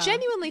 Which I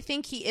genuinely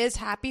think he is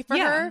happy for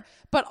her,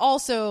 but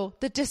also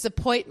the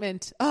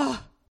disappointment.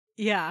 Oh.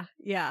 Yeah.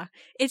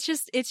 It's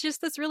just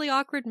this really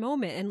awkward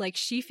moment, and like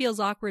she feels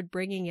awkward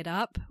bringing it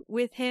up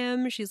with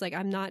him. She's like,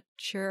 I'm not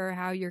sure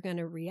how you're going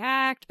to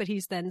react, but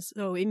he's then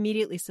so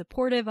immediately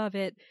supportive of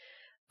it.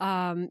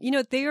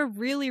 They are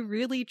really,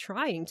 really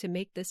trying to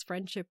make this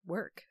friendship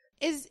work.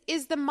 Is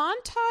the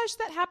montage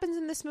that happens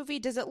in this movie,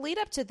 does it lead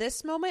up to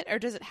this moment or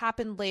does it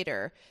happen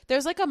later?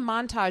 There's like a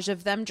montage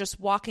of them just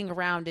walking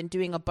around and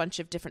doing a bunch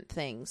of different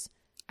things.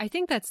 I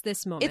think that's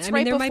this moment. It's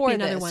right there before might be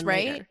another this, one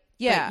right? later.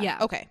 Yeah. Yeah.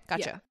 Okay.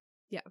 Gotcha.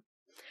 Yeah.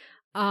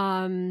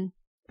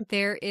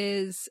 There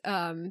is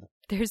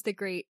there's the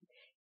great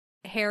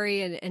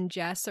Harry and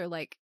Jess are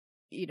like,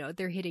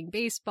 they're hitting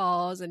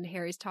baseballs, and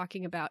Harry's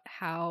talking about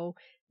how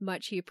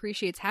much he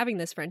appreciates having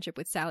this friendship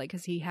with Sally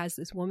because he has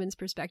this woman's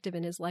perspective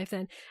in his life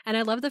then. And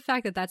I love the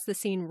fact that that's the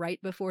scene right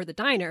before the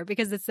diner,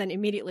 because it's then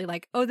immediately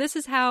like, oh, this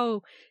is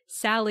how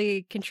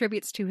Sally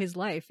contributes to his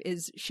life,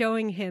 is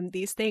showing him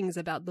these things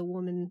about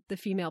the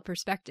female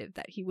perspective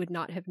that he would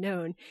not have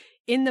known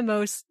in the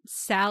most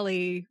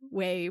Sally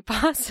way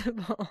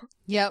possible.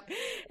 Yep.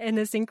 In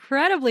this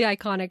incredibly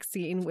iconic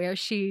scene where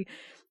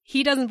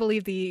he doesn't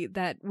believe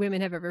that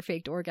women have ever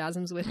faked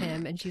orgasms with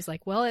him, and she's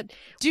like, well,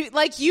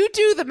 you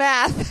do the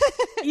math.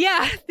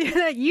 Yeah,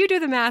 you do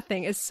the math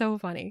thing is so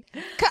funny.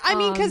 I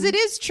mean, because it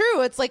is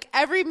true. It's like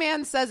every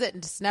man says it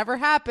and it's never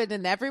happened,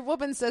 and every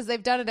woman says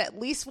they've done it at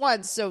least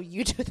once, so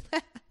you do the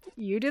math.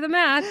 You do the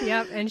math,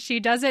 yep. And she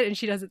does it, and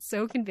she does it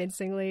so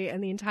convincingly,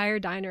 and the entire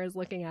diner is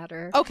looking at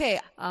her. Okay,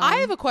 I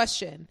have a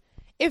question.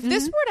 If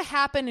this were to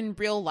happen in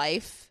real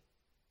life,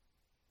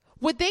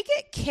 would they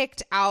get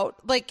kicked out?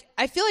 Like,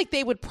 I feel like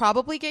they would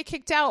probably get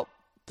kicked out.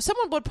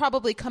 Someone would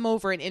probably come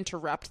over and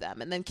interrupt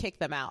them and then kick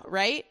them out,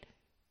 right?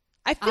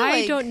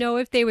 I don't know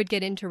if they would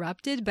get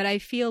interrupted, but I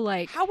feel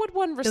like how would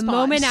one respond?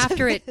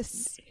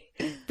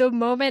 The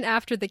moment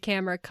after the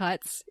camera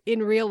cuts,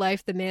 in real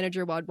life, the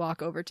manager would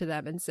walk over to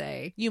them and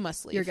say, "You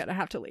must leave. You're gonna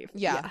have to leave."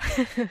 Yeah.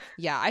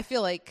 Yeah. I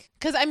feel like,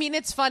 because I mean,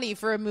 it's funny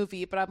for a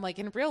movie, but I'm like,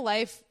 in real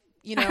life,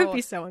 I would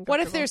be so uncomfortable. What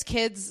if there's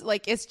kids?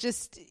 Like, it's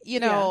just,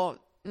 Yeah.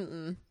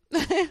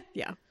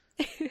 Yeah.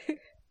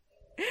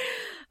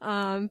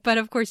 But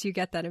of course you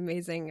get that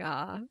amazing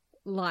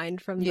line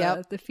from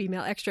Yep. the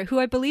female extra, who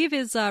I believe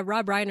is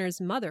Rob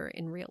Reiner's mother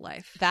in real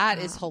life. That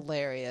is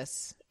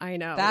hilarious. I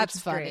know. That's which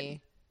is funny.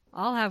 great.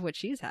 I'll have what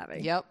she's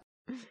having. Yep.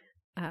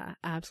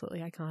 Absolutely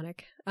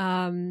iconic.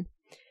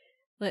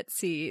 Let's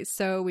see.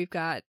 So we've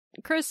got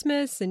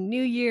Christmas and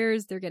New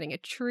Year's. They're getting a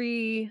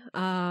tree.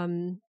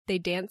 They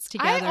dance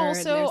together.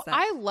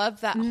 I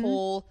love that Mhm.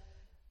 whole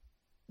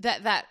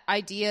that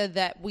idea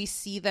that we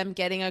see them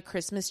getting a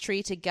Christmas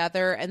tree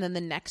together, and then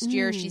the next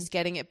year she's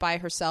getting it by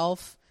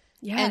herself.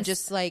 Yes. And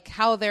just like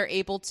how they're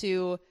able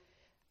to,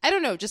 I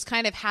don't know, just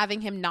kind of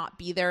having him not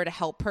be there to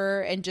help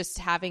her, and just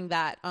having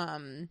that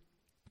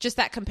just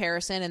that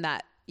comparison, and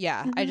that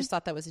I just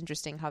thought that was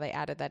interesting how they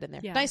added that in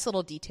there. Yeah. Nice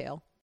little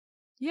detail.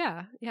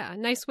 Yeah.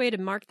 Nice way to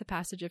mark the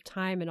passage of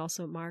time, and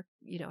also mark,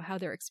 how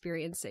they're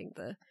experiencing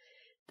the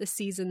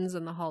seasons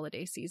and the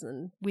holiday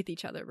season with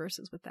each other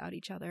versus without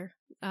each other.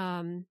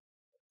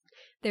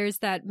 There's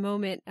that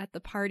moment at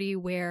the party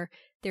where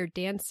they're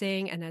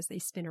dancing, and as they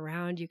spin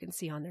around, you can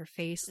see on their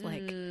face,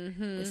 like,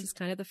 this is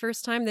kind of the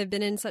first time they've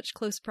been in such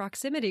close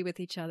proximity with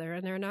each other,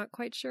 and they're not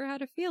quite sure how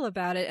to feel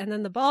about it. And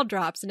then the ball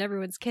drops, and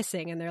everyone's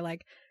kissing, and they're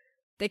like,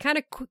 they kind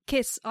of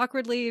kiss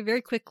awkwardly,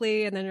 very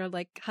quickly, and then they're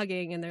like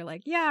hugging, and they're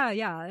like,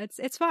 yeah,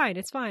 it's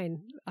fine.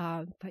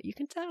 But you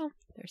can tell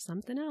there's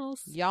something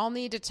else. Y'all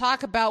need to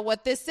talk about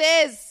what this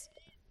is.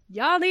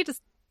 Y'all need to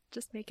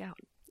just make out.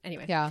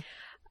 Anyway. Yeah.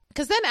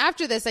 Because then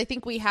after this, I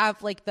think we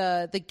have like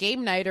the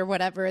game night or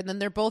whatever, and then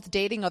they're both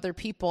dating other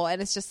people,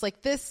 and it's just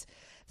like, this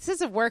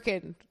isn't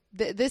working.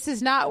 This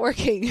is not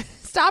working.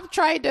 Stop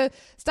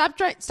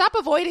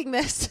avoiding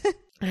this.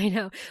 I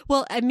know.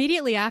 Well,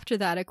 immediately after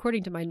that,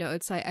 according to my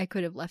notes, I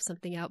could have left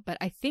something out, but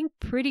I think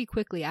pretty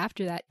quickly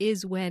after that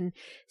is when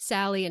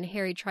Sally and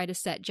Harry try to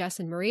set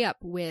Jess and Marie up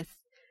with,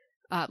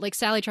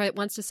 Sally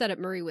wants to set up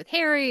Marie with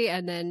Harry,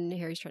 and then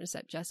Harry's trying to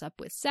set Jess up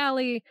with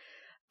Sally,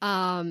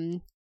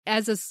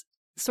 as a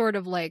sort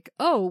of like,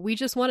 oh, we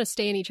just want to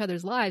stay in each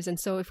other's lives, and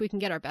so if we can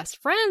get our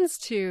best friends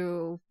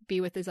to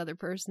be with this other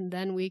person,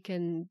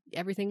 then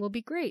everything will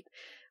be great.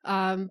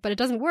 But it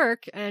doesn't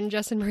work, and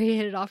Jess and Marie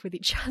hit it off with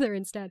each other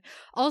instead.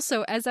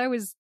 Also,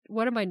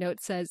 one of my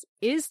notes says,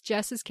 is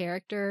Jess's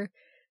character,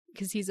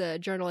 because he's a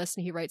journalist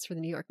and he writes for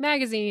the New York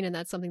Magazine, and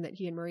that's something that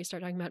he and Marie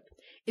start talking about,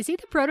 is he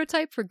the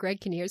prototype for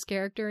Greg Kinnear's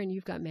character in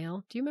You've Got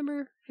Mail? Do you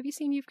remember? Have you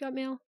seen You've Got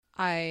Mail?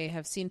 I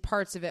have seen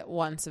parts of it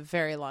once a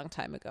very long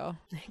time ago.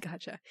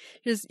 Gotcha.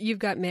 Just You've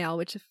Got Mail,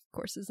 which of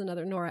course is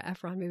another Nora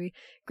Ephron movie.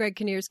 Greg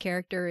Kinnear's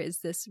character is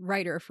this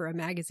writer for a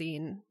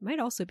magazine, might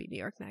also be New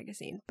York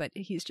Magazine, but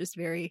he's just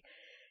very,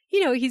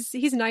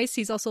 he's nice.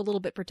 He's also a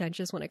little bit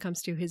pretentious when it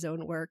comes to his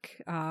own work.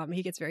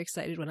 He gets very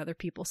excited when other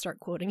people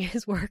start quoting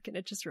his work, and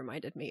it just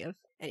reminded me of,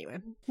 anyway,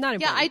 not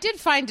important. Yeah, I did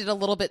find it a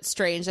little bit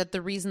strange that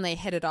the reason they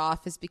hit it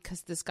off is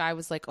because this guy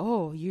was like,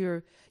 oh,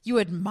 you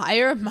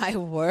admire my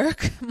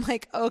work? I'm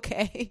like,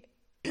 okay,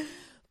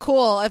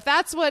 cool. If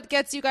that's what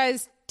gets you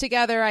guys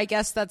together, I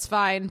guess that's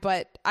fine.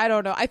 But I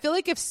don't know. I feel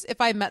like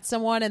if I met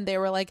someone and they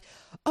were like,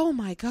 oh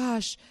my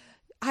gosh,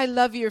 I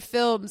love your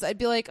films, I'd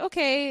be like,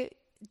 okay,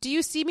 do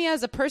you see me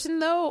as a person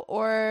though?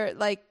 Or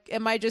like,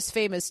 am I just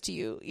famous to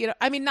you?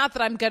 I mean, not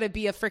that I'm going to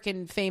be a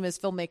freaking famous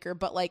filmmaker,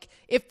 but like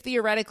if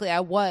theoretically I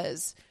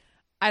was,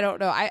 I don't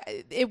know.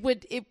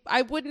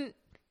 I wouldn't,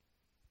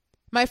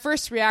 my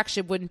first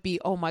reaction wouldn't be,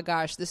 oh my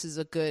gosh, this is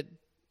a good,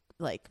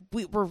 like,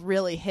 we're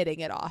really hitting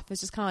it off.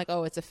 It's just kind of like,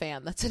 oh, it's a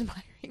fan that's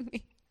admiring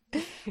me.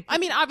 I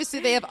mean, obviously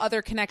they have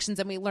other connections,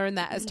 and we learn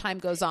that as time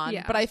goes on.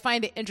 Yeah. But I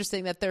find it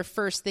interesting that their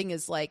first thing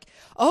is like,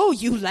 oh,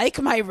 you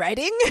like my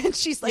writing? And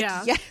she's like,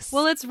 yes.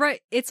 Well, it's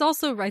right. It's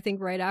also, I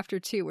think, right after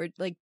too, where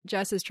like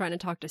Jess is trying to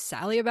talk to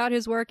Sally about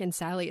his work, and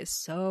Sally is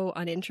so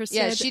uninterested.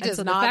 Yeah, she does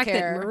not the fact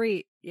care.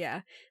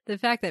 The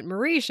fact that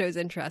Marie shows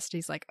interest,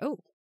 he's like, oh,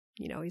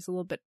 he's a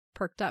little bit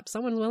perked up.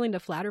 Someone's willing to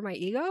flatter my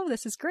ego?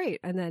 This is great.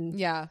 And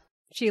then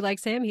she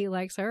likes him, he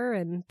likes her,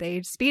 and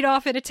they speed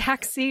off in a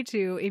taxi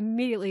to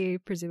immediately,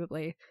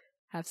 presumably,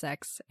 have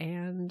sex.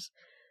 And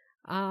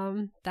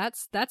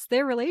that's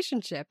their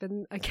relationship.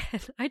 And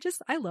again,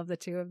 I love the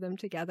two of them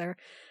together.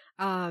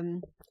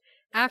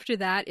 After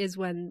that is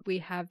when we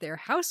have their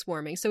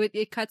housewarming. So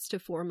it cuts to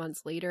 4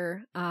 months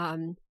later.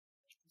 Harry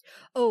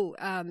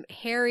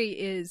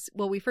is,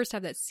 well, we first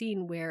have that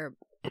scene where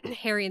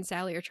Harry and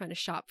Sally are trying to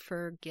shop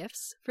for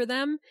gifts for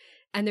them,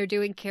 and they're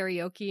doing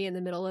karaoke in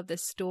the middle of the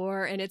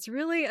store, and it's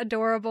really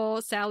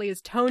adorable. Sally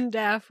is tone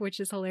deaf, which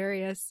is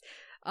hilarious.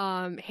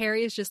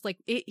 Harry is just like,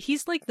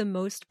 he's like the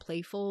most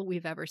playful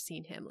we've ever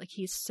seen him. Like,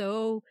 he's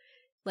so,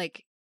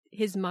 like,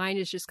 his mind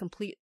is just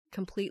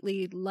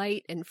completely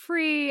light and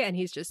free, and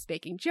he's just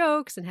making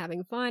jokes and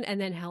having fun. And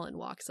then Helen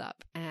walks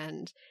up,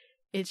 and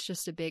it's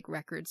just a big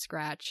record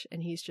scratch,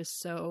 and he's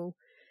just so,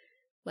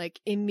 like,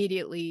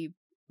 immediately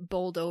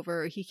bowled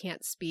over. He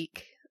can't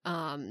speak.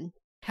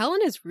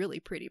 Helen is really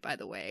pretty, by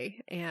the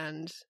way,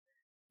 and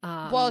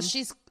well,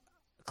 she's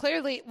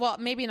clearly, well,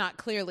 maybe not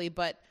clearly,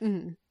 but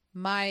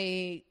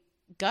my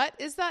gut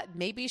is that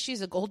maybe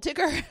she's a gold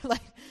digger.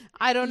 Like,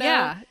 I don't know.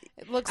 Yeah,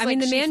 it looks. I mean,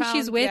 the man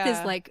she's with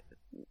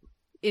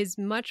is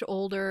much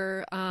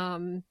older.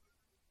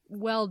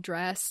 well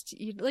dressed.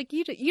 You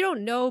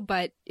don't know,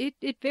 but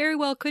it very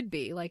well could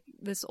be like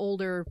this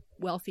older,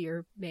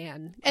 wealthier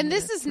man. And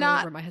this is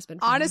not my husband.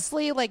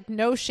 Honestly, like,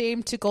 no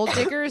shame to gold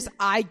diggers.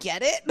 I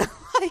get it.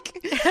 Like,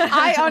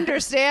 I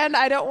understand.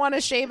 I don't want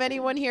to shame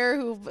anyone here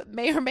who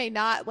may or may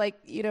not, like,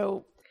 you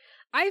know.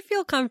 I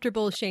feel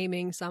comfortable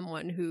shaming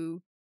someone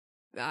who,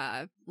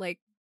 well,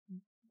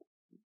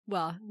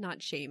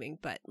 not shaming,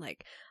 but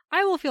like,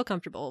 I will feel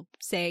comfortable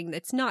saying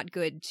it's not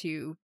good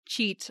to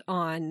cheat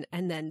on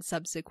and then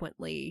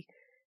subsequently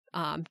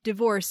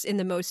divorce in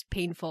the most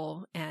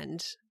painful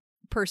and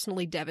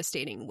personally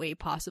devastating way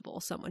possible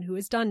someone who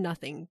has done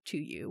nothing to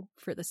you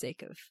for the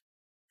sake of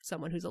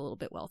someone who's a little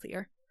bit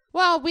wealthier.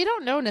 Well, we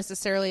don't know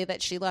necessarily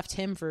that she left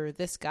him for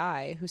this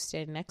guy who's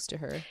standing next to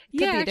her. Could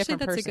be a actually, different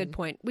that's person. a good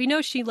point. We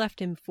know she left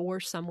him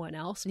for someone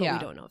else, but Yeah. we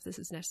don't know if this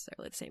is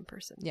necessarily the same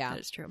person. Yeah. That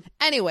is true.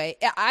 Anyway,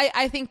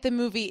 I think the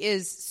movie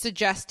is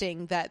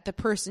suggesting that the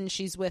person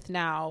she's with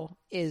now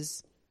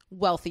is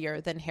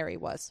wealthier than Harry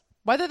was.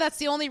 Whether that's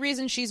the only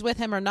reason she's with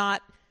him or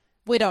not,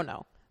 we don't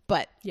know.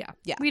 But Yeah.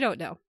 Yeah. We don't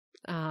know.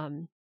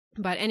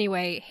 But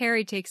anyway,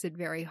 Harry takes it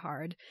very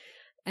hard.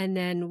 And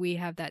then we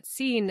have that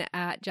scene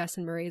at Jess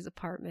and Marie's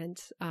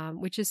apartment,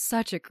 which is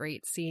such a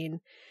great scene.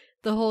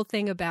 The whole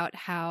thing about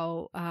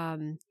how,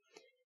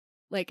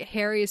 like,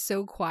 Harry is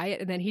so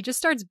quiet and then he just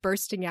starts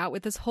bursting out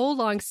with this whole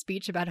long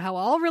speech about how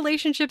all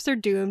relationships are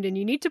doomed and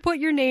you need to put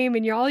your name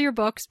in all your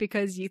books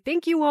because you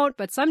think you won't,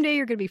 but someday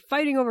you're going to be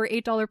fighting over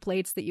 $8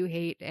 plates that you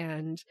hate.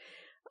 And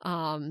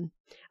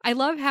I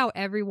love how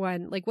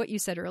everyone, like what you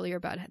said earlier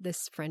about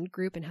this friend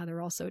group and how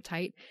they're all so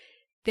tight.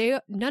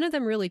 None of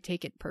them really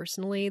take it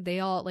personally.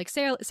 They all, like,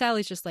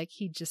 Sally's just like,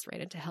 he just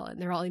ran into Helen.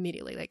 They're all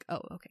immediately like,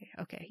 oh,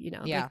 okay, you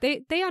know. Yeah.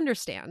 Like, they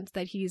understand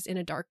that he's in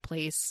a dark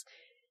place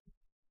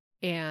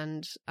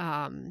and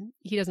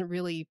he doesn't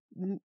really,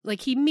 like,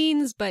 he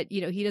means, but,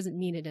 you know, he doesn't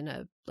mean it in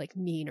a, like,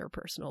 mean or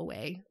personal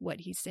way, what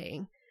he's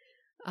saying.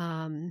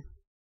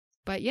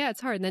 But yeah,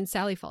 it's hard. And then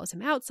Sally follows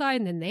him outside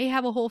and then they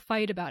have a whole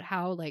fight about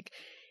how, like,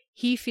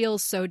 he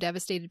feels so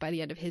devastated by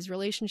the end of his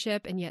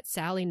relationship and yet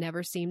Sally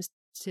never seems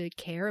to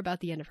care about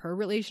the end of her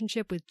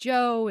relationship with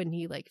Joe, and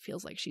he like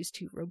feels like she's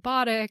too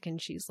robotic,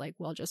 and she's like,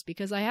 well, just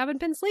because I haven't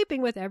been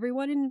sleeping with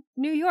everyone in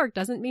New York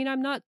doesn't mean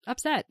I'm not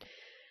upset.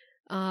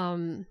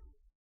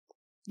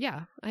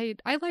 Yeah, I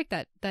like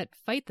that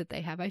fight that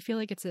they have. I feel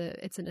like it's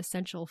an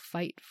essential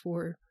fight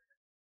for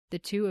the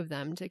two of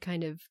them to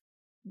kind of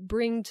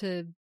bring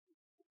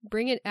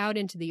it out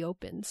into the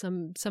open,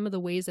 some of the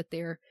ways that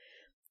they're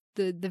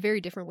the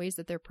very different ways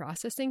that they're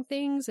processing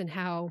things and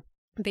how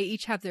they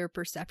each have their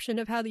perception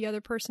of how the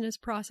other person is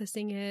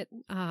processing it.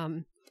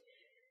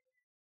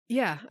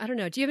 Yeah, I don't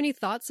know. Do you have any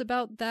thoughts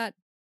about that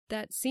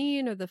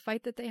scene or the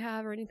fight that they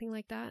have or anything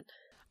like that?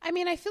 I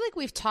mean, I feel like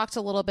we've talked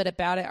a little bit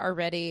about it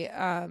already.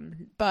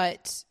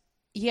 But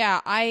yeah,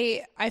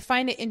 I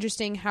find it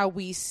interesting how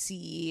we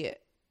see,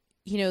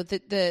 you know,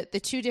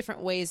 the two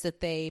different ways that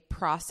they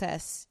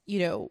process, you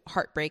know,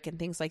 heartbreak and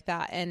things like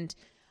that. And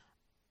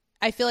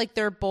I feel like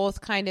they're both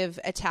kind of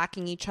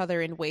attacking each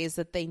other in ways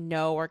that they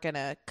know are going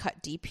to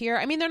cut deep here.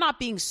 I mean, they're not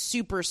being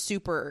super,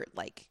 super,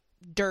 like,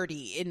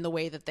 dirty in the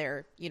way that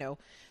they're, you know,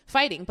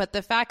 fighting. But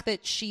the fact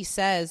that she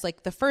says,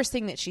 like, the first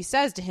thing that she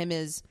says to him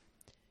is,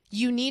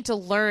 you need to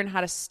learn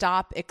how to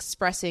stop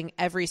expressing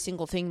every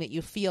single thing that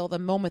you feel the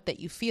moment that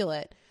you feel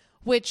it,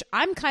 which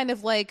I'm kind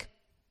of like,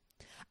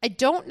 I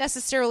don't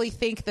necessarily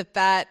think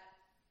that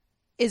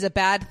is a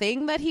bad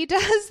thing that he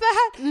does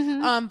that.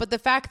 Mm-hmm. But the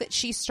fact that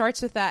she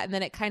starts with that and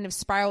then it kind of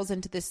spirals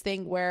into this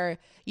thing where,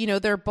 you know,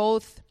 they're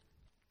both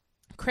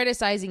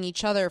criticizing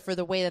each other for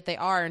the way that they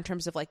are in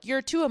terms of like,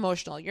 you're too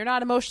emotional. You're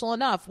not emotional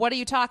enough. What are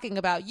you talking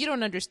about? You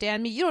don't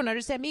understand me. You don't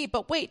understand me.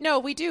 But wait, no,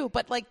 we do.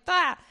 But like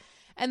that.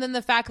 And then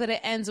the fact that it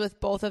ends with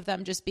both of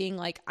them just being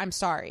like, I'm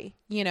sorry,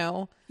 you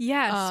know?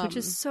 Yes, which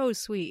is so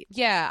sweet.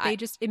 Yeah. They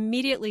just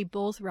immediately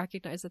both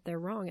recognize that they're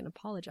wrong and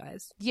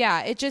apologize.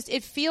 Yeah.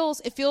 It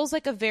feels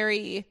like a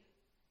very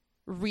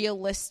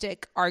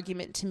realistic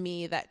argument to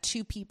me that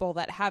two people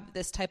that have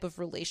this type of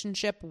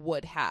relationship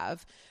would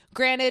have.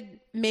 Granted,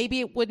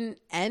 maybe it wouldn't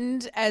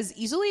end as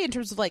easily in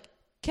terms of like,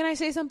 can I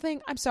say something?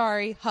 I'm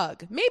sorry.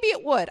 Hug. Maybe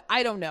it would.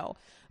 I don't know.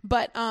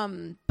 But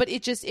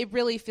it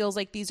really feels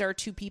like these are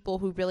two people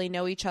who really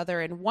know each other,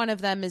 and one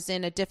of them is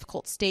in a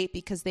difficult state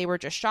because they were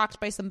just shocked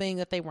by something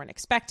that they weren't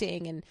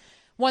expecting, and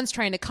one's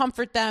trying to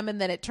comfort them,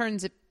 and then it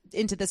turns it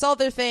into this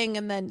other thing,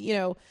 and then, you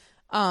know,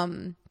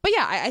 but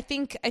yeah, I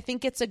think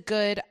it's a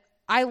good,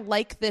 I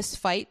like this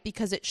fight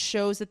because it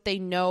shows that they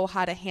know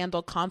how to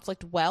handle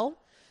conflict well.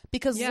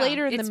 Because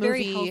later in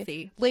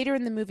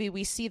the movie,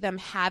 we see them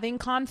having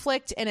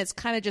conflict, and it's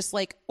kind of just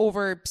like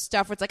over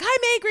stuff where it's like,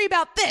 I'm angry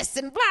about this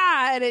and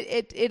blah, and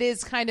it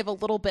is kind of a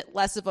little bit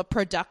less of a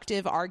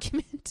productive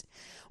argument.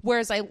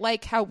 Whereas I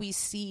like how we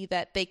see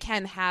that they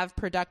can have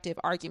productive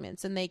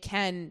arguments, and they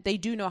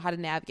do know how to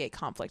navigate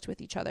conflict with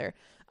each other.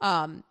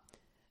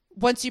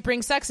 Once you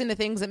bring sex into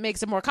things, it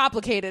makes it more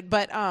complicated.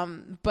 But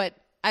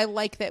I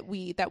like that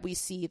we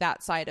see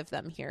that side of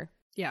them here.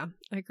 Yeah,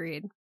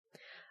 agreed.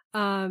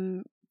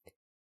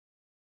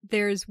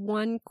 there's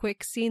one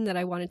quick scene that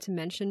I wanted to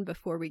mention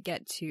before we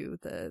get to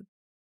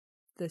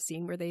the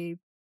scene where they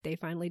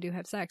finally do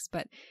have sex.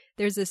 But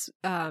there's this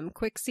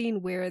quick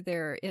scene where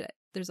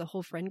there's a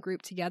whole friend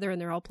group together and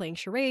they're all playing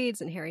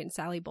charades, and Harry and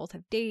Sally both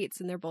have dates,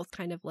 and they're both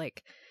kind of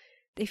like,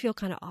 they feel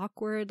kind of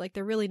awkward, like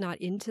they're really not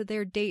into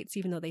their dates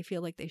even though they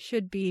feel like they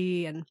should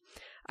be. And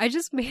I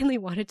just mainly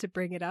wanted to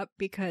bring it up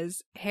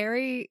because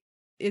Harry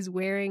is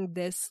wearing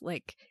this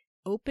like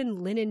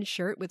open linen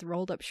shirt with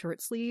rolled up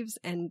short sleeves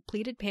and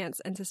pleated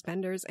pants and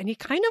suspenders, and he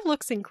kind of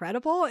looks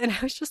incredible. And I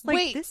was just like,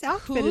 wait, this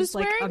outfit is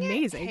like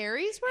amazing.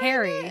 Harry's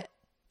wearing it?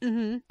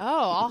 Mm-hmm.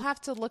 Oh, I'll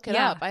have to look it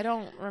up. I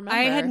don't remember.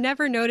 I had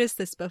never noticed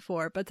this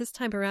before, but this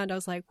time around I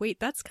was like,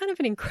 wait, that's kind of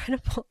an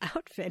incredible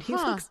outfit. He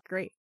looks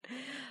great.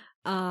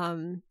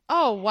 Oh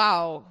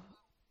wow.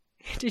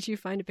 Did you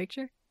find a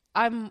picture?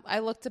 I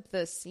looked up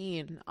the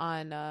scene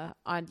on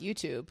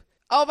YouTube.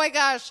 Oh my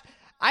gosh.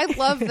 I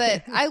love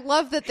that. I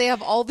love that they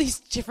have all these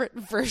different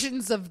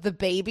versions of the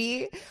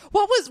baby.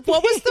 What was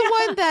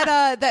the one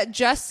that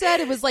Jess said?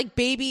 It was like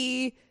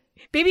baby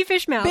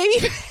fish mouth.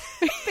 Baby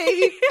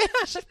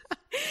fish.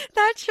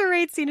 That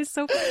charade scene is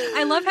so funny.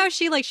 I love how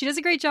she does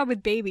a great job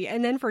with baby,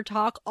 and then for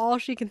talk, all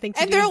she can think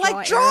to do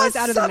is draw arrows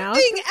out of the mouth.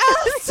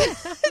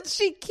 Else.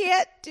 She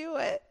can't do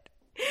it.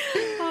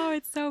 Oh,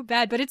 it's so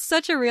bad, but it's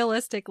such a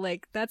realistic,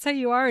 like, that's how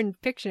you are in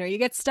fiction. Or you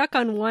get stuck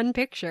on one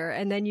picture,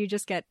 and then you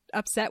just get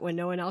upset when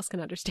no one else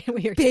can understand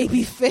what you're doing.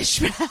 Baby fish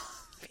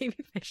mouth.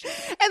 Baby fish.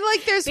 And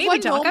like, there's baby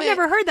one talk. moment. I've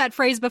never heard that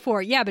phrase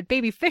before. Yeah, but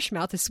baby fish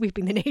mouth is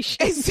sweeping the nation.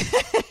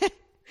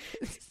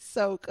 It's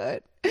so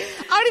good.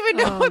 I don't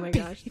even know what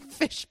baby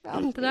fish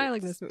mouth. The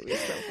dialogue in this movie is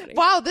so funny.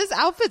 Wow, this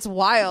outfit's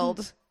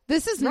wild.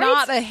 This is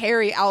not a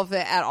Harry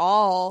outfit at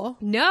all.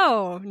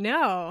 No.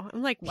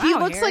 I'm like, wow, he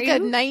looks Harry,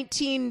 like a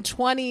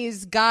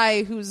 1920s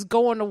guy who's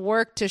going to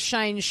work to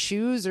shine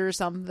shoes or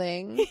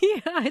something.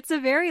 Yeah, it's a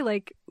very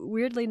like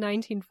weirdly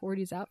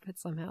 1940s outfit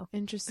somehow.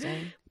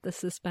 Interesting. The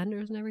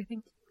suspenders and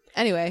everything.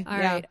 Anyway, all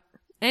right.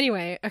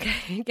 Anyway,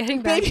 okay,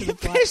 getting back to the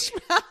plot. Fish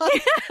mouth.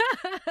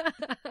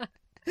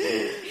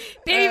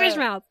 Baby fish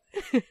mouth.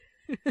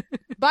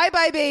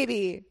 Bye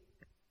baby.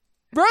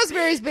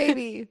 Rosemary's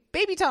Baby.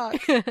 Baby talk.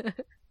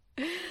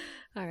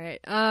 All right.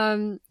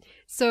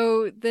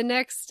 So the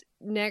next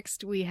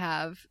we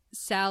have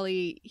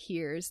Sally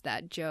hears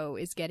that Joe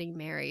is getting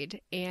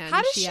married, and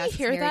how does she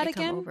hear Mary that to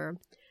come again? Over.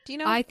 Do you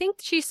know? I think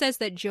she says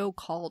that Joe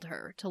called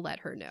her to let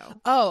her know.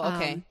 Oh,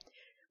 okay.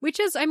 Which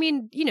is, I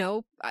mean, you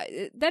know,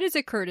 that is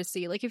a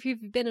courtesy. Like if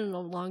you've been in a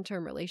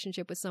long-term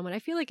relationship with someone, I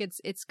feel like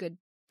it's good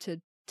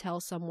to tell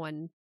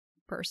someone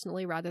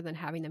personally rather than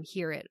having them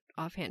hear it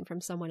offhand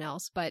from someone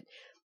else. But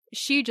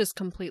she just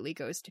completely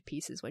goes to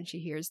pieces when she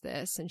hears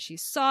this, and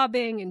she's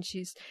sobbing, and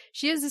she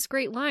has this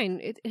great line.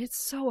 It's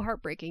so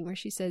heartbreaking where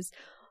she says,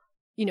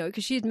 you know,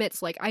 because she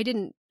admits, like,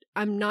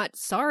 I'm not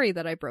sorry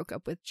that I broke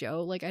up with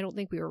Joe. Like, I don't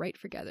think we were right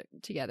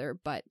together.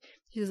 But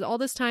she says, all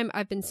this time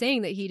I've been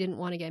saying that he didn't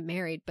want to get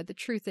married, but the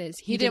truth is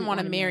he didn't want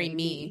to marry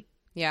me.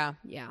 Yeah.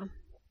 Yeah.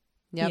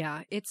 Yep.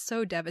 Yeah. It's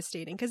so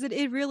devastating because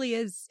it really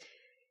is,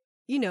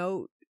 you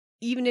know,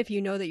 even if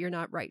you know that you're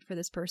not right for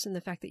this person,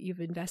 the fact that you've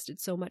invested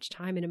so much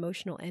time and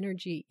emotional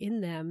energy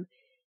in them,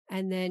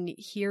 and then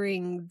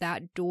hearing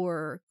that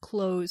door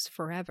close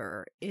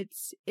forever,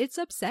 it's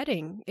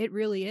upsetting. It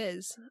really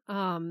is.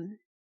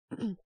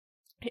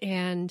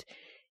 And,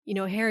 you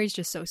know, Harry's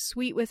just so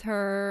sweet with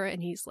her,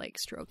 and he's like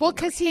stroking her hair. Well,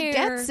 because he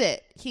gets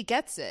it. He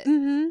gets it.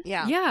 Mm-hmm.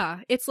 Yeah. Yeah.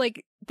 It's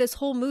like this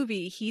whole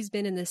movie, he's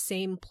been in the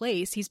same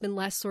place. He's been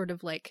less sort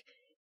of like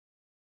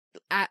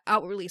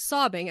outwardly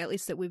sobbing, at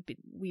least that we've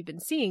been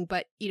seeing,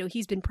 but you know,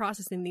 he's been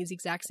processing these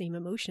exact same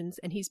emotions,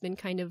 and he's been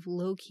kind of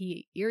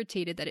low-key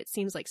irritated that it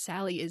seems like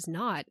Sally is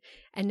not,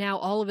 and now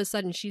all of a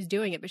sudden she's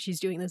doing it, but she's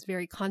doing this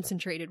very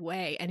concentrated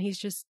way, and he's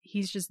just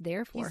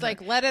there for her. He's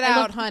like, let it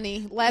out,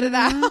 honey, let it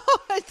out.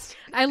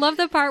 I love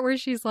the part where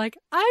she's like,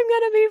 I'm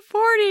gonna be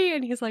 40,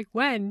 and he's like,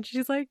 when?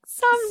 She's like,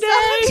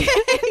 someday.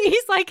 And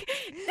he's like,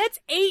 that's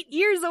 8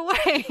 years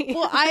away.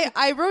 Well,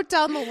 I wrote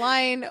down the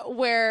line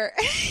where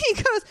he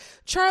goes,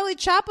 Charlie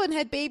Chaplin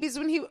had babies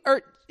when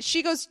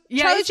she goes,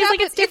 yeah, Charlie Chaplin,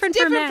 like it's different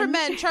for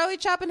men. Charlie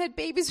Chaplin had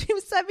babies when he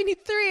was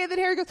 73, and then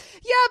Harry goes,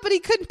 yeah, but he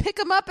couldn't pick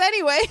them up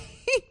anyway.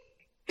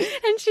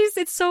 And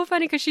it's so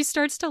funny because she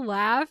starts to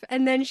laugh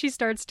and then she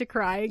starts to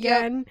cry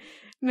again. Yep.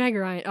 Meg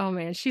Ryan, oh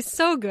man, she's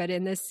so good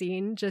in this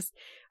scene. Just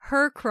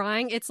her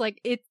crying, it's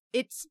like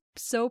it's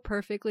so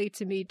perfectly,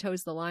 to me,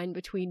 toes the line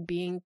between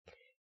being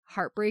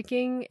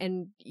heartbreaking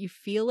and you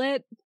feel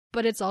it,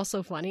 but it's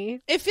also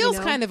funny. It feels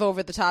kind of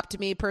over the top to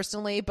me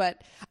personally,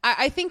 but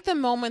I think the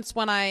moments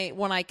when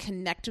I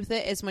connect with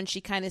it is when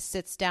she kind of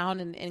sits down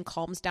and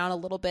calms down a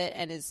little bit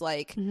and is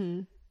like,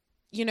 mm-hmm.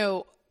 you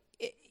know,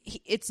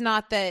 it's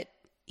not that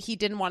he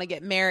didn't want to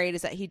get married,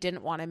 is that he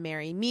didn't want to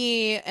marry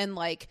me, and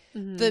like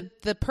mm-hmm.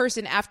 the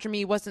person after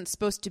me wasn't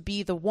supposed to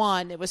be the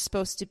one. It was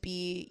supposed to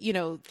be, you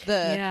know,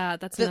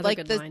 that's another like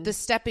good line. the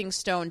stepping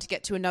stone to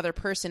get to another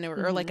person, or,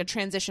 mm-hmm. or like a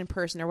transition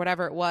person, or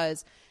whatever it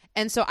was.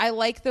 And so I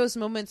like those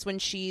moments when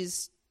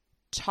she's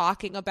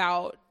talking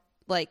about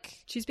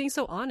like she's being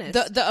so honest.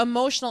 The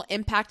emotional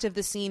impact of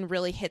the scene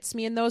really hits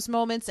me in those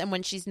moments, and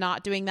when she's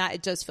not doing that,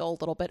 it does feel a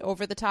little bit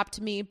over the top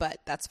to me, but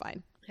that's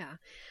fine. Yeah.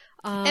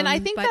 And I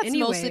think that's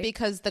anyway, mostly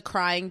because the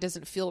crying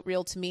doesn't feel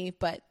real to me,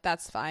 but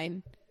that's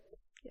fine.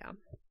 Yeah.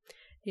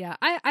 Yeah.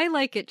 I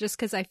like it just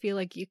because I feel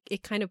like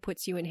it kind of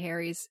puts you in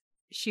Harry's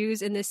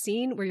shoes in this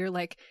scene where you're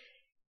like,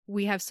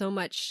 we have so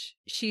much,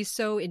 she's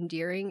so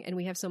endearing and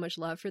we have so much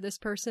love for this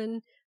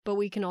person, but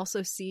we can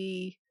also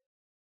see,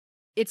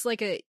 it's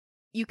like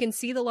you can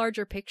see the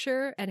larger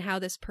picture and how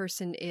this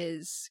person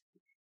is,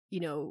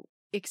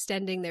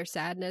 extending their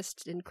sadness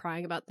and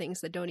crying about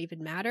things that don't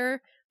even matter,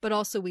 but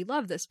also we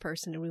love this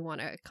person and we want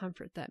to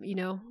comfort them,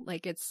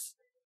 like it's,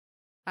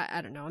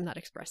 I don't know, I'm not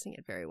expressing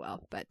it very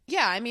well, but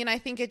yeah, I mean, I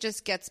think it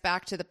just gets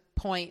back to the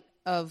point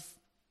of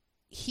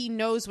he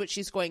knows what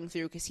she's going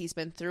through because he's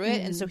been through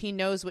it, and so he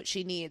knows what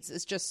she needs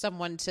is just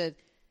someone to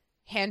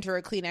hand her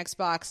a Kleenex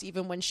box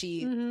even when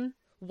she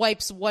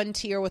wipes one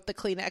tear with the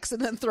Kleenex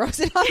and then throws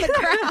it on the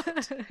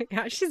ground.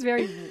 Yeah, she's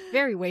very,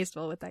 very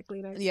wasteful with that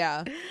Kleenex.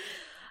 Yeah.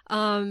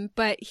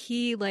 But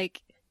he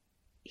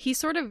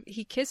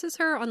kisses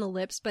her on the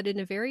lips, but in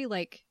a very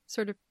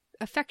sort of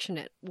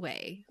affectionate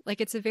way. Like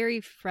it's a very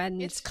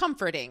friend. It's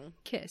comforting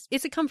kiss.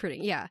 It's a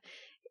comforting, yeah.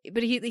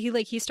 But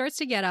he starts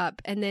to get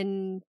up, and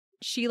then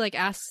she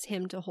asks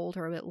him to hold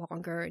her a bit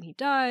longer, and he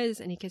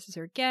does, and he kisses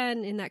her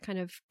again in that kind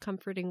of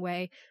comforting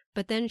way.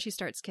 But then she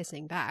starts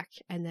kissing back,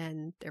 and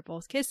then they're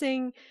both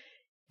kissing,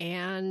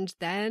 and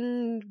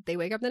then they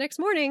wake up the next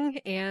morning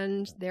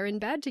and they're in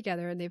bed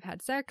together and they've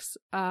had sex.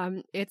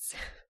 There's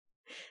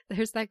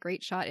that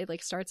great shot.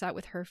 It starts out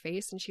with her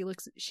face and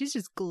she's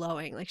just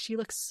glowing. Like she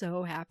looks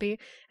so happy,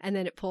 and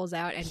then it pulls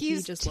out and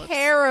he just looks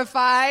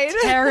terrified.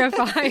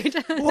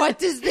 What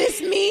does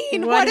this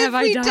mean? What have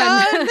I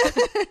done?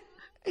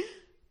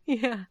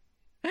 Yeah.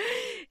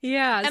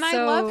 Yeah. And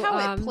I love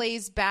how it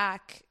plays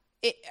back.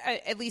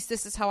 At least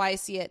this is how I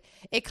see it.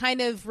 It kind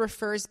of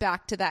refers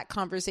back to that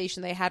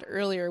conversation they had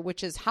earlier,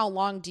 which is how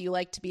long do you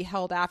like to be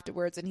held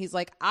afterwards? And he's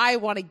like, I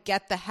want to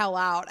get the hell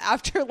out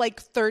after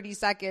 30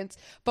 seconds.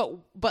 But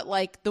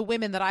the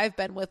women that I've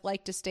been with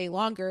like to stay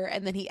longer.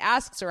 And then he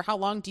asks her, how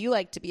long do you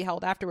like to be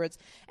held afterwards?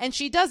 And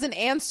she doesn't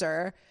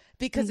answer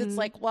because it's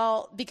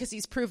because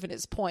he's proven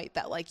his point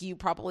that you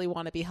probably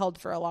want to be held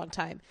for a long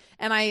time.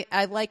 And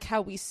I like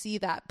how we see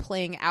that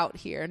playing out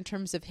here in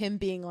terms of him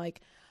being like,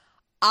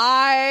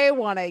 I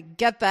want to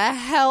get the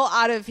hell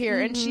out of here.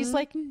 And she's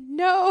like,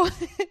 no.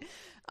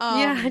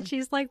 Yeah. And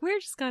she's like,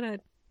 we're just going to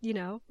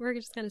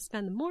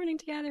spend the morning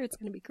together. It's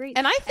going to be great.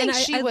 And I think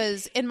she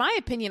was, in my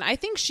opinion, I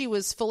think she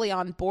was fully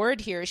on board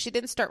here. She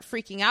didn't start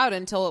freaking out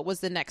until it was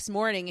the next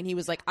morning. And he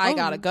was like, I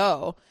gotta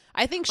go.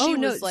 I think she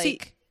was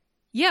like.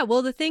 Yeah,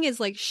 well, the thing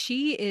is,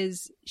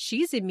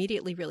 she's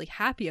immediately really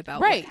happy about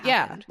right, what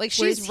happened. Yeah.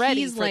 She's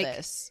ready for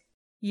this.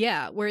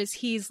 Yeah, whereas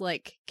he's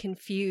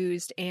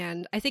confused,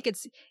 and I think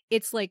it's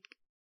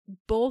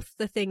both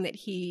the thing that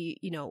he,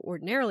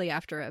 ordinarily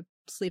after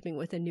sleeping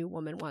with a new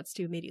woman wants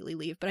to immediately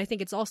leave, but I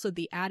think it's also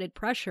the added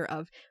pressure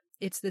of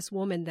it's this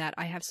woman that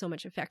I have so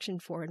much affection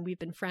for and we've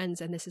been friends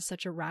and this is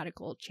such a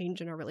radical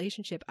change in our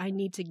relationship. I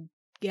need to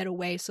get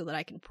away so that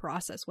I can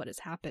process what has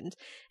happened.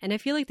 And I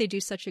feel like they do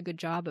such a good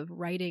job of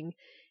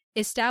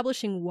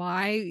establishing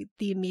why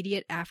the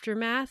immediate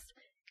aftermath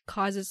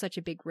causes such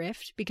a big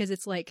rift, because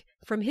it's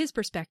from his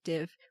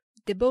perspective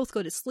they both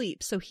go to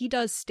sleep, so he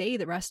does stay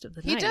the rest of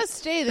the night. He does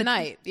stay the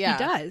night. Yeah,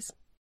 he does.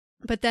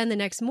 But then the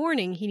next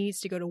morning he needs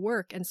to go to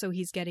work, and so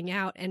he's getting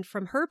out, and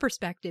from her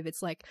perspective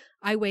it's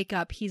I wake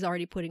up, he's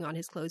already putting on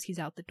his clothes, he's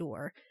out the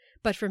door.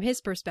 But from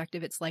his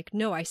perspective it's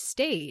no, I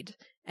stayed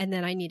and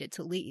then I needed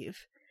to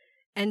leave.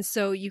 And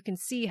so you can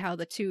see how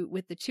the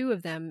two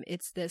of them,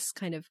 it's this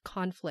kind of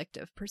conflict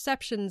of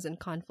perceptions and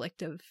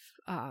conflict of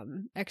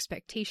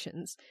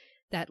expectations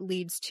that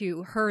leads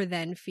to her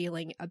then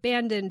feeling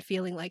abandoned,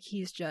 feeling like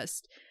he's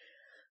just,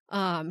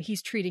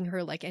 he's treating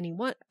her like any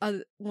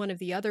one of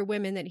the other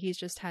women that he's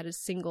just had a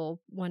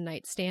single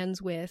one-night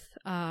stands with.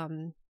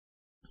 And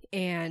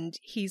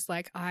he's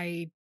like,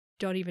 I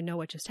don't even know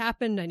what just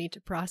happened. I need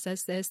to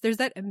process this. There's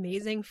that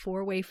amazing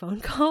 4-way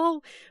phone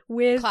call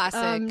with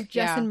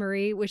Jess and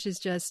Marie, which is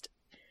just,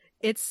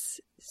 it's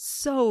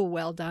so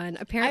well done.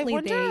 Apparently, I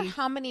wonder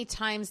how many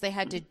times they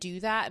had to do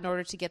that in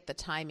order to get the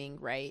timing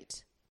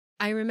right.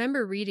 I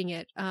remember reading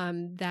it,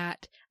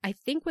 that I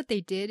think what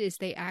they did is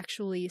they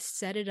actually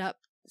set up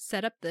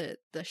the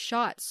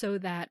shot so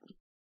that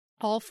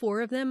all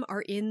 4 of them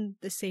are in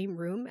the same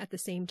room at the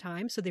same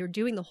time. So they were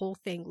doing the whole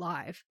thing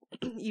live,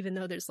 even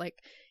though there's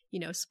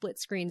split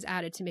screens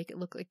added to make it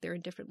look like they're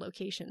in different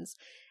locations.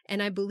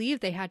 And I believe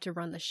they had to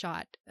run the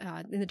shot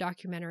in the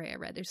documentary I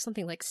read. There's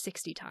something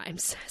 60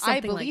 times.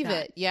 I believe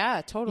it.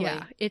 Yeah, totally.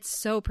 Yeah, it's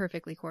so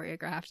perfectly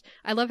choreographed.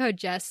 I love how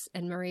Jess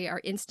and Marie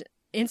are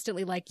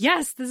instantly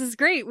yes, this is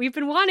great. We've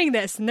been wanting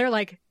this. And they're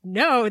like,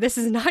 no, this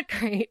is not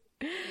great.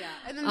 Yeah.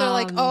 And then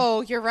they're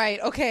oh, you're right.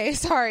 Okay,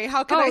 sorry.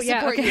 How can I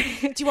support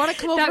you? Do you want to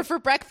come over for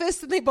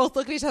breakfast? And they both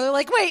look at each other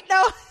wait,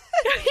 no.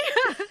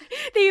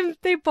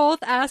 They both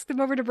asked them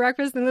over to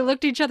breakfast, and they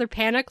looked at each other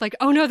panicked, like,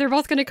 oh no, they're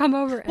both going to come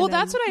over. Well,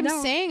 that's what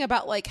I'm saying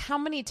about like how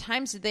many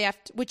times did they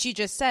have to, which you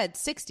just said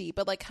 60,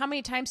 but like how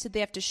many times did they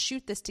have to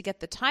shoot this to get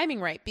the timing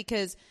right?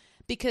 Because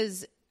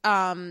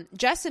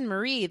Jess and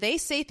Marie, they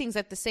say things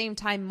at the same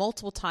time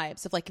multiple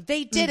times of like,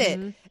 they did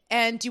it,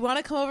 and do you want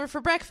to come over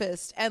for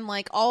breakfast, and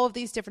like all of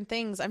these different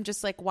things. I'm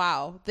just like,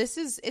 wow,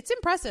 it's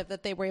impressive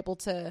that they were able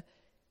to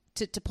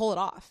pull it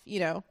off, you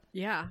know?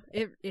 Yeah,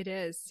 it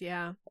is.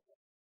 Yeah.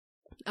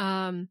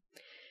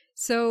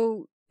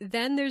 So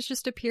then there's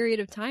just a period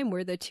of time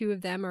where the two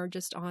of them are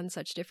just on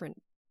such different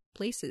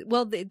places.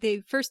 Well,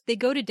 they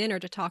go to dinner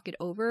to talk it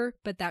over,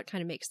 but that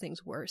kind of makes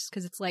things worse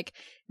because it's like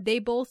they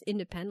both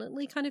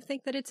independently kind of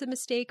think that it's a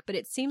mistake, but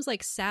it seems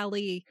like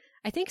Sally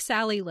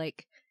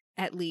like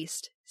at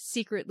least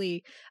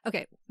secretly,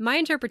 okay, my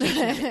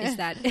interpretation of it is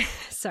that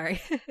sorry,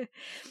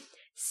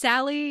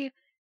 Sally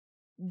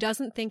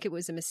doesn't think it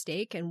was a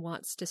mistake and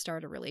wants to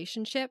start a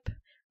relationship,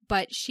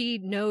 but she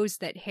knows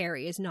that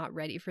Harry is not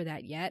ready for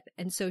that yet.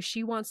 And so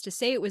she wants to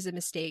say it was a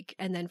mistake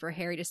and then for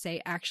Harry to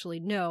say, actually,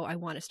 no, I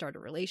want to start a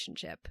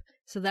relationship.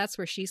 So that's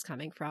where she's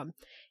coming from.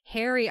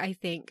 Harry, I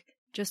think,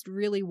 just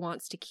really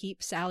wants to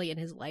keep Sally in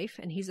his life,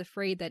 and he's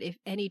afraid that if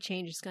any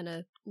change is going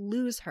to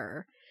lose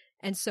her.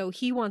 And so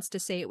he wants to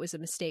say it was a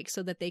mistake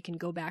so that they can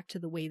go back to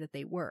the way that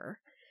they were.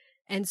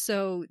 And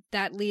so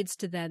that leads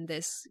to then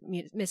this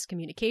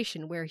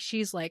miscommunication where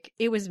she's like,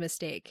 it was a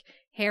mistake.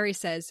 Harry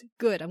says,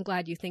 good, I'm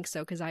glad you think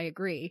so because I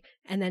agree.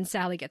 And then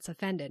Sally gets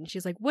offended. And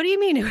she's like, what do you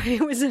mean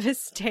it was a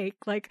mistake?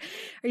 Like,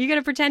 are you going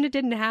to pretend it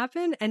didn't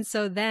happen? And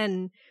so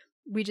then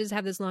we just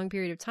have this long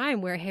period of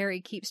time where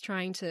Harry keeps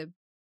trying to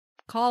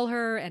call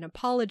her and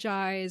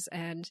apologize.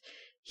 And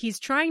he's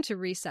trying to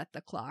reset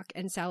the clock.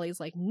 And Sally's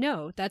like,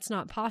 no, that's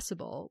not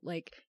possible.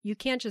 Like, you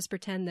can't just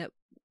pretend that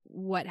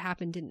what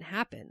happened didn't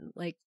happen.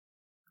 Like,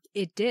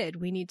 it did.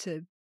 We need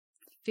to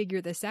figure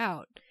this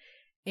out.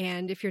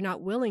 And if you're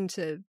not willing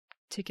to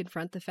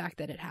confront the fact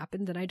that it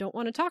happened, then I don't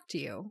want to talk to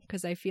you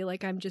because I feel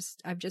like I've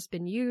just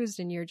been used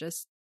and you're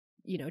just,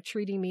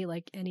 treating me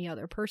like any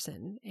other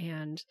person.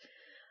 And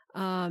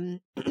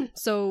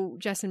so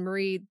Jess and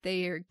Marie,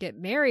 they get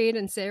married,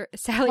 and Sally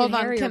Hold and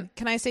Harry on,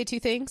 can I say two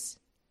things?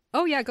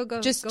 Oh yeah,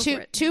 go. Just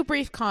go two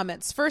brief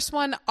comments. First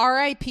one,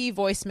 RIP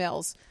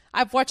voicemails.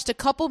 I've watched a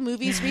couple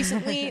movies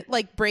recently,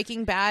 like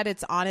Breaking Bad.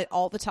 It's on it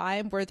all the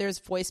time, where there's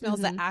voicemails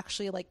that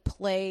actually like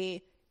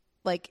play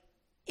like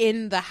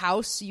in the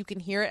house, so you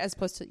can hear it, as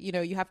opposed to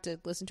you have to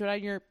listen to it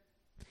on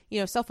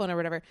your cell phone or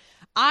whatever.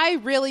 I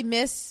really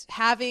miss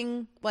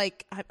having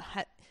like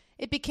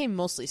it became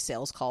mostly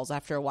sales calls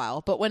after a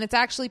while, but when it's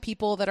actually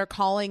people that are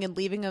calling and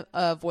leaving a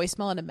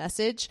voicemail and a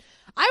message,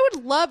 I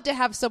would love to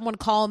have someone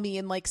call me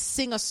and like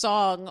sing a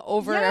song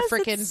over a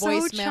freaking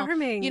voicemail. So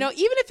charming. Even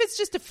if it's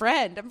just a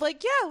friend, I'm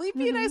like, yeah, leave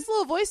me a nice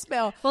little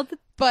voicemail. Well,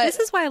 but this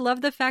is why I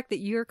love the fact that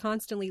you're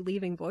constantly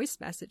leaving voice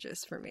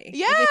messages for me.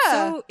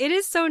 Yeah, it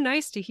is so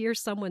nice to hear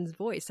someone's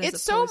voice.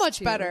 It's so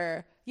much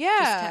better.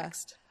 Yeah,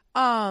 just text.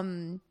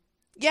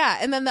 Yeah,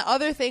 and then the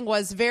other thing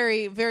was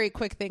very, very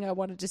quick thing I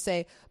wanted to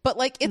say, but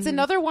like it's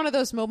another one of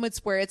those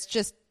moments where it's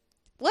just,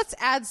 let's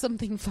add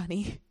something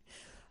funny.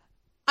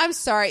 I'm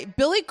sorry,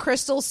 Billy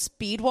Crystal's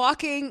speed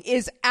walking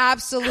is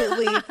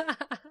absolutely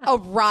a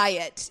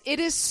riot. It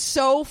is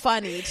so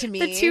funny to me.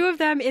 The two of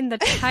them in the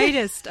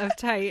tightest of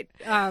tight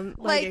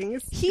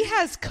leggings. Like, he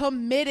has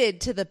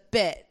committed to the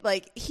bit.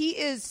 Like, he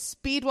is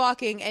speed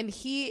walking, and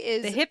he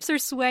is... The hips are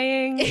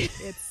swaying.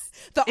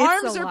 The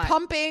arms are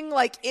pumping.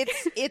 Like,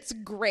 it's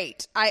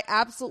great. I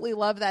absolutely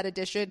love that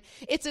addition.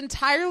 It's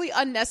entirely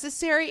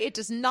unnecessary. It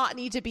does not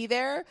need to be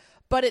there,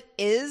 but it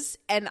is,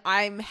 and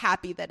I'm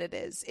happy that it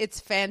is. It's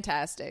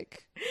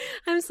fantastic.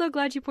 I'm so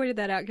glad you pointed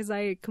that out because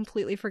I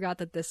completely forgot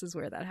that this is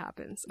where that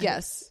happens.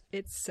 Yes.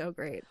 It's so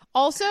great.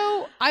 Also,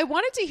 I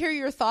wanted to hear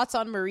your thoughts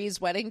on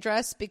Marie's wedding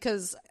dress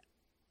because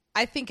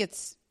I think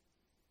it's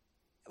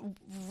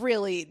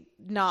really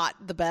not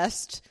the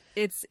best.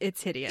 It's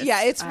hideous.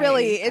 Yeah, it's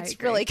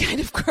really kind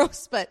of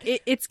gross, but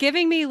it's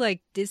giving me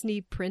like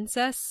Disney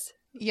princess.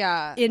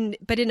 Yeah.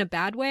 But in a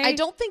bad way. I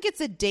don't think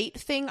it's a date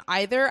thing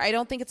either. I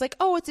don't think it's like,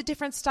 oh, it's a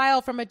different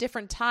style from a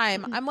different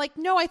time. I'm like,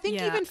 no, I think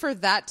even for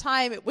that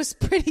time it was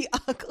pretty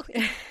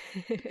ugly.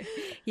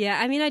 Yeah,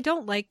 I mean, I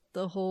don't like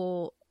the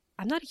whole,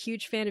 I'm not a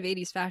huge fan of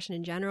 80s fashion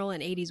in general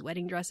and 80s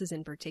wedding dresses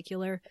in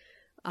particular.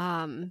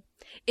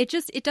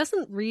 It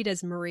doesn't read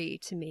as Marie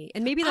to me.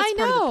 And maybe that's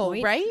part of the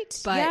point.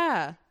 Right? But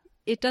yeah.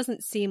 It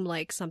doesn't seem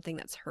like something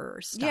that's her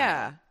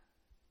style.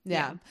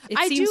 Yeah.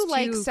 I do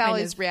like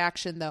Sally's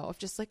reaction though, of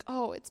just like,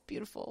 oh, it's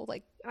beautiful.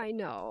 Like, I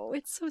know,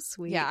 it's so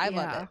sweet. Yeah, I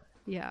love it.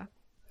 Yeah.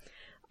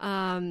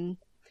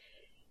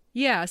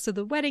 Yeah, so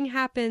the wedding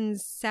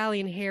happens. Sally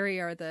and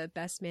Harry are the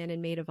best man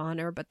and maid of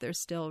honor, but they're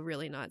still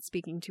really not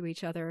speaking to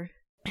each other.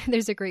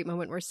 There's a great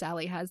moment where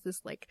Sally has this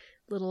like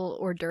little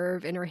hors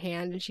d'oeuvre in her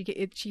hand, and she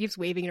keeps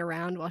waving it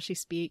around while she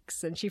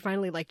speaks, and she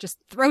finally like just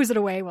throws it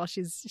away while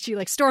she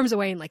like storms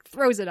away and like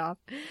throws it off.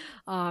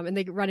 And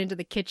they run into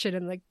the kitchen,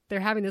 and like they're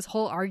having this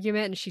whole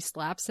argument, and she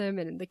slaps him,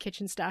 and the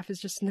kitchen staff is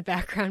just in the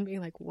background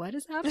being like, "What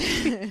is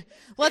happening?"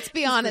 Let's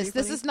be honest,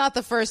 this is not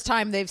the first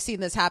time they've seen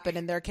this happen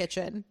in their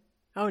kitchen.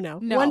 Oh no,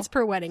 once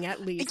per wedding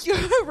at least.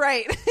 You're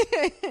right.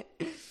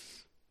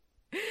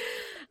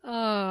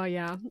 Oh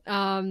yeah.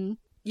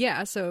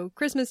 Yeah, so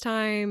Christmas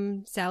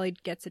time, Sally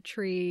gets a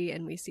tree,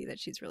 and we see that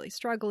she's really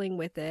struggling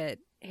with it.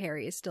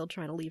 Harry is still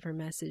trying to leave her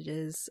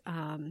messages.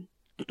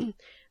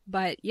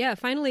 But yeah,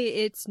 finally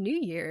it's New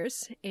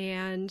Year's,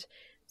 and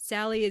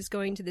Sally is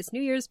going to this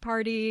New Year's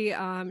party.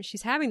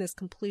 She's having this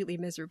completely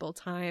miserable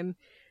time.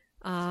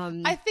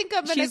 I think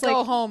I'm going to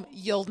go home.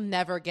 You'll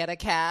never get a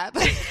cab.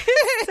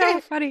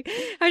 So funny.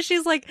 And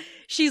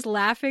she's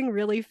laughing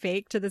really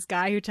fake to this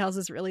guy who tells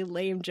this really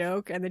lame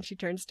joke, and then she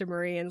turns to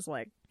Marie and is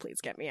like,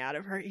 "Please get me out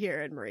of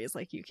here." And Marie's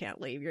like, "You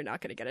can't leave. You're not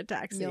going to get a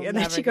taxi." And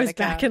then she goes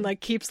back and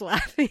like keeps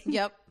laughing.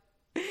 Yep.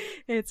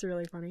 It's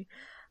really funny.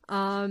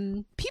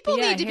 People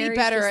need to be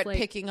better at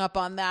picking up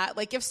on that.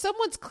 Like, if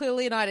someone's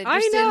clearly not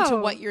interested into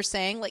what you're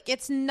saying, like,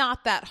 it's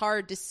not that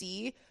hard to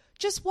see.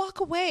 Just walk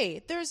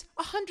away. There's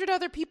 100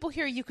 other people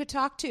here you could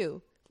talk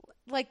to.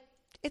 Like,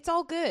 it's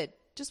all good.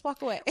 Just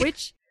walk away.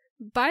 Which,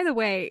 by the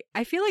way,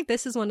 I feel like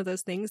this is one of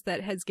those things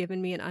that has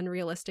given me an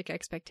unrealistic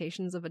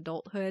expectations of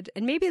adulthood.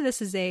 And maybe this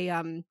is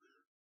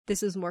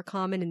this is more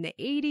common in the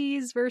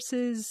 80s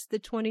versus the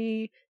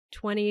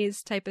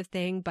 2020s type of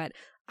thing. But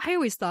I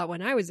always thought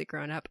when I was a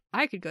grown-up,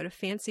 I could go to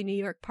fancy New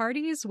York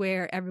parties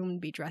where everyone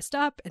would be dressed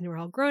up and we're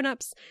all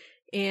grown-ups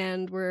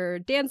and we're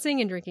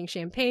dancing and drinking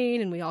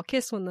champagne and we all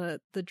kiss when the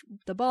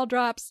ball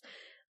drops.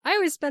 I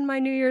always spend my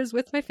New Year's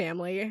with my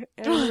family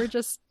and we're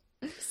just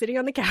sitting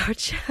on the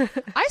couch.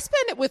 I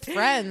spend it with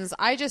friends.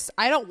 I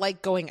don't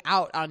like going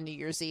out on New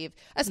Year's Eve,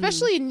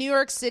 especially in New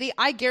York City.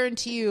 I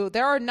guarantee you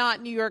there are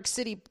not New York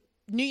City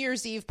New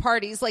Year's Eve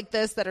parties like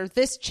this that are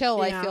this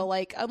chill. Yeah. I feel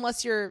like,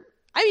 unless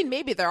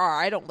maybe there are.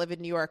 I don't live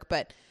in New York,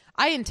 but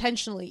I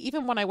intentionally,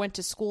 even when I went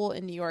to school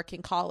in New York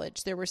in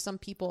college, there were some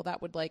people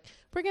that would like,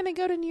 "We're going to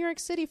go to New York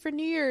City for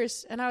New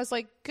Year's." And I was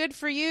like, good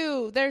for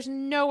you. There's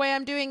no way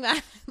I'm doing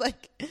that.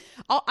 Like,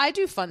 I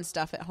do fun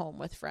stuff at home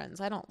with friends.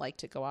 I don't like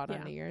to go out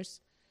on New Year's.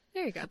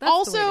 There you go. That's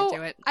also, the way to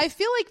do it. I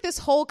feel like this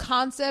whole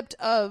concept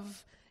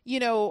of,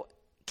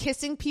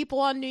 kissing people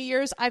on New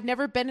Year's, I've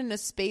never been in a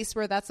space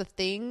where that's a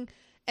thing.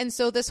 And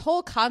so this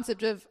whole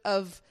concept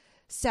of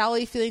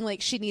Sally feeling like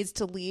she needs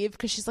to leave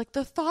because she's like,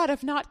 the thought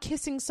of not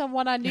kissing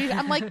someone on New Year's.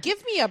 I'm like,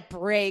 give me a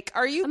break.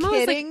 Are you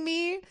kidding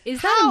me? Is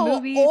that a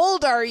movie? How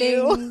old are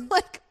you?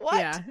 Like, what?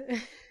 Yeah.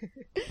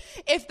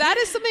 If that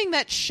is something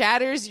that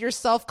shatters your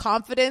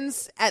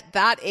self-confidence at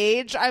that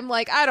age, I'm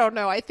like, I don't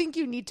know. I think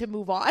you need to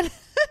move on.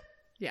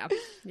 Yeah.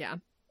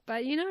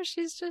 But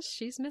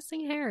she's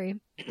missing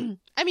Harry.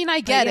 I mean, I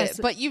get it,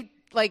 but you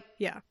like,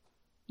 yeah.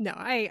 No,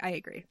 I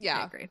agree. Yeah.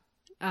 I agree.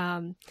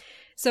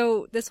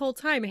 So this whole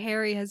time,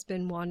 Harry has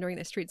been wandering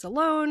the streets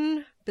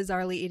alone,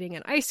 bizarrely eating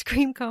an ice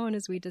cream cone,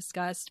 as we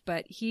discussed.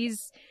 But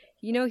he's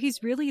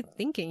really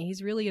thinking,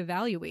 he's really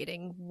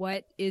evaluating,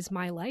 what is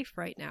my life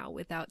right now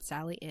without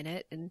Sally in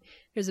it? And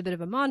there's a bit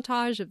of a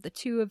montage of the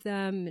two of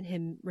them and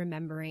him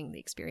remembering the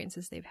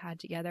experiences they've had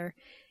together.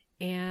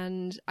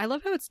 And I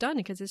love how it's done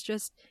because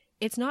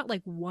it's not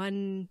like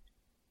one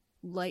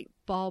light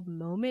bulb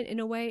moment in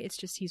a way. It's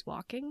just he's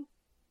walking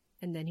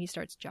and then he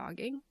starts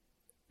jogging.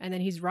 And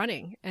then he's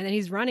running. And then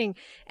he's running.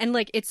 And,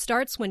 like, it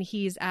starts when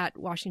he's at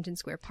Washington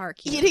Square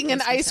Park. Eating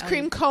an ice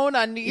cream cone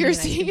on New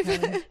Year's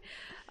Eve.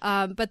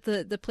 But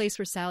the place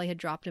where Sally had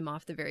dropped him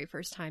off the very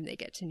first time they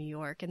get to New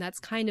York. And that's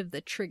kind of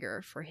the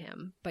trigger for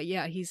him. But,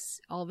 yeah,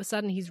 all of a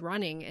sudden he's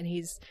running. And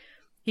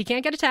he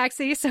can't get a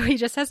taxi, so he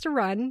just has to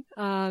run.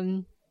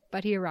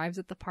 But he arrives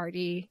at the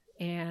party.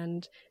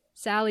 And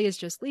Sally is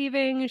just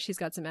leaving. She's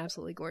got some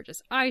absolutely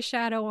gorgeous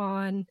eyeshadow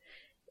on.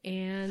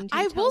 And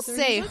I will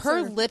say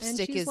her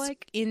lipstick is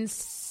like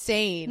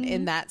insane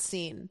in that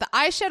scene. The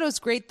eyeshadow is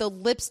great. The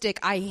lipstick,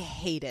 I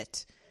hate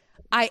it.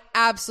 I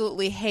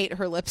absolutely hate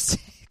her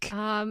lipstick.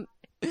 Because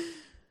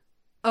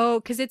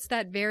it's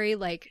that very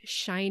like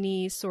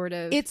shiny sort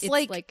of. It's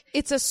like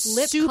it's a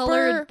lip super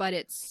colored, but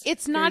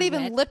it's not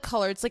even wet. lip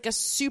color. It's like a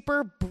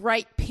super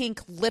bright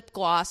pink lip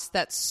gloss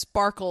that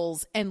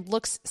sparkles and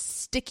looks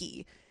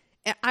sticky.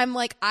 I'm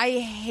like, I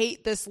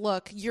hate this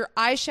look. Your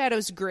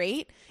eyeshadow's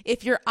great.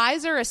 If your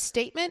eyes are a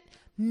statement,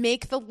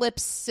 make the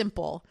lips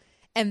simple.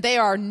 And they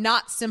are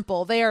not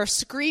simple. They are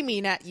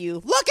screaming at you,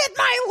 look at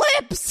my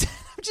lips!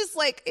 I'm just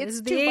like, it's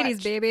too the 80s,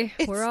 much. Baby.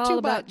 We're all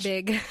about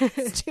big.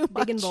 It's too much.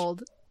 Big and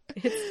bold.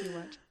 It's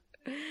too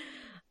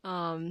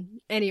much.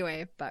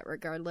 Anyway, but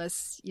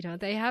regardless,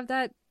 they have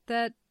that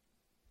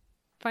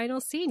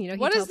final scene.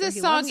 What does this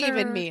song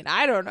even mean?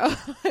 I don't know.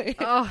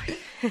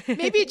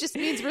 Maybe it just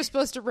means we're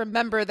supposed to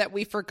remember that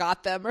we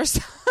forgot them or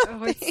something.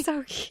 Oh, it's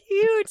so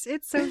cute.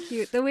 It's so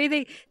cute. The way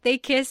they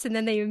kiss and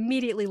then they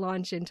immediately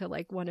launch into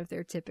like one of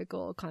their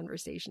typical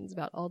conversations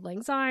about Auld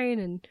Lang Syne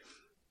and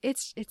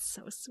it's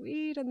so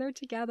sweet, and they're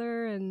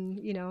together, and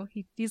you know,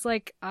 he's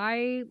like,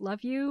 I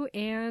love you,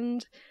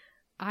 and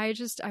I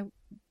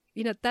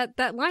you know,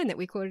 that line that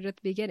we quoted at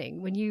the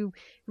beginning, when you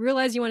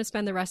realize you want to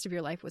spend the rest of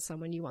your life with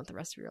someone, you want the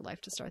rest of your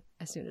life to start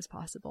as soon as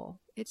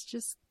possible. It's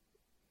just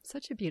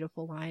such a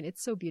beautiful line.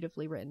 It's so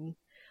beautifully written.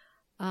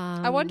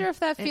 I wonder if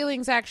that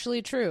feeling's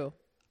actually true.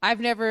 I've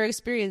never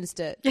experienced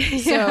it.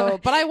 Yeah. So,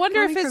 but I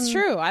wonder if Coming it's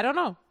from true. I don't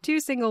know. 2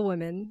 single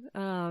women.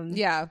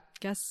 Yeah.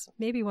 Guess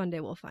maybe one day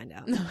we'll find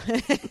out.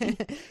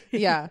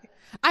 Yeah.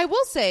 I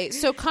will say,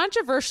 so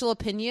controversial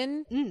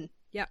opinion.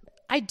 Yeah.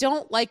 I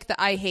don't like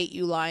the I hate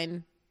you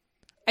line.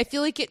 I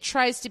feel like it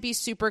tries to be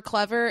super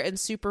clever and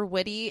super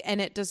witty, and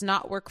it does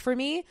not work for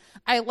me.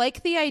 I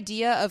like the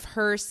idea of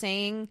her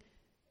saying,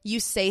 you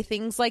say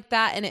things like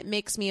that and it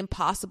makes me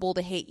impossible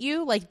to hate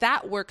you. Like,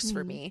 that works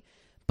for me.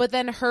 But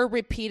then her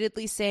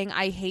repeatedly saying,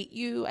 I hate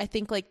you, I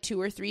think like 2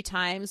 or 3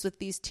 times with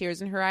these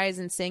tears in her eyes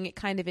and saying it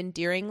kind of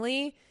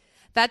endearingly,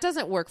 that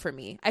doesn't work for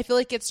me. I feel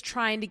like it's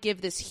trying to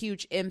give this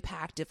huge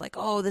impact of like,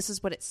 oh, this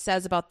is what it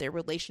says about their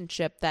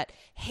relationship, that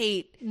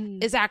hate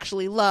is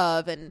actually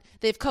love and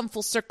they've come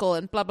full circle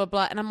and blah, blah,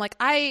 blah. And I'm like,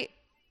 I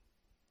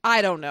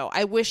don't know.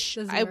 I wish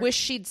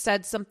she'd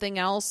said something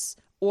else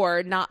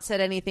or not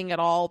said anything at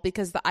all,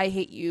 because the I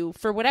hate you,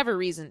 for whatever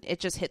reason, it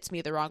just hits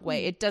me the wrong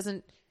way. It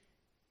doesn't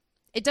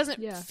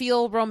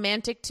feel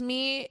romantic to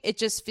me. It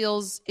just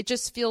feels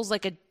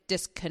like a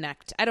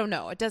disconnect. I don't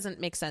know. It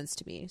doesn't make sense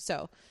to me.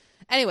 So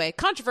anyway,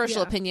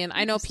 controversial opinion.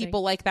 I know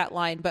people like that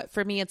line, but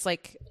for me, it's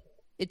like,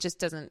 it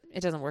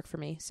doesn't work for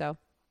me. So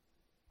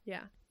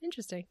yeah,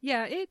 interesting.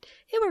 Yeah, it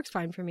works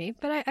fine for me,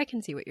 but I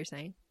can see what you're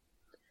saying.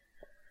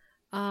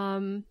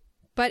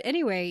 But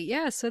anyway,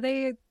 yeah, so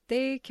they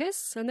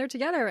kiss and they're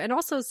together. And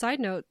also, side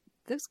note,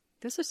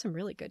 those are some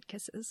really good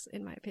kisses,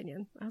 in my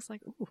opinion. I was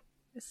like, ooh,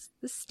 this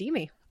is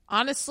steamy.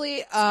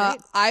 Honestly,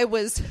 I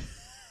was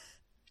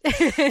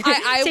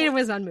Tatum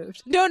was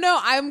unmoved. No,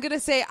 I'm gonna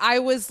say I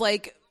was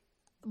like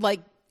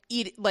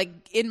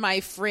in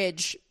my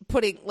fridge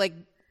putting like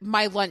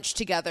my lunch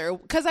together,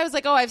 because I was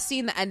like, oh, I've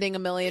seen the ending a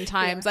million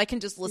times. I can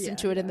just listen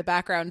to it in the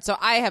background. So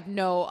I have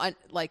no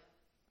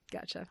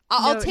Gotcha.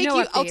 I'll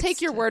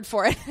take your word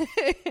for it,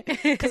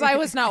 because I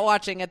was not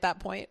watching at that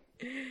point.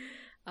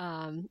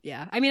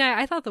 Yeah. I mean,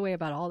 I thought the way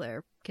about all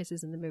their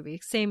kisses in the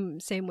movie. Same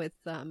with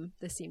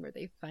the scene where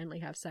they finally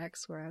have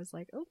sex, where I was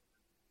like, oh,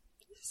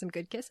 some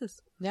good kisses.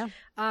 Yeah.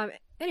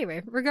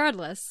 Anyway,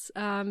 regardless,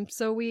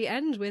 so we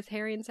end with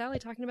Harry and Sally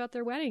talking about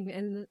their wedding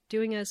and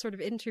doing a sort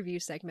of interview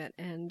segment,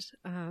 and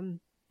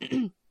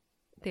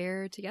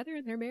they're together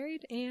and they're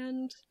married,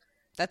 and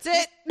that's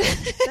it.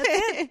 That's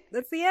it.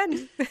 That's the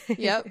end.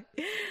 Yep.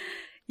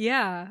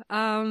 Yeah.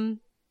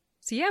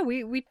 So yeah,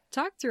 we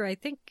talked through,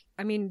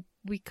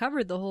 we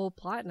covered the whole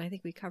plot, and I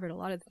think we covered a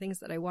lot of the things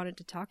that I wanted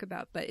to talk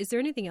about. But is there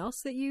anything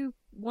else that you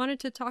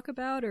wanted to talk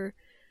about, or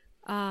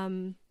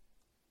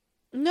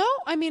No,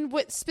 I mean,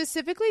 what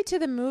specifically to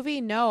the movie?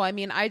 No, I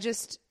mean, I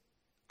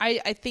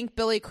think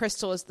Billy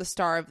Crystal is the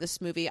star of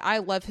this movie. I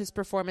love his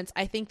performance.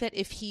 I think that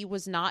if he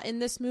was not in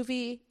this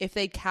movie, if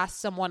they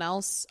cast someone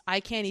else, I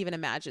can't even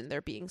imagine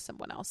there being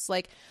someone else.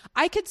 Like,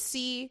 I could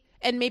see,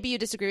 and maybe you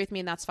disagree with me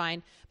and that's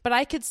fine, but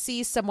I could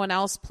see someone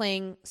else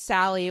playing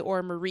Sally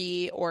or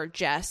Marie or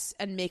Jess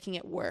and making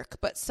it work.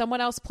 But someone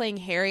else playing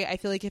Harry, I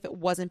feel like if it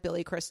wasn't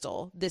Billy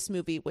Crystal, this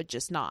movie would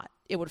just not.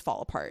 It would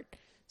fall apart.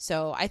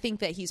 So I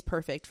think that he's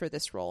perfect for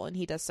this role, and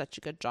he does such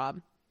a good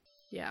job.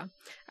 Yeah,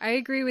 I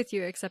agree with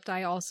you, except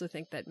I also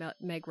think that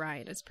Meg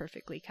Ryan is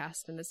perfectly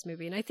cast in this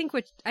movie. And I think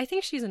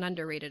she's an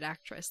underrated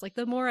actress. Like,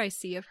 the more I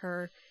see of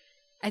her,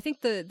 I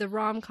think the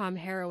rom-com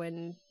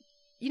heroine,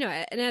 you know,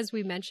 and as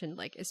we mentioned,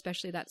 like,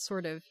 especially that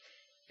sort of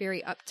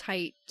very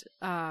uptight,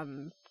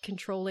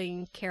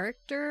 controlling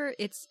character,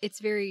 it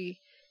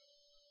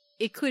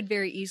could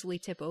very easily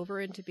tip over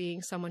into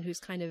being someone who's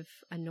kind of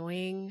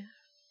annoying.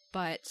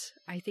 But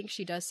I think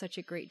she does such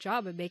a great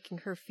job of making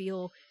her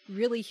feel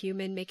really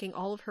human, making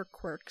all of her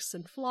quirks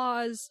and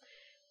flaws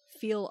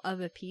feel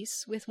of a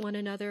piece with one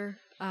another.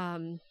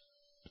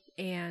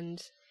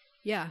 And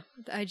yeah,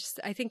 I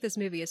think this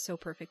movie is so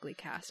perfectly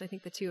cast. I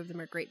think the two of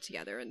them are great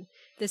together, and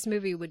this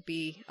movie would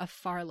be a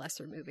far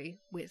lesser movie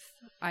with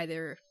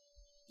either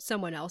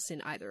someone else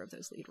in either of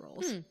those lead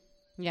roles.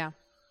 Yeah.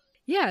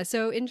 Yeah,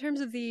 so in terms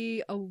of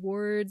the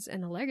awards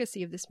and the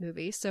legacy of this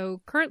movie,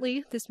 so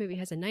currently this movie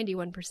has a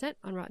 91%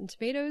 on Rotten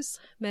Tomatoes.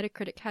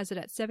 Metacritic has it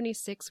at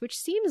 76, which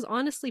seems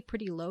honestly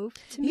pretty low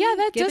to me. Yeah,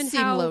 that does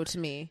seem low to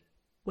me.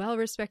 Well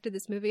respected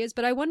this movie is,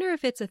 but I wonder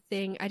if it's a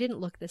thing. I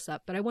didn't look this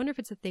up, but I wonder if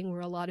it's a thing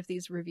where a lot of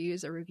these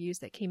reviews are reviews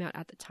that came out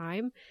at the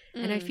time.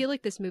 And I feel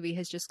like this movie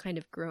has just kind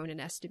of grown in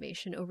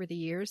estimation over the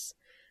years.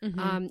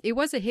 It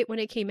was a hit when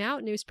it came out,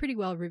 and it was pretty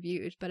well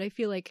reviewed, but I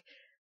feel like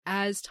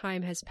as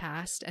time has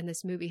passed and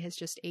this movie has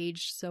just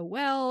aged so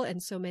well,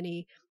 and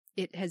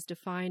it has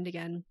defined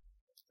again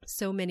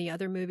so many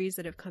other movies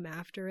that have come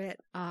after it,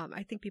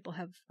 I think people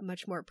have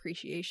much more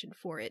appreciation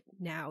for it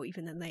now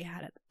even than they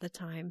had at the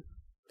time.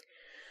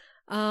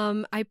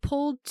 I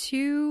pulled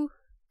 2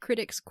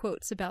 critics'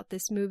 quotes about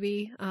this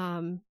movie.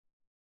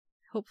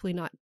 hopefully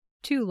not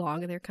too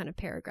long. They're kind of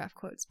paragraph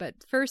quotes. But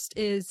first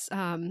is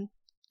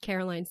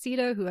Caroline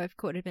Sita, who I've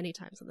quoted many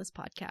times on this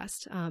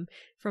podcast,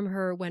 from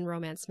her When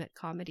Romance Met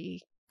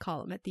Comedy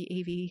column at the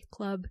AV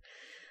Club.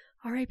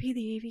 R.I.P.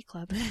 the AV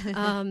Club.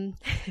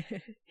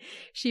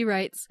 She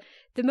writes,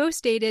 "The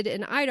most dated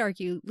and I'd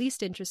argue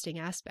least interesting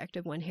aspect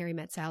of When Harry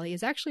Met Sally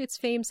is actually its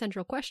famed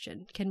central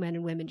question: can men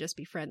and women just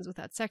be friends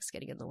without sex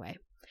getting in the way?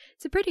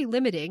 It's a pretty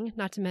limiting,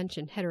 not to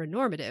mention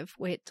heteronormative,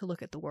 way to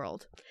look at the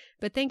world.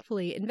 But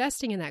thankfully,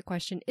 investing in that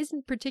question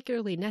isn't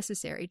particularly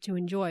necessary to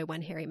enjoy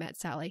When Harry Met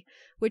Sally,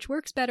 which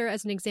works better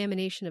as an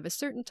examination of a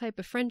certain type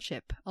of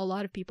friendship a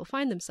lot of people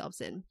find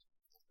themselves in,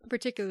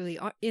 particularly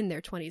in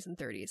their 20s and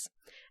 30s.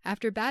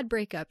 After bad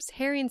breakups,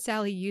 Harry and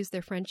Sally use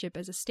their friendship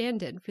as a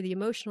stand-in for the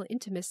emotional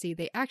intimacy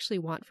they actually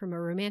want from a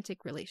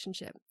romantic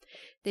relationship.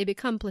 They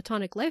become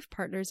platonic life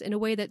partners in a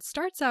way that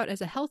starts out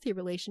as a healthy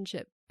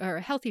relationship, or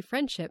a healthy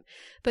friendship,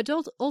 but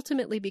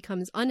ultimately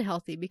becomes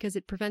unhealthy because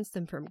it prevents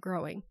them from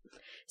growing.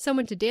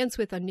 Someone to dance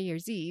with on New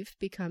Year's Eve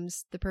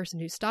becomes the person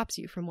who stops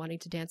you from wanting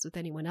to dance with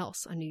anyone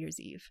else on New Year's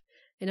Eve.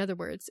 In other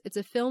words, it's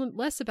a film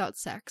less about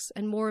sex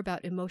and more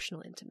about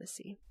emotional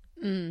intimacy."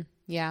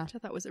 Yeah. Which I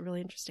thought was a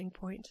really interesting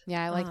point.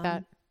 Yeah, I like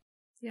that.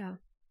 Yeah.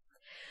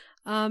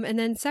 And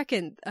then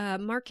second,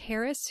 Mark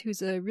Harris,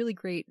 who's a really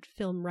great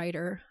film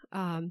writer,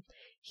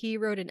 he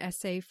wrote an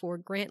essay for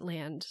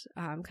Grantland,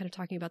 kind of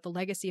talking about the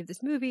legacy of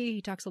this movie.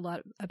 He talks a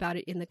lot about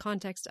it in the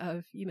context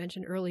of, you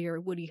mentioned earlier,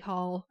 Woody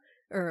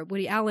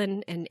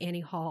Allen and Annie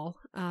Hall,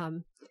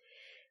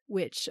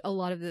 which a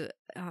lot of the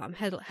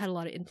had a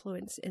lot of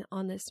influence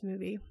on this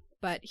movie.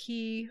 But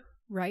he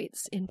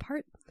writes in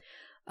part,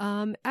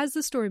 "As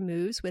the story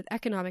moves with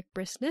economic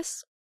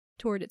briskness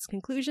toward its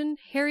conclusion,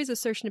 Harry's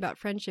assertion about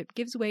friendship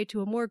gives way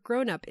to a more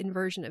grown-up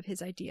inversion of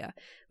his idea,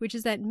 which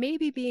is that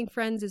maybe being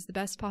friends is the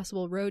best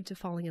possible road to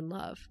falling in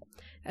love.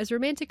 As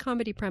romantic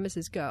comedy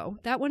premises go,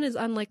 that one is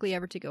unlikely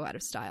ever to go out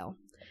of style.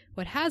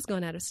 What has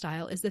gone out of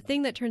style is the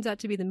thing that turns out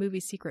to be the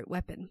movie's secret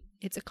weapon.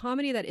 It's a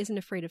comedy that isn't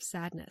afraid of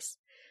sadness.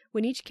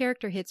 When each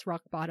character hits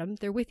rock bottom,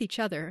 they're with each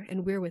other,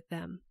 and we're with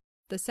them.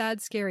 The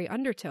sad, scary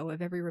undertow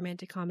of every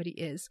romantic comedy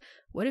is,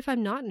 what if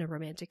I'm not in a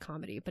romantic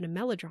comedy, but a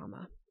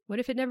melodrama? What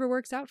if it never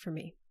works out for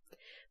me?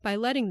 By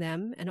letting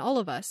them, and all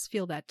of us,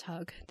 feel that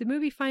tug, the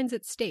movie finds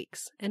its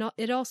stakes, and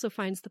it also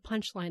finds the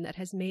punchline that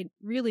has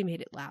really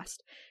made it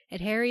last.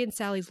 At Harry and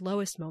Sally's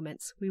lowest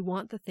moments, we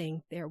want the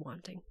thing they're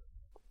wanting."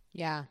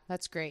 Yeah,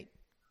 that's great.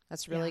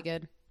 That's really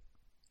good.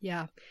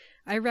 Yeah.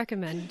 I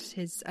recommend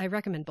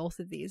both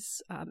of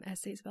these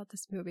essays about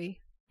this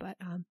movie. But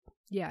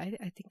yeah,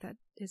 I think that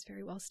is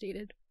very well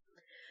stated.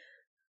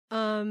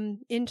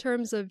 In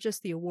terms of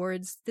just the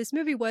awards, this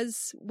movie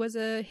was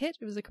a hit.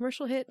 It was a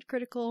commercial hit,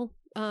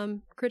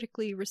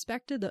 critically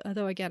respected,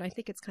 although again, I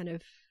think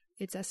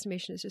its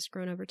estimation has just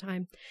grown over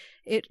time.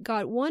 It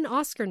got one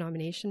Oscar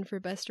nomination for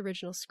Best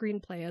Original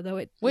Screenplay, although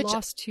it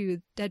lost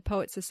to Dead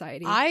Poets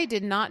Society. I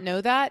did not know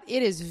that.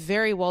 It is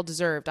very well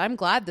deserved. I'm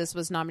glad this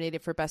was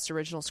nominated for Best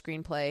Original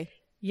Screenplay.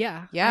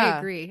 Yeah, I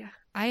agree.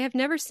 I have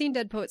never seen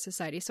Dead Poets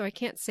Society, so I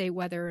can't say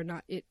whether or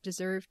not it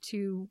deserved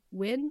to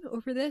win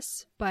over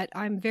this, but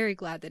I'm very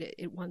glad that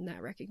it won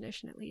that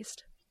recognition at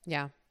least.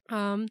 Yeah.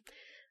 All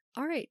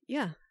right.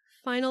 Yeah.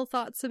 Final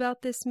thoughts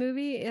about this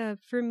movie.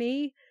 For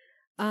me,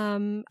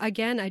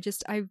 again, I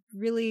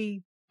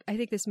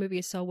think this movie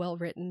is so well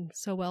written,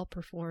 so well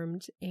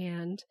performed,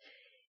 and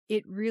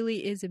it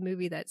really is a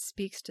movie that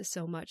speaks to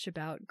so much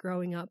about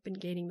growing up and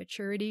gaining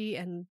maturity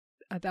and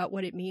about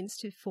what it means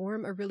to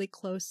form a really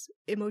close,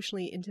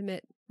 emotionally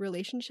intimate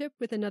relationship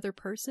with another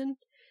person,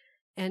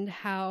 and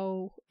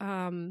how,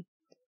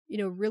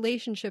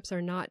 relationships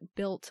are not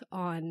built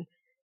on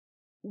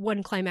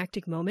one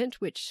climactic moment,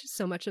 which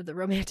so much of the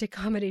romantic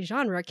comedy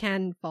genre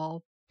can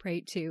fall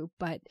prey to.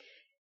 But,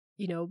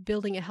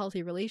 building a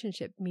healthy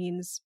relationship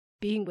means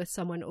being with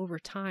someone over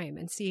time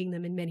and seeing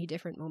them in many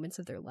different moments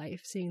of their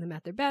life, seeing them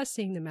at their best,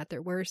 seeing them at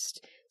their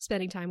worst,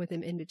 spending time with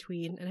them in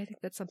between. And I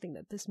think that's something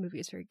that this movie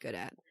is very good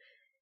at.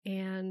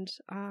 And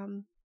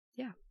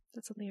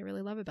that's something I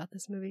really love about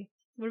this movie.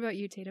 What about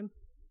you, Tatum?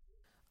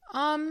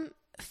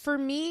 For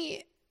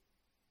me,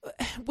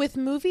 with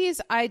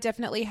movies, I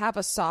definitely have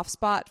a soft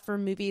spot for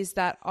movies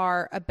that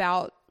are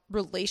about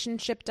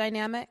relationship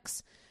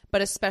dynamics,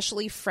 but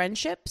especially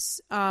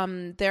friendships.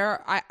 I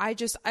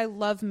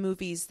love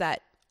movies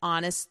that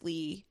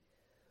honestly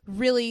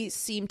really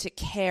seem to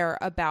care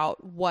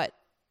about what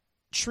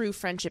true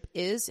friendship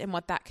is and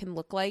what that can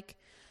look like.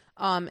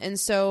 And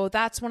so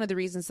that's one of the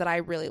reasons that I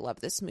really love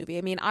this movie.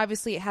 I mean,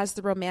 obviously it has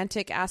the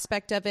romantic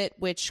aspect of it,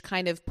 which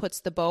kind of puts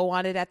the bow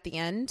on it at the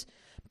end.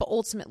 But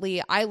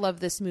ultimately, I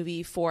love this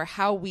movie for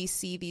how we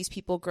see these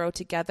people grow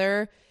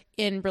together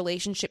in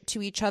relationship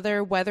to each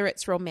other, whether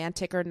it's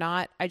romantic or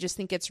not. I just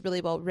think it's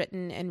really well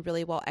written and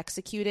really well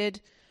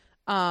executed.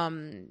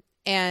 And,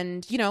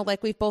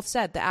 like we've both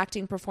said, the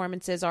acting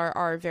performances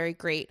are very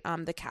great.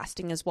 The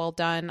casting is well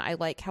done. I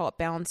like how it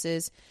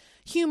balances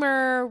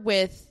humor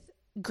with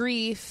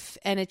grief,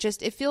 and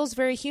it feels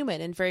very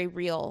human and very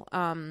real.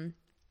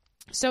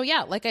 So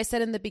yeah, like I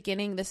said in the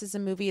beginning, this is a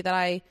movie that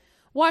I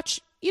watch,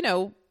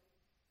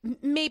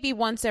 maybe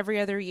once every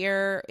other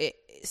year,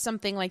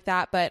 something like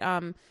that. But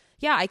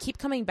yeah, I keep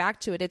coming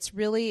back to it. It's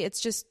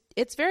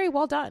very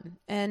well done.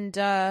 And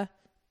so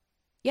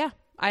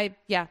I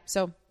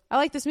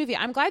like this movie.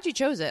 I'm glad you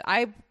chose it.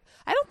 I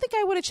don't think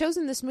I would have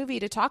chosen this movie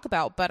to talk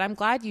about, but I'm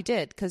glad you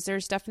did, because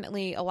there's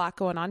definitely a lot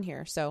going on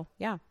here. So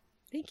yeah.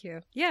 Thank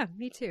you. Yeah,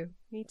 me too.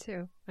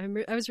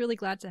 I was really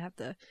glad to have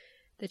the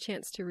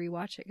chance to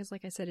rewatch it, because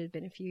like I said, it had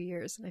been a few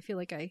years, and I feel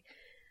like I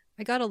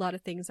got a lot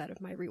of things out of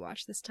my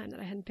rewatch this time that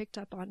I hadn't picked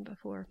up on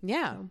before.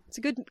 Yeah. So it's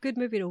a good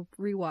movie to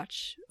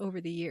rewatch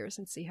over the years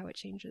and see how it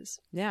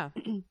changes. Yeah.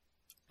 All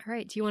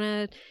right. Do you want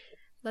to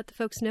let the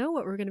folks know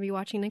what we're going to be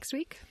watching next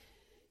week?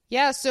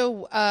 Yeah,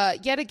 so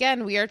yet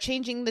again, we are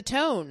changing the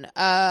tone.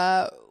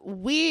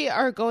 We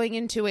are going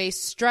into a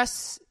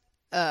stress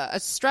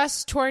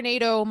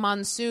tornado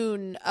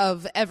monsoon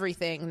of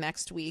everything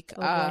next week.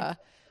 Oh,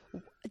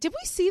 did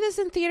we see this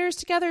in theaters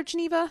together,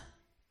 Geneva?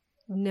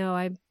 No,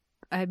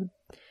 I'm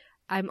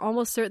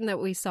almost certain that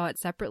we saw it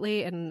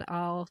separately, and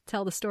I'll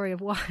tell the story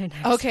of why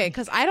next Okay, week.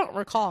 because I don't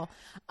recall.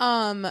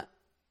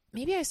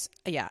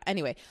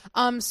 Anyway.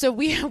 So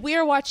we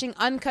are watching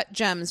Uncut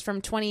Gems from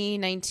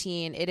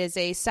 2019. It is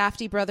a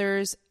Safdie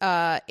Brothers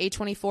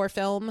A24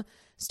 film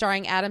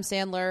starring Adam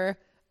Sandler.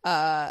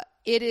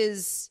 It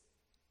is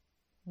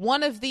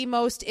one of the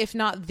most, if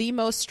not the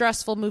most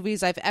stressful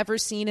movies I've ever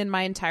seen in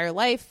my entire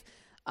life.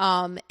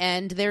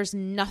 And there's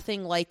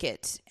nothing like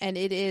it. And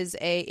it is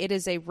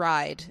a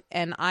ride,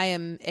 and I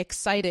am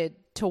excited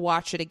to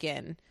watch it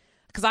again.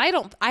 Because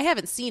I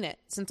haven't seen it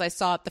since I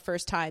saw it the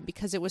first time,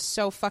 because it was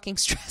so fucking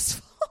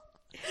stressful.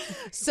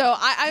 So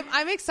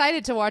I'm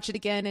excited to watch it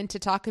again and to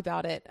talk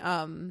about it.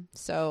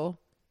 So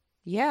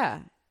yeah,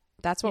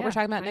 that's what we're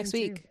talking about next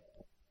week.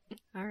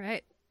 All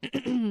right.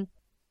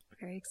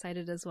 Very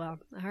excited as well.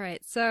 All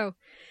right. So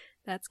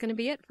that's going to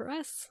be it for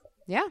us.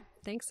 Yeah.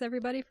 Thanks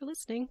everybody for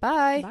listening.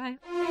 Bye. Bye.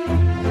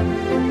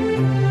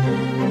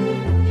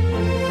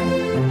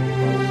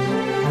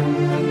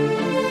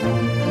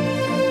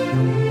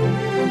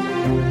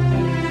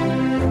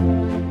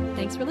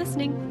 Thanks for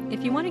listening.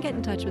 If you want to get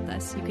in touch with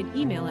us, you can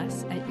email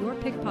us at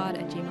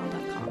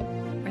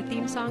yourpigpod@gmail.com. Our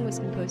theme song was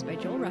composed by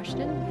Joel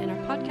Rushton, and our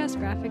podcast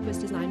graphic was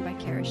designed by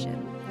Kara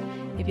Shin.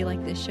 If you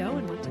like this show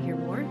and want to hear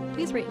more,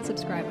 please rate and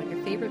subscribe on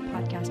your favorite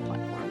podcast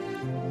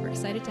platform. We're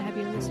excited to have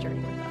you on this journey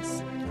with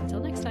us. Until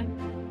next time.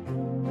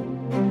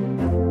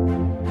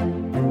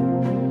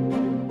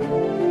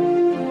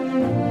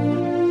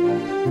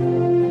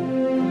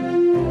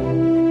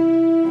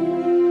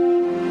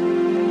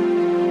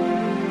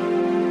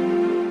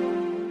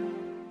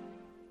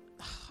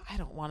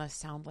 Want to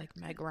sound like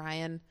Meg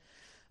Ryan.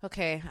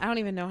 Okay, I don't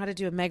even know how to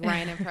do a Meg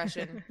Ryan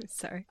impression.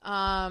 Sorry.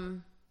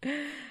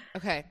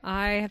 Okay.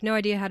 I have no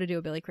idea how to do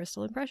a Billy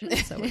Crystal impression,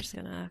 so we're just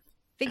gonna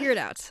figure it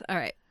out. All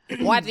right.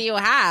 What do you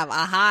have? A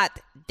hot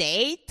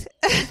date?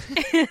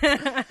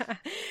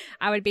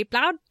 I would be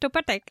proud to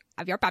partake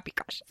of your puppy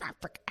crush.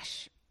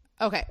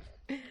 Okay.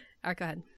 All right, go ahead.